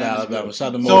 Shout out Alabama. Shout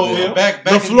out to Mobile. So back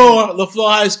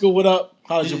LaFleur High School. What up?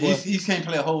 How's your boy? He can't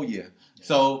play a whole year.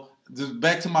 So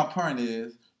back to my point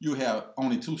is you have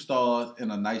only 2 stars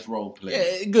and a nice role player.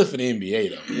 Yeah, good for the NBA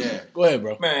though. Yeah. Go ahead,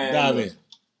 bro. Man, dive in.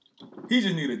 He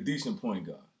just need a decent point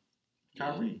guard.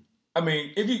 Kyrie. I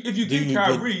mean, if you get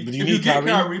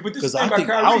Kyrie, but this is the thing about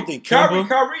Kyrie. I don't think Kemba.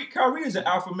 Kyrie is an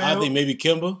alpha male. I think maybe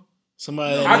Kemba.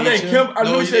 Somebody. I think Kemba.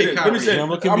 Let me say this. I'm gonna say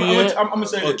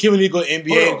this. Kemba need to go to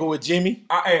NBA and go with Jimmy.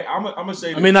 I'm gonna say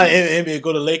this. I mean, not NBA.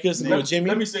 Go to Lakers and go with Jimmy.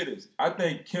 Let me say this. I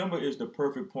think Kemba is the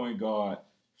perfect point guard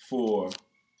for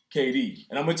KD,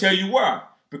 and I'm gonna tell you why.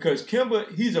 Because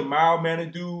Kemba, he's a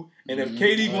mild-mannered dude, and if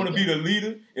KD going to be the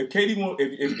leader,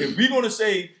 if we're going to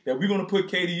say that we're going to put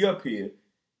KD up here,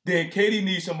 then KD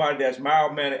needs somebody that's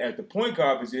mild-mannered at the point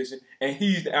guard position, and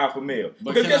he's the alpha male.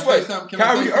 Because guess what?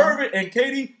 Kyrie Irving and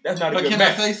KD, that's not a good match. But can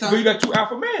I say something? You got 2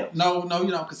 alpha males. No,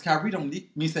 you don't, because KD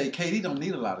don't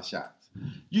need a lot of shots.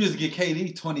 You just get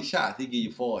KD 20 shots, he give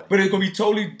you 40. But it's going to be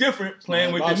totally different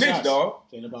playing with the Knicks, dog.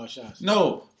 It ain't about shots.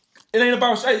 No. It ain't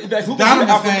about shots.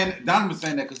 Donovan's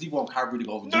saying that because he want Kyrie to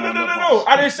go over. No.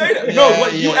 I didn't say that.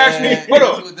 You asked me.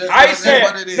 Hold on. I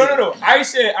said no.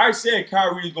 I said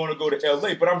Kyrie is going to go to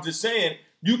LA, but I'm just saying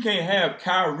you can't have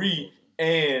Kyrie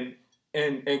and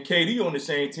KD on the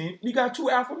same team. You got 2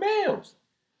 alpha males.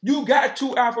 You got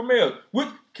 2 alpha males.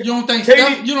 You don't think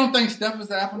Steph is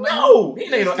alpha male? No,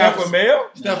 he ain't no alpha male.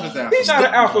 Steph is alpha. He's not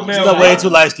an alpha male. He's way too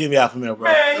light skinned alpha male,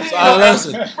 bro. Man,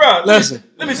 listen.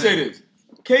 Let me say this.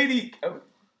 KD,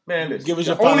 man, listen. Give us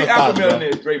your the only final alpha thoughts, male in there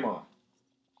is Draymond.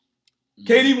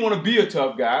 KD want to be a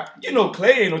tough guy. You know,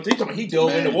 Clay ain't no team. He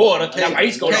dove in the water.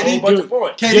 He's going to a whole bunch of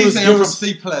points. KD saying from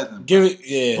C Pleasant. Give it,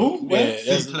 yeah. Who?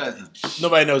 Yeah, C Pleasant.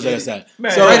 Nobody knows that. That.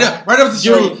 Man, so, right up the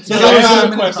street.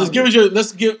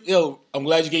 I'm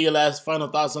glad you gave your last final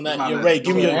thoughts on that. Ray,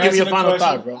 give me your final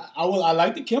thought, bro. I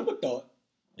like the Kemba thought.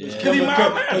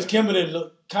 Because Kemba didn't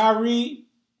look. Kyrie,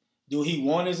 do he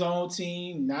want his own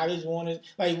team? Not his own.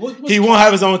 Like he won't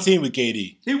have his own team with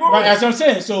KD. He won't. Right, that's what I'm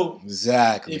saying. So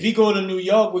exactly, if he go to New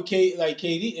York with KD,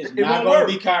 it's not going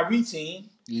to be Kyrie's team.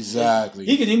 Exactly.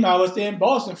 He might well stay in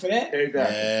Boston for that.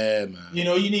 Exactly. Yeah, man. You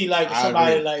know, you need like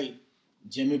somebody like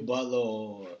Jimmy Butler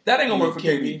or that ain't gonna work for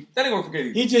KD. That ain't gonna work for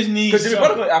KD. He just needs because Jimmy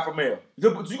Butler is alpha male.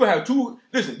 You gonna have two.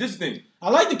 Listen, this is the thing. I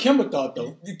like the Kemba thought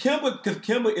though. Because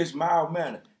Kemba is mild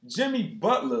mannered. Jimmy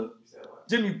Butler,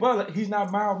 he's not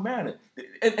mild mannered,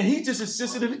 and he's just as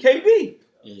sensitive as KD.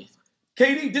 Yeah.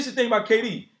 KD, this is the thing about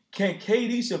KD. Can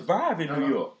KD survive in New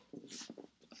York?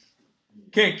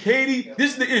 Can KD?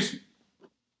 This is the issue.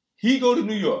 He go to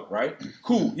New York, right?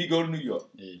 Cool. He go to New York.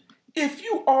 Yeah. If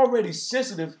you already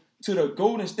sensitive to the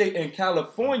Golden State and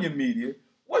California media,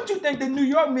 what you think the New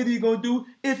York media gonna do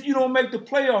if you don't make the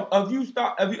playoff? Are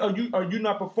you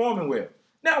not performing well?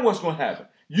 Now what's gonna happen?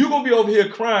 You gonna be over here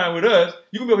crying with us.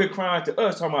 You gonna be over here crying to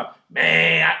us, talking about,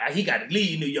 man, he got to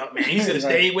leave New York, man. He should have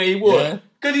stayed where he was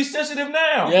because he's sensitive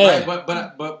now. Yeah, right,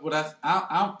 but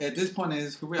I at this point in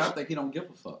his career, I think he don't give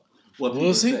a fuck.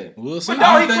 We'll see. Say. We'll see. But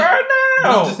no, he cried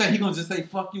now. He gonna just say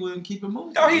fuck you and keep it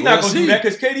moving. No, he's not gonna do that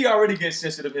because KD already gets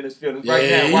sensitive in his feelings right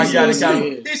now. Why he's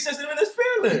sensitive in his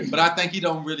feelings. But I think he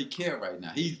don't really care right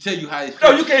now. He tell you how he feels.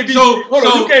 No, you can't be.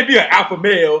 You can't be an alpha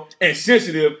male and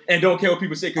sensitive and don't care what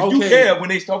people say because you care when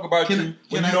they talk about you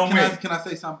when you don't win. Can I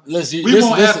say something? Listen.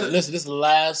 This is the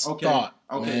last thought.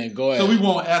 Okay, man, go ahead. So we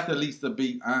want athletes to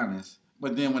be honest,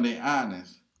 but then when they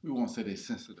honest, we won't say they're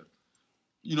sensitive.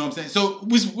 You know what I'm saying? So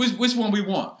which one we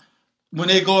want? When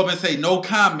they go up and say no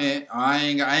comment, I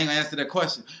ain't gonna answer that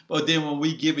question. But then when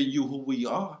we giving you who we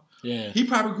are, he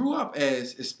probably grew up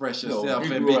as express yourself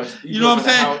and be. You know what I'm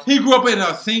saying? He grew up in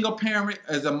a single parent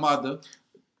as a mother.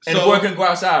 And the boy couldn't go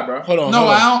outside, bro. Hold on. No,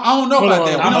 I don't know about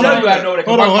that. I'm telling you, I know that.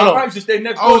 Hold on. I used to stay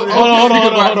next door. Hold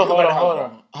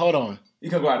on. You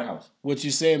can go out of the house. What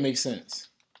you saying makes sense.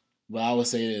 But I would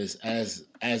say this, as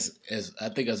I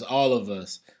think as all of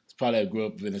us probably grew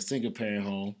up in a single parent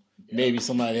home. Yeah. Maybe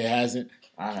somebody that hasn't.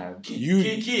 I have.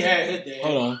 Key had his dad.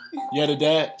 Hold on. You had a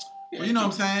dad? Well, you know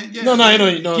what I'm saying? Yeah. No, you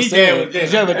know what I'm saying. You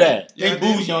have a dad. They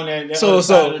bougie on that. So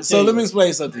let me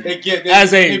explain something.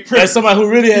 As somebody who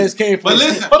really has came from. But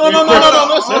listen.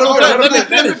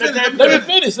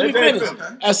 Let me finish.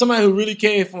 As somebody who really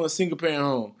came from a single parent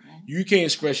home, you can't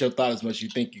express your thought as much as you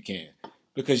think you can.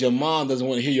 Because your mom doesn't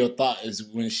want to hear your thoughts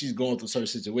when she's going through certain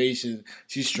situations.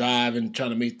 She's striving,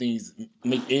 trying to make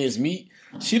ends meet.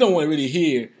 She don't want to really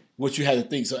hear what you have to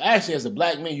think. So actually, as a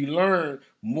black man, you learn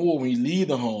more when you leave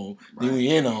the home than when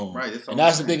you're in the home. Right. And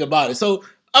that's the thing about it. So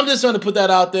I'm just trying to put that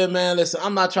out there, man. Listen,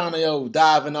 I'm not trying to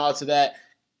dive in all to that.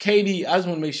 KD, I just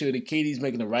want to make sure that KD's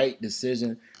making the right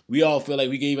decision. We all feel like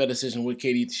we gave a decision what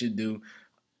KD should do.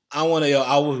 I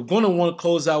was going to want to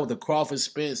close out with the Crawford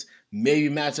Spence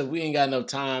maybe matchup. We ain't got enough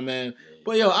time, man.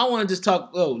 But I want to just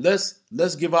talk.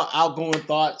 Let's give our outgoing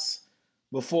thoughts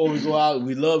before we go out.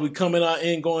 We come in our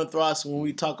ingoing thoughts when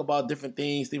we talk about different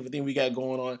things we got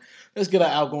going on. Let's get our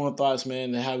outgoing thoughts,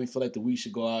 man, and how we feel like the week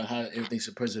should go out, how everything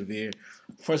should persevere.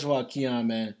 First of all, Keon,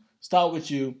 man, start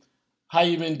with you. How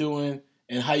you been doing,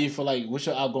 and how you feel like? What's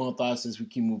your outgoing thoughts as we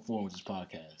keep moving forward with this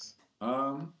podcast?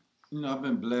 I've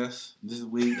been blessed this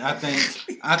week. I think,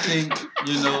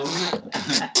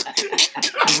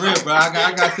 for real, bro.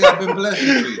 I gotta say I've been blessed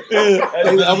this week.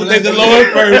 I'm gonna take the Lord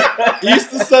first.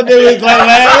 Easter Sunday was like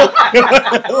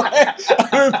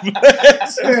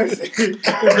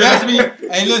bless me.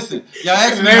 Hey, listen, y'all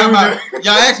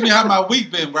asked me how my week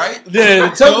been, right? Yeah,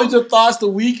 tell me your thoughts the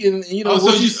week, and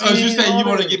what you saying you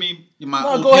want to give me my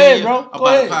opinion go ahead, bro. Go about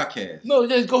ahead. the podcast. No,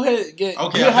 just go ahead.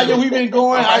 Okay. How your week been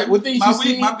going? Right. What things you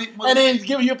seen? And then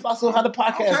give your thoughts on how the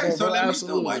podcast okay, goes. So let me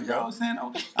absolutely, what y'all saying.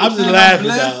 Okay. I'm just laughing,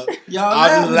 dog. Y'all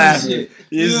I'm just laughing.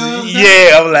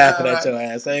 Shit. I'm laughing at your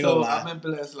ass. I ain't gonna lie. I've been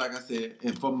blessed, like I said,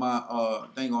 and for my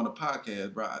thing on the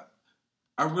podcast, bro.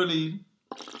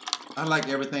 I like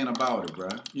everything about it, bro.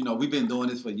 We've been doing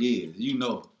this for years. We've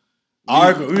been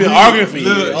arguing for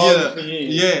years.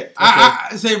 Yeah.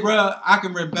 I say, bro, I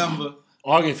can remember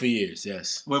arguing for years.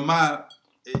 Yes. When my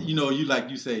you know, you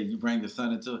say, you bring your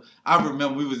son into it. I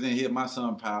remember we was in here, my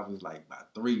son probably was like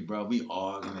about 3, bro. We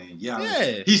arguing and yelling.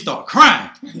 Yeah. He started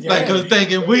crying. Like, cause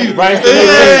thinking we Bryce, we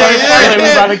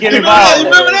about to get involved. You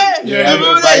remember that? Yeah, you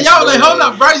remember that? Y'all like, hold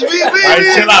up, Bryce,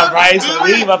 Bryce, chill out, Bryce.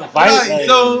 We about to fight. Right.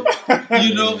 So,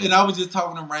 you know, and I was just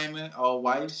talking to Raymond, our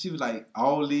wife. She was like,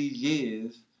 all these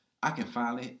years, I can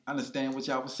finally understand what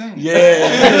y'all was saying. Yeah.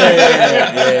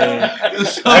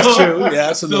 So, that's true. Yeah,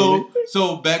 absolutely.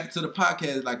 So back to the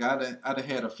podcast, like I'd have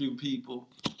had a few people,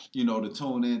 you know, to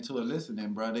tune in to it,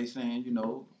 listening, bro. They saying, you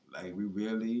know, like we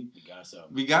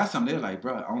got something. They're like,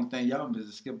 bro, only thing y'all miss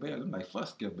is Skip Bayless. I'm like, fuck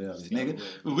Skip Bayless, nigga.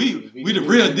 We the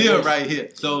real deal right here.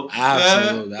 So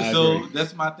absolutely. So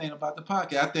that's my thing about the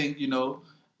podcast. I think, you know,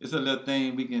 it's a little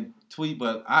thing we can tweet,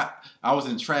 but I was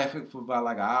in traffic for about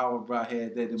like an hour, bro. I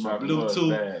had that in my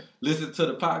Bluetooth. Listen to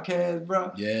the podcast,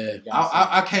 bro. Yeah.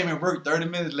 I came and worked 30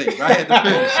 minutes late, bro. I had to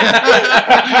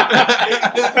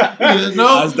finish. You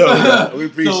know? That's dope, bro. We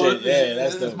appreciate it. Yeah,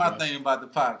 that's dope. That's my thing about the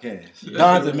podcast.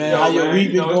 Donta, man, how your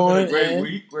week been going? Great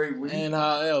week. And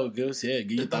give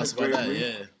your thoughts about that.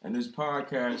 Yeah. And this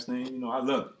podcast thing, you know, I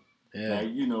love it. Yeah.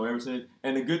 Like, you know, everything.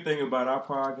 And the good thing about our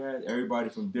podcast, everybody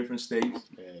from different states,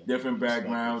 different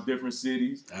backgrounds, different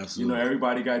cities. Absolutely. You know,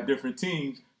 everybody got different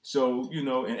teams. So, you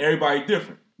know, and everybody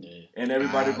different. Yeah. And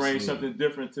everybody brings something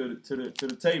different to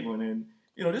the table. And then,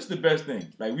 you know, this is the best thing.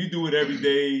 Like, we do it every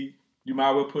day. You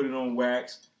might as well put it on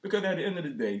wax. Because at the end of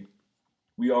the day,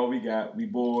 we all we got. We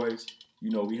boys.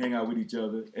 You know, we hang out with each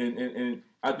other. And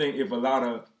I think if a lot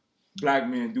of black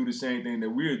men do the same thing that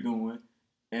we're doing,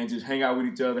 and just hang out with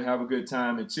each other, have a good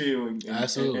time, and chill, and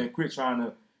quit trying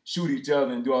to shoot each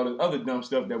other and do all the other dumb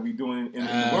stuff that we doing in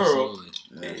the world.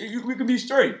 We could be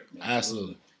straight.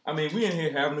 Absolutely. I mean, we in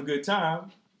here having a good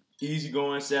time, easy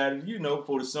going Saturday. You know,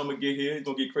 before the summer get here, it's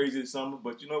gonna get crazy this summer,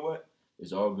 but you know what?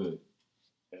 It's all good.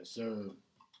 Yes, sir.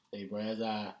 Hey, bro, as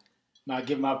I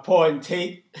give my part and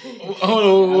take.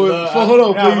 Hold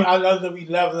on, please. I love that we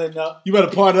leveling up. You better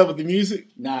part up with the music?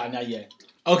 Nah, not yet.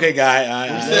 Okay, guy.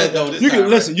 You can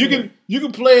listen. You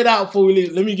can play it out before we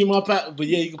leave. Let me get my pack. But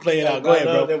yeah, you can play it out. Go ahead,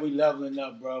 bro. I love that we leveling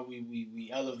up, bro. We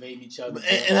elevating each other.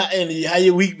 And how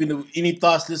your week been? Any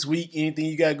thoughts this week? Anything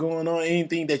you got going on?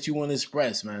 Anything that you want to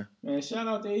express, man? Man, shout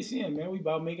out to ACM, man. We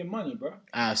about making money, bro.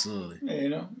 Absolutely. Yeah, you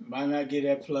know, might not get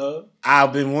that plug.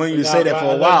 I've been wanting you to say that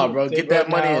for a while, bro. Get that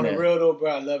money in there. On the real though, bro.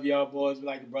 I love y'all boys. We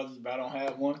like the brothers, but I don't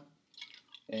have one.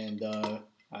 And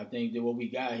I think that what we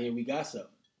got here, we got something.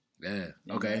 Yeah.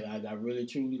 Okay. I really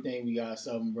truly think we got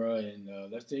something, bro, and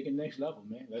let's take it next level,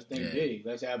 man. Let's think big.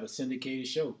 Let's have a syndicated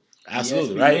show.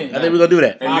 Absolutely, right? I think we're gonna do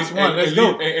that. Let's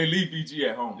go. And leave BG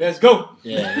at home. Let's go.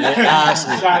 Yeah.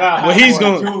 Shout out. Well, he's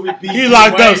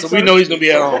locked up, so we know he's gonna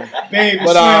be at home. Baby,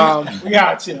 but we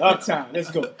out here, uptime. Let's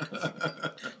go.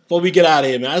 Before we get out of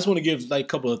here, man, I just want to give like a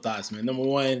couple of thoughts, man. Number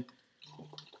one,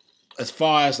 as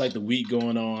far as like the week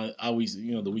going on,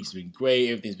 the week's been great.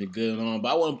 Everything's been good on. But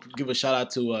I want to give a shout out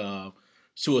to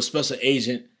a special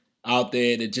agent out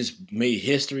there that just made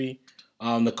history.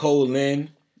 Nicole Lynn.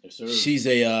 Yes, sir. She's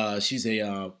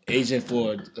a agent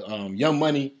for Young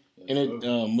Money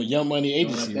Young Money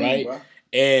Agency, right? Bro.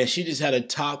 And she just had a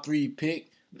top 3 pick.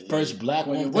 First black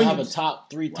woman to have a top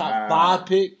 5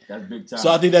 pick. That's big time. So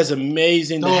I think that's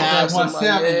amazing to have somebody.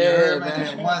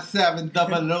 17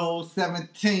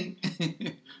 0017.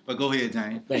 But go ahead,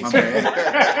 James. Thanks. My bad.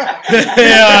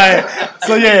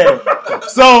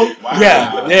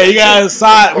 You guys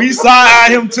side. We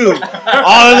side him too. All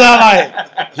of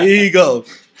that, like here you go.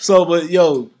 So, but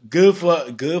good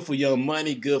for Young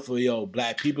Money. Good for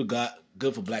black people.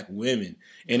 Good for black women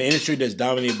in an industry that's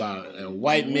dominated by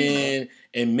white men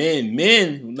and men.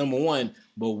 Men, number one,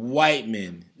 but white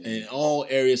men in all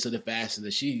areas of the fashion.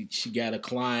 That she got a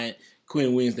client,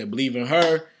 Quinn Williams, that believe in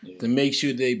her to make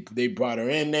sure they brought her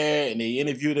in there and they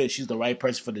interviewed her. She's the right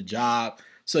person for the job.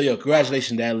 So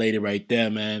congratulations to that lady right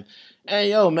there, man.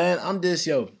 And man, I'm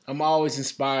always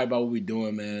inspired by what we're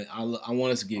doing, man. I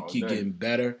want us to keep getting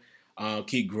better,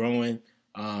 keep growing.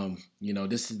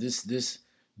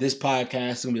 This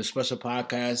podcast is gonna be a special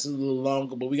podcast. It's a little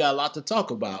longer, but we got a lot to talk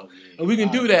about, and we can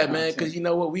do that, man. Because you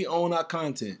know what, we own our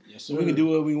content, so we can do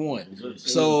what we want.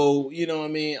 So you know what I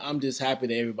mean. I'm just happy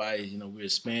that everybody, we're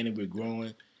expanding, we're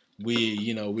growing,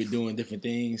 we're doing different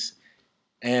things,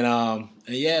 and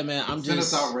yeah, man, I'm just. Send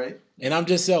us out, Ray. And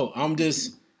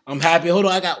I'm happy. Hold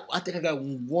on, I think I got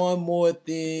one more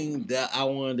thing that I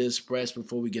wanted to express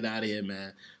before we get out of here,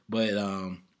 man. But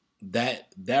that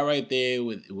right there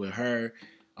with her.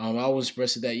 I was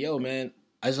expressing that, man,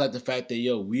 I just like the fact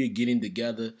that, we're getting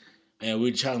together. and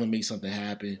we're trying to make something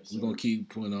happen. We're gonna keep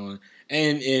putting on.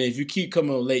 And if you keep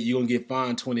coming on late, you're gonna get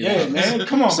fined $20. Yeah, man.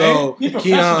 Come on, so, man.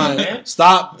 Keon,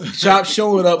 stop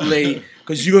showing up late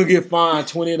because you're gonna get fined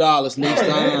 $20 next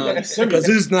time. Because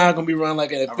this is not gonna be run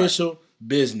like an official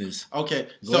business. Okay,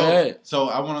 Go ahead. So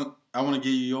I wanna give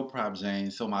you your prop,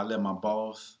 James. So I let my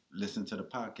boss listen to the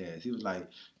podcast. He was like,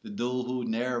 the dude who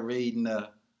narrating the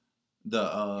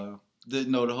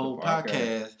whole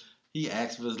podcast. He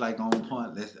asked was like on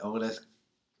point. Let's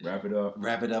wrap it up.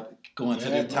 Going to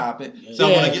the topic. So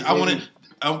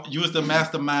you was the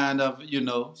mastermind of Shout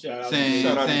out to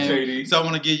JD. So I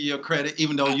want to give you your credit,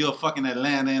 even though you're a fucking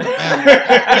Atlanta and a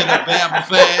Bama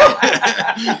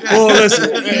fan. Well,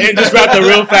 listen, and just wrap that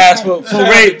real fast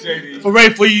for Ray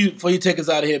before you take us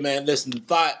out of here, man. Listen, the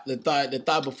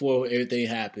thought before everything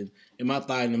happened, and my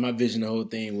thought and my vision, the whole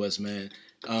thing was, man,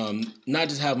 not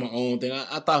just have my own thing.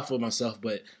 I thought for myself,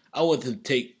 but I wanted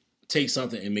to take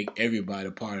something and make everybody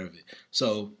a part of it.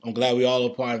 So I'm glad we all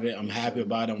are part of it. I'm happy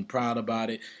about it. I'm proud about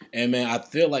it. And, man, I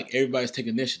feel like everybody's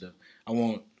taking initiative. I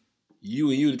want you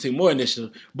and you to take more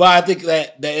initiative. But I think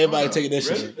that everybody take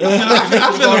initiative. Really?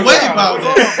 I feel a way about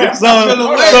that.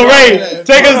 So Ray,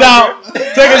 take us out.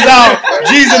 Take us out.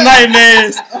 G's and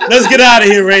Nightmares. Let's get out of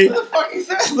here, Ray. What the fuck he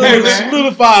said?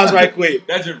 Solidify us right quick.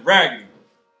 That's just bragging.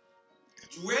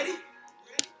 You ready?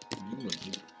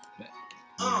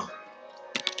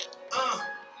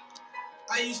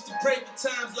 I used to pray for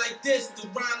times like this, to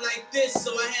rhyme like this,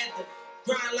 so I had to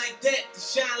grind like that, to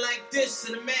shine like this.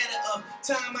 In a matter of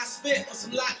time I spent on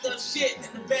some locked up shit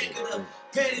in the back of the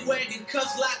paddy wagon,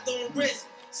 cuffs locked on wrist.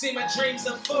 See my dreams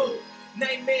unfold,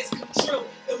 nightmares come true.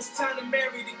 It was time to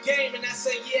marry the game, and I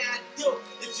said, yeah, I do.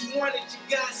 If you want it, you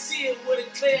gotta see it with a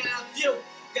clear eye view.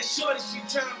 Got shorty, she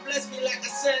tryna bless me like I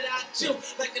said I do.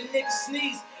 Like a nigga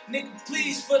sneeze. Nigga,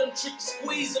 please, for them tricky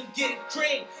squeeze, I'm getting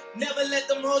cream. Never let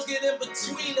them hoes get in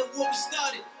between of what we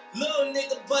started. Little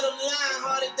nigga, but I'm lying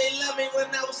hearted. They love me when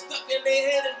I was stuck in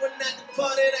their head, and when I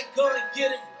departed, I go to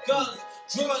get it regardless.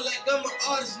 Draw like I'm an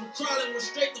artist, I'm crawling, went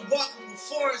straight to walking with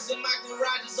foreigns in my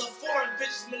garages are foreign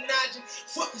bitches menaging,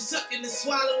 fucking sucking and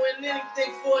swallowing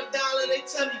anything for $1. They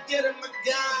tell me get him, I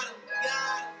got him,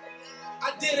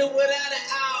 I did it without an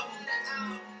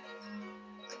album.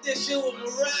 This shit with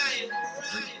Mariah.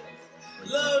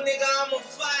 Little nigga, I'm on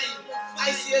fire.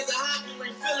 Icy as a hockey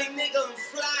ring, Philly nigga, I'm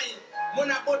flying.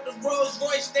 When I bought the Rolls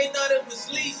Royce, they thought it was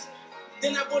lease.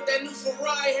 Then I bought that new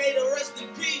Ferrari, hater, rest in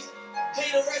peace.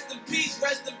 Hater, rest in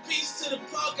peace to the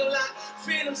parking lot.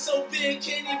 Phantom so big,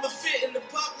 can't even fit in the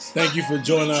parking spot. Thank you for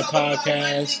joining our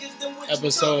podcast,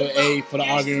 episode 8 for the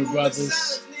Arguing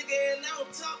Brothers.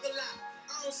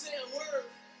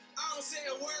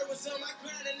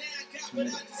 But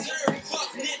I deserve it.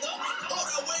 Fuck nigga. Hold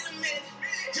on, wait a minute.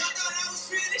 Y'all thought I was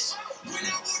finished? When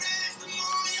I would've asked them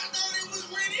all, y'all thought it was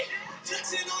ready.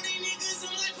 Touching on